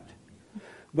handle that.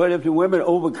 But if the women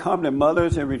overcome their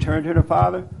mothers and return to the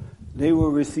Father, they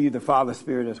will receive the Father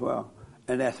spirit as well,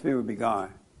 and that spirit will be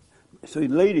gone. So,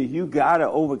 ladies, you got to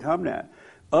overcome that.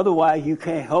 Otherwise, you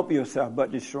can't help yourself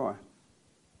but destroy.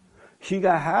 She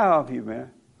got high off you,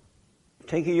 man.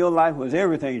 Taking your life was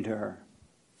everything to her.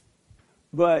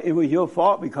 But it was your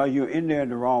fault because you were in there in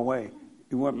the wrong way.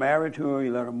 You weren't married to her,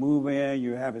 you let her move in,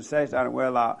 you were having sex out of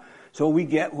wedlock. So we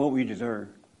get what we deserve.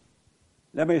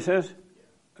 That make sense?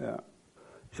 Yeah.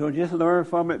 So just learn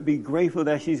from it. Be grateful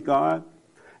that she's gone.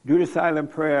 Do the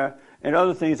silent prayer, and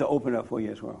other things will open up for you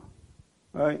as well.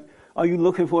 All right? Are you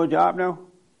looking for a job now?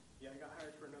 Yeah, I got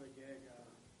hired for another gig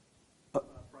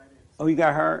Friday. Oh, you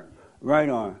got hired? Right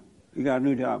on. You got a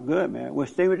new job. Good, man. Well,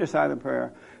 stay with the silent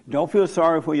prayer. Don't feel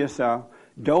sorry for yourself.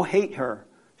 Don't hate her.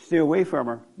 Stay away from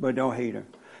her, but don't hate her.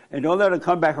 And don't let her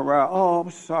come back around, oh,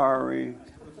 I'm sorry.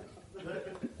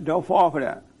 Don't fall for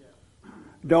that.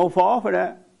 Don't fall for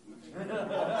that.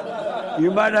 You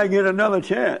might not get another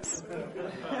chance.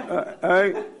 All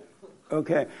right?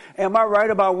 Okay. Am I right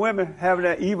about women having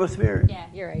that evil spirit? Yeah,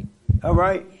 you're right. All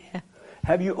right? Yeah.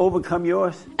 Have you overcome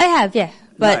yours? I have, yeah.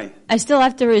 But Nice. I still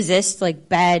have to resist, like,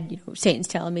 bad, Satan's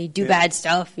telling me, do bad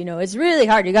stuff. It's really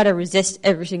hard. You got to resist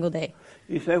every single day.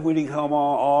 You said when he come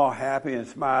on all happy and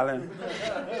smiling,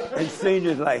 and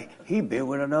Satan's like, he been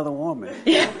with another woman.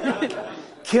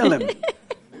 Kill him.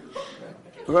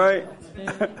 Right?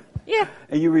 Yeah.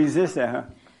 And you resist that, huh?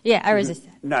 Yeah, I resist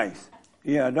that. Nice.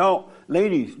 Yeah,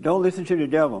 ladies, don't listen to the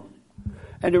devil.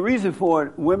 And the reason for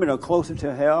it, women are closer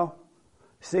to hell.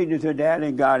 Satan is their dad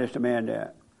and God is the man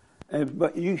dad.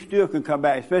 But you still can come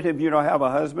back, especially if you don't have a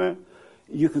husband,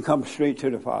 you can come straight to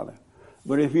the Father.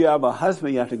 But if you have a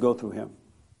husband, you have to go through him.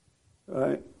 All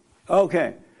right?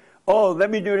 Okay. Oh, let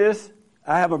me do this.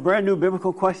 I have a brand new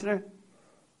biblical question.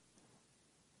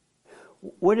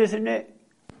 What is it, Nick?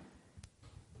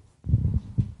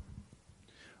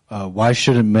 Why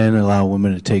shouldn't men allow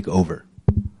women to take over?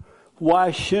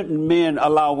 Why shouldn't men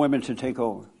allow women to take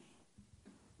over?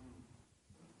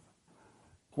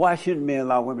 Why shouldn't men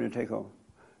allow women to take over?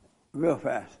 Real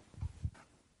fast.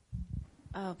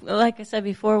 Like I said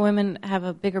before, women have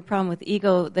a bigger problem with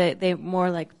ego. They're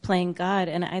more like playing God,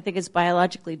 and I think it's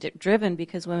biologically driven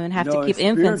because women have to keep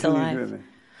infants alive. Driven.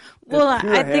 Well, I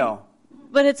think, hell.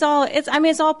 But it's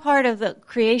all part of the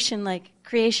creation. Like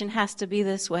creation has to be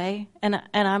this way, and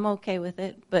I'm okay with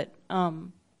it. But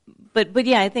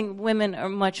yeah, I think women are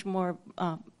much more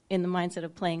in the mindset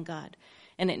of playing God.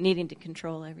 And it needing to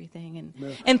control everything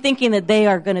and thinking that they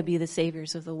are going to be the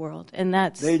saviors of the world. And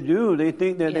they do. They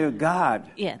think that they're God.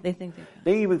 Yeah, they think they're God.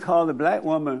 They even call the black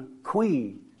woman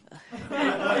queen.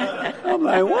 I'm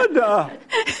like, what the?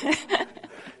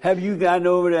 Have you gotten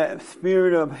over that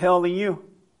spirit of hell in you?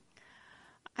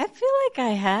 I feel like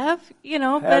I have,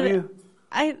 Have but you?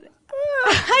 I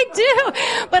do.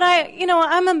 But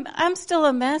I'm still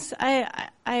a mess.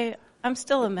 I'm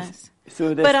still a mess.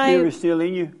 So that spirit is still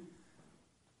in you?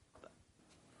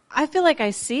 I feel like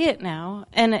I see it now,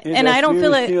 and I don't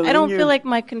feel like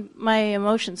my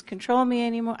emotions control me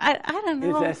anymore. I don't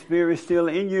know. Is that spirit still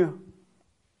in you?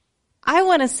 I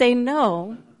want to say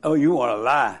no. Oh, you want to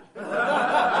lie?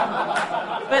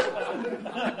 But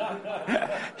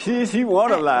she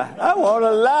want to lie. I want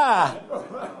to lie.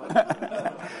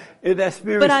 Is that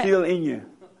spirit still in you?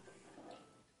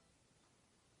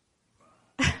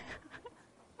 I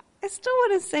still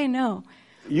want to say no.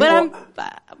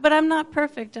 But I'm not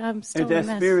perfect. I'm still a mess. Is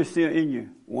that spirit still in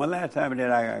you? One last time, and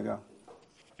then I gotta go.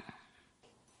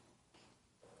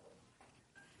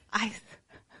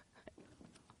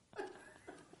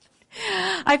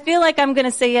 I feel like I'm going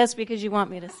to say yes because you want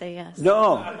me to say yes.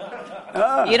 No,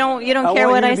 you don't care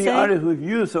what I say. I want you to be honest with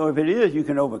you, so if it is, you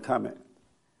can overcome it.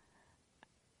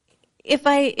 If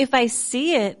I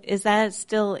see it, is that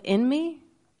still in me?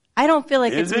 I don't feel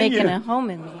like it's making a home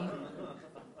in me.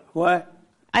 What?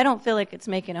 I don't feel like it's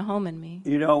making a home in me.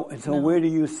 You know, so where do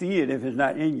you see it if it's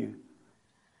not in you?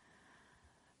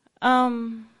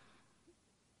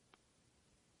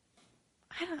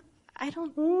 I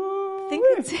don't think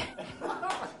it's.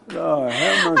 Lord,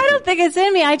 have mercy. I don't think it's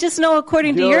in me. I just know,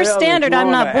 according to your standard,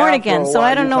 I'm not born again. So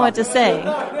I don't know what to say.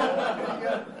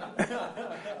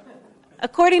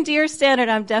 According to your standard,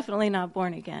 I'm definitely not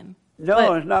born again.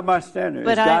 No, it's not my standard.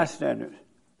 It's God's standard.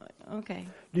 Okay.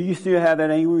 Do you still have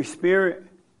that angry spirit?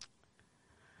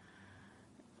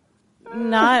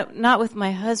 Not with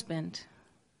my husband.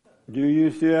 Do you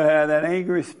still have that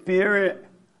angry spirit?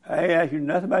 I ain't asked you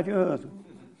nothing about your husband.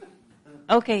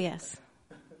 Okay, yes.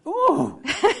 Ooh.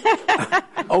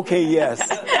 Okay, yes.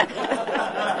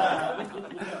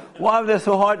 Why is that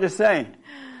so hard to say?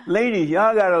 Ladies,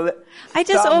 y'all gotta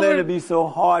stop letting it be so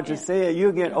hard to say it.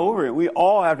 You'll get over it. We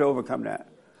all have to overcome that.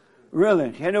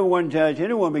 Really, anyone judge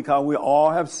anyone because we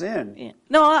all have sinned. Yeah.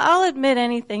 No, I'll admit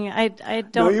anything. I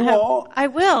don't. No, you won't. I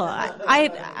will.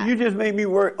 I you just made me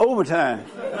work overtime.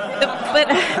 But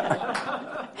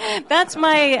that's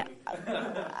my.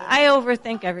 I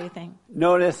overthink everything.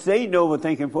 No, that's Satan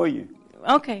overthinking for you.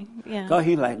 Okay, yeah. Because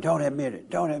he's like, don't admit it.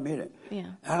 Don't admit it.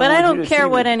 Yeah. But I don't care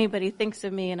what anybody thinks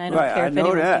of me, and I don't care if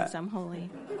anyone thinks I'm holy.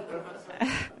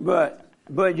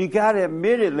 But you got to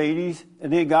admit it, ladies,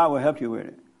 and then God will help you with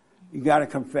it. You got to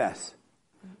confess.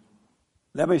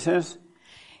 That make sense?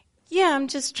 Yeah, I'm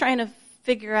just trying to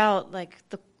figure out like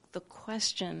the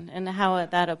question and how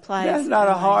that applies. That's not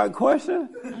a hard question.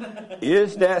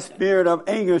 Is that spirit of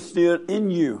anger still in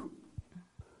you?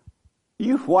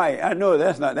 You white. I know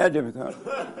that's not that difficult.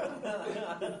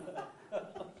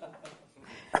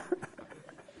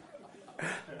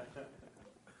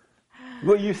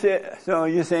 But you said, so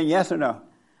you're saying yes or no?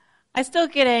 I still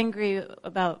get angry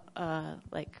about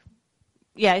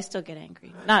I still get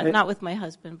angry. Not with my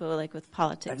husband, but like with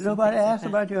politics. Nobody asked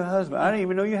about your husband. I didn't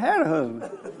even know you had a husband.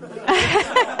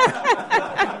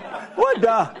 What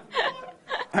the?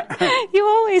 You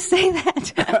always say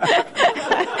that.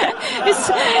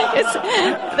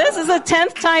 This is the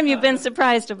 10th time you've been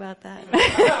surprised about that.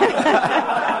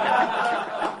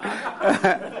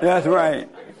 That's right.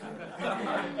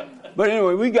 But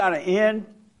anyway, we got to end.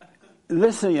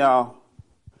 Listen, y'all.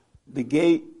 The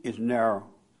gate is narrow.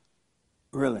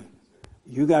 Really.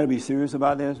 You got to be serious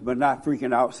about this, but not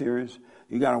freaking out serious.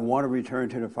 You got to want to return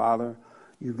to the Father.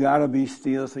 You got to be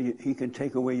still so He can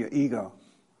take away your ego.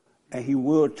 And He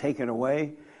will take it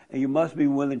away. And you must be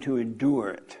willing to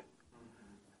endure it.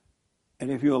 And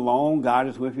if you're alone, God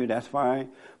is with you, that's fine.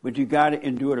 But you got to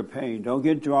endure the pain. Don't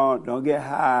get drunk. Don't get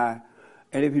high.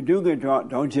 And if you do get drunk,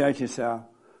 don't judge yourself.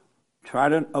 Try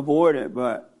to avoid it,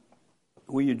 but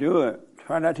when you do it,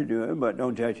 try not to do it, but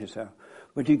don't judge yourself.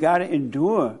 But you got to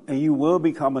endure, and you will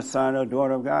become a son or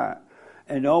daughter of God.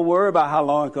 And don't worry about how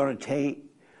long it's going to take.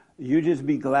 You just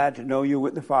be glad to know you're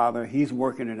with the Father. He's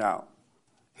working it out.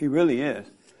 He really is.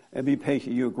 And be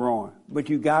patient. You're growing. But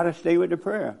you got to stay with the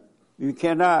prayer. You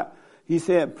cannot. He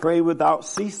said, pray without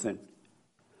ceasing.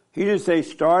 He didn't say,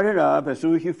 start it up. As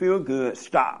soon as you feel good,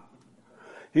 stop.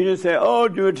 He didn't say, oh,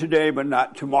 do it today, but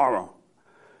not tomorrow.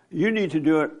 You need to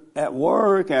do it at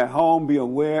work, at home, be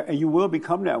aware, and you will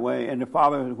become that way, and the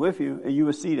Father is with you, and you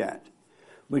will see that.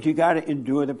 But you got to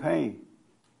endure the pain.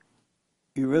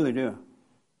 You really do.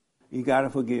 You got to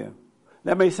forgive.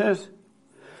 That makes sense?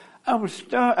 I'm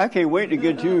stuck. I can't wait to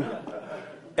get you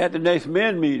at the next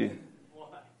men meeting.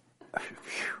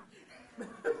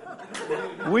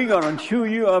 We're going to chew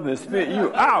you up and spit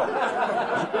you out.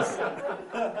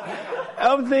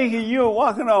 I'm thinking you're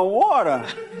walking on water.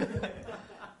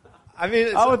 I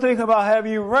mean, I was thinking about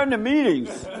having you run the meetings.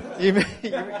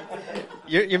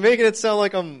 You're making it sound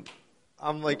like I'm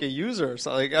like a user or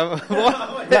something.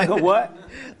 Like a what?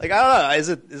 Like, I don't know. Is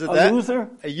it a that? Loser?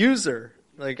 A user.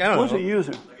 Like, I don't know. What's a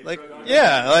user? Like,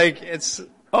 yeah, like it's.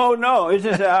 Oh no! It's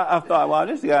just I thought, wow,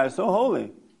 this guy is so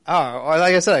holy. Oh, well,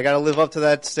 like I said, I got to live up to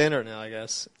that standard now. I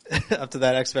guess up to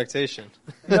that expectation.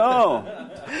 No.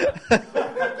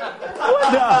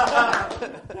 What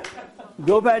the?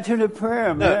 Go back to the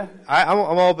prayer, man. No, I'm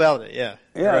all about it. Yeah.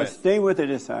 Yeah. Right. Stay with it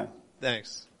this time.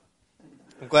 Thanks.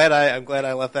 I'm glad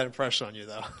I left that impression on you,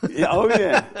 though. Yeah, oh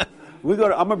yeah. I'm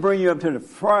gonna bring you up to the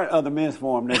front of the men's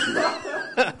forum next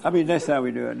year. Next time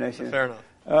we do it next year. Fair enough.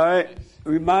 All right.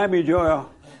 Remind me,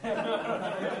 Joel.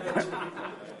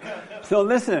 So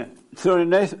listen. So the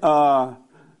next,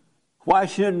 why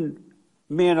shouldn't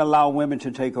men allow women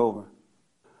to take over?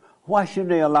 Why shouldn't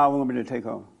they allow women to take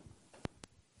over?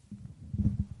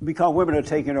 Because women are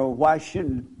taking over. Why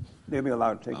shouldn't they'll be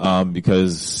allowed to take it?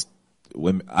 Because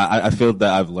women, I feel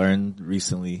that I've learned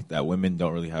recently that women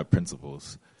don't really have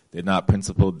principles. They're not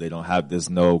principled. They don't have, there's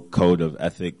no code of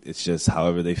ethic. It's just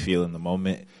however they feel in the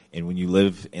moment. And when you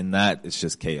live in that, it's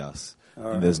just chaos.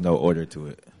 All and there's no order to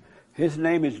it. His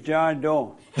name is John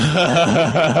Doe. You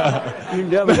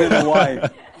never get a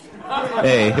wife.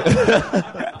 Hey,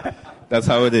 that's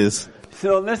how it is.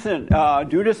 So listen,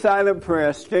 do the silent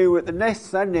prayer. Stay with the next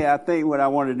Sunday. I think what I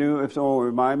want to do, if someone will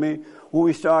remind me, when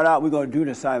we start out, we're going to do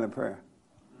the silent prayer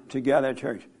together at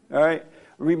church. All right?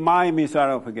 Remind me so I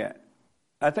don't forget.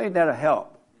 I think that'll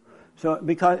help. So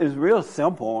because it's real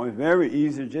simple, it's very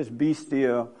easy to just be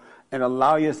still and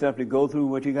allow yourself to go through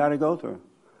what you got to go through.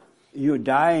 You're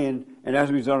dying, and as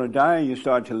a result of dying, you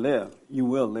start to live. You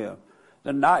will live.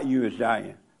 The not you is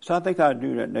dying. So I think I'll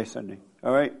do that next Sunday.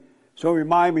 All right? So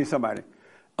remind me, somebody.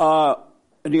 And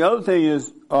the other thing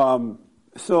is,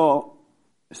 so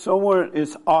someone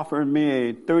is offering me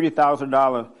a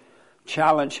 $30,000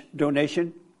 challenge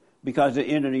donation because the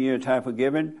end of the year time for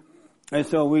giving. And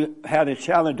so we had a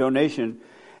challenge donation,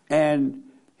 and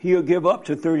he'll give up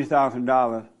to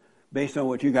 $30,000 based on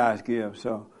what you guys give.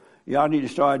 So y'all need to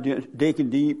start digging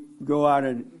deep, go out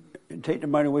and take the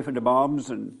money away from the bombs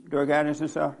and drug addicts and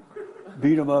stuff,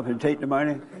 beat them up and take the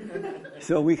money,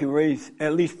 so we can raise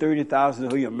at least $30,000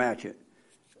 so he'll match it.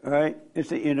 All right? It's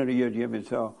the end of the year giving,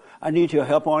 so I need your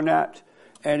help on that.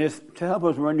 And it's to help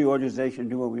us run the organization,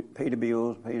 do what we pay the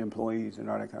bills, pay the employees, and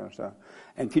all that kind of stuff,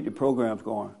 and keep the programs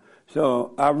going.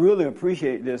 So I really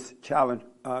appreciate this challenge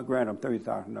grant of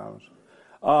 $30,000.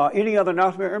 Any other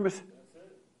announcement, Ernest?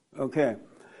 Okay.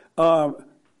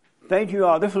 Thank you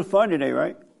all. This was fun today,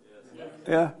 right? Yes.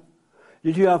 Yeah.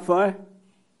 Did you have fun?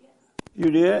 Yes.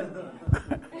 You did?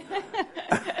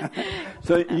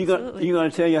 So you're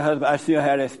going to tell your husband I still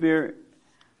have that spirit?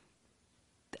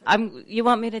 You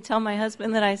want me to tell my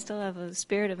husband that I still have a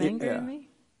spirit of anger in me?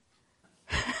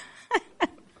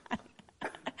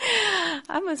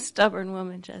 I'm a stubborn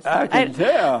woman, Jesse. I can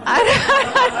tell.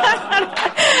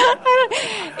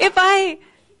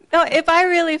 If I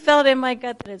really felt in my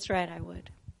gut that it's right, I would.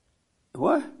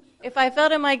 What? If I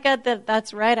felt in my gut that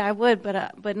that's right, I would,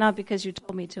 but not because you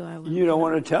told me to, I would. You don't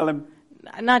want to tell him?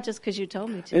 Not just because you told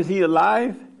me to. Is he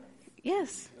alive?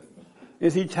 Yes.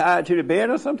 Is he tied to the bed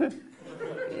or something?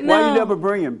 No. Why you never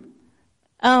bring him?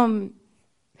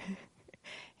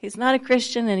 He's not a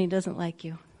Christian and he doesn't like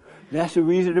you. That's the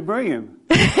reason to bring him.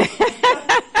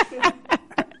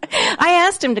 I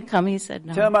asked him to come. He said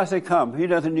no. Tell him I said come. He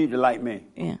doesn't need to like me.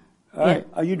 Yeah. All right.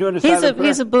 Are you doing the silent prayer?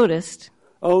 He's a Buddhist.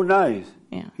 Oh, nice.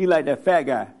 Yeah. He like that fat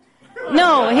guy.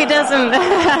 No, he doesn't.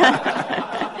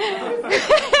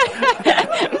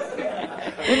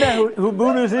 Isn't that who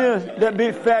Buddhist is? That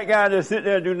big fat guy that sit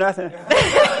there and do nothing?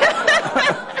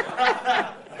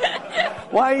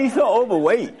 Why is he so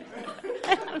overweight?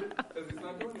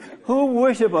 Who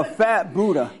worship a fat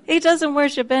Buddha? He doesn't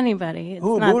worship anybody. It's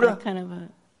Who, not Buddha? That kind of a...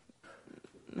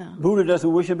 No. Buddha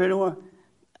doesn't worship anyone?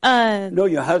 No,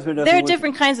 your husband doesn't There are worship.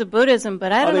 different kinds of Buddhism,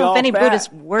 but I don't know if any Buddhists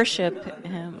worship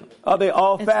him. Are they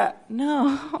all fat?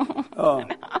 No. Oh.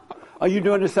 No. Are you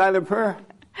doing the silent prayer?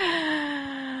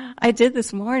 I did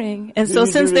this morning. And so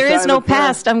since there is no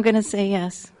past, I'm going to say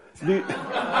yes.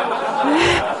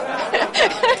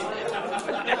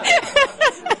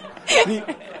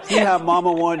 See how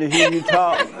Mama wanted to hear you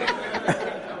talk?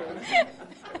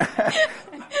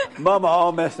 Mama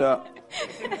all messed up.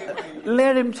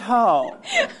 Let him talk.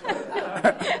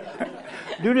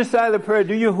 Do the silent prayer.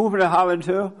 Do your hooping and hollering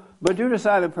too, but do the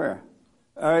silent prayer.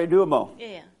 All right, do it more.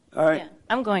 Yeah. All right. Yeah,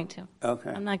 I'm going to.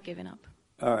 Okay. I'm not giving up.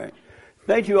 All right.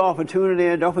 Thank you all for tuning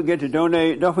in. Don't forget to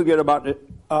donate. Don't forget about the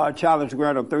challenge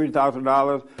grant of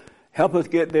 $30,000. Help us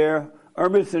get there.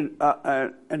 Ernest and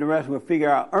the rest will figure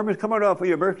out. Ernest, come on up for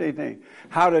your birthday thing.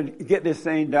 How to get this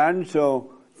thing done.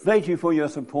 So thank you for your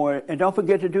support. And don't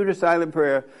forget to do the silent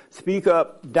prayer. Speak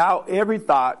up. Doubt every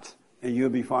thought, and you'll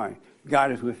be fine.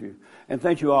 God is with you. And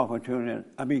thank you all for tuning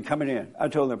in. Coming in. I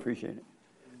totally appreciate it.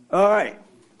 All right.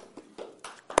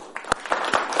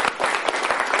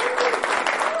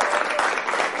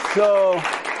 So,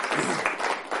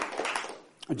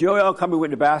 Joel coming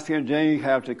with the basket, and Jane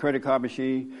have the credit card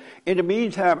machine. In the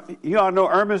meantime, you all know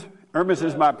Ernest. Ernest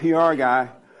is my PR guy,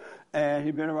 and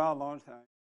he's been around a long time.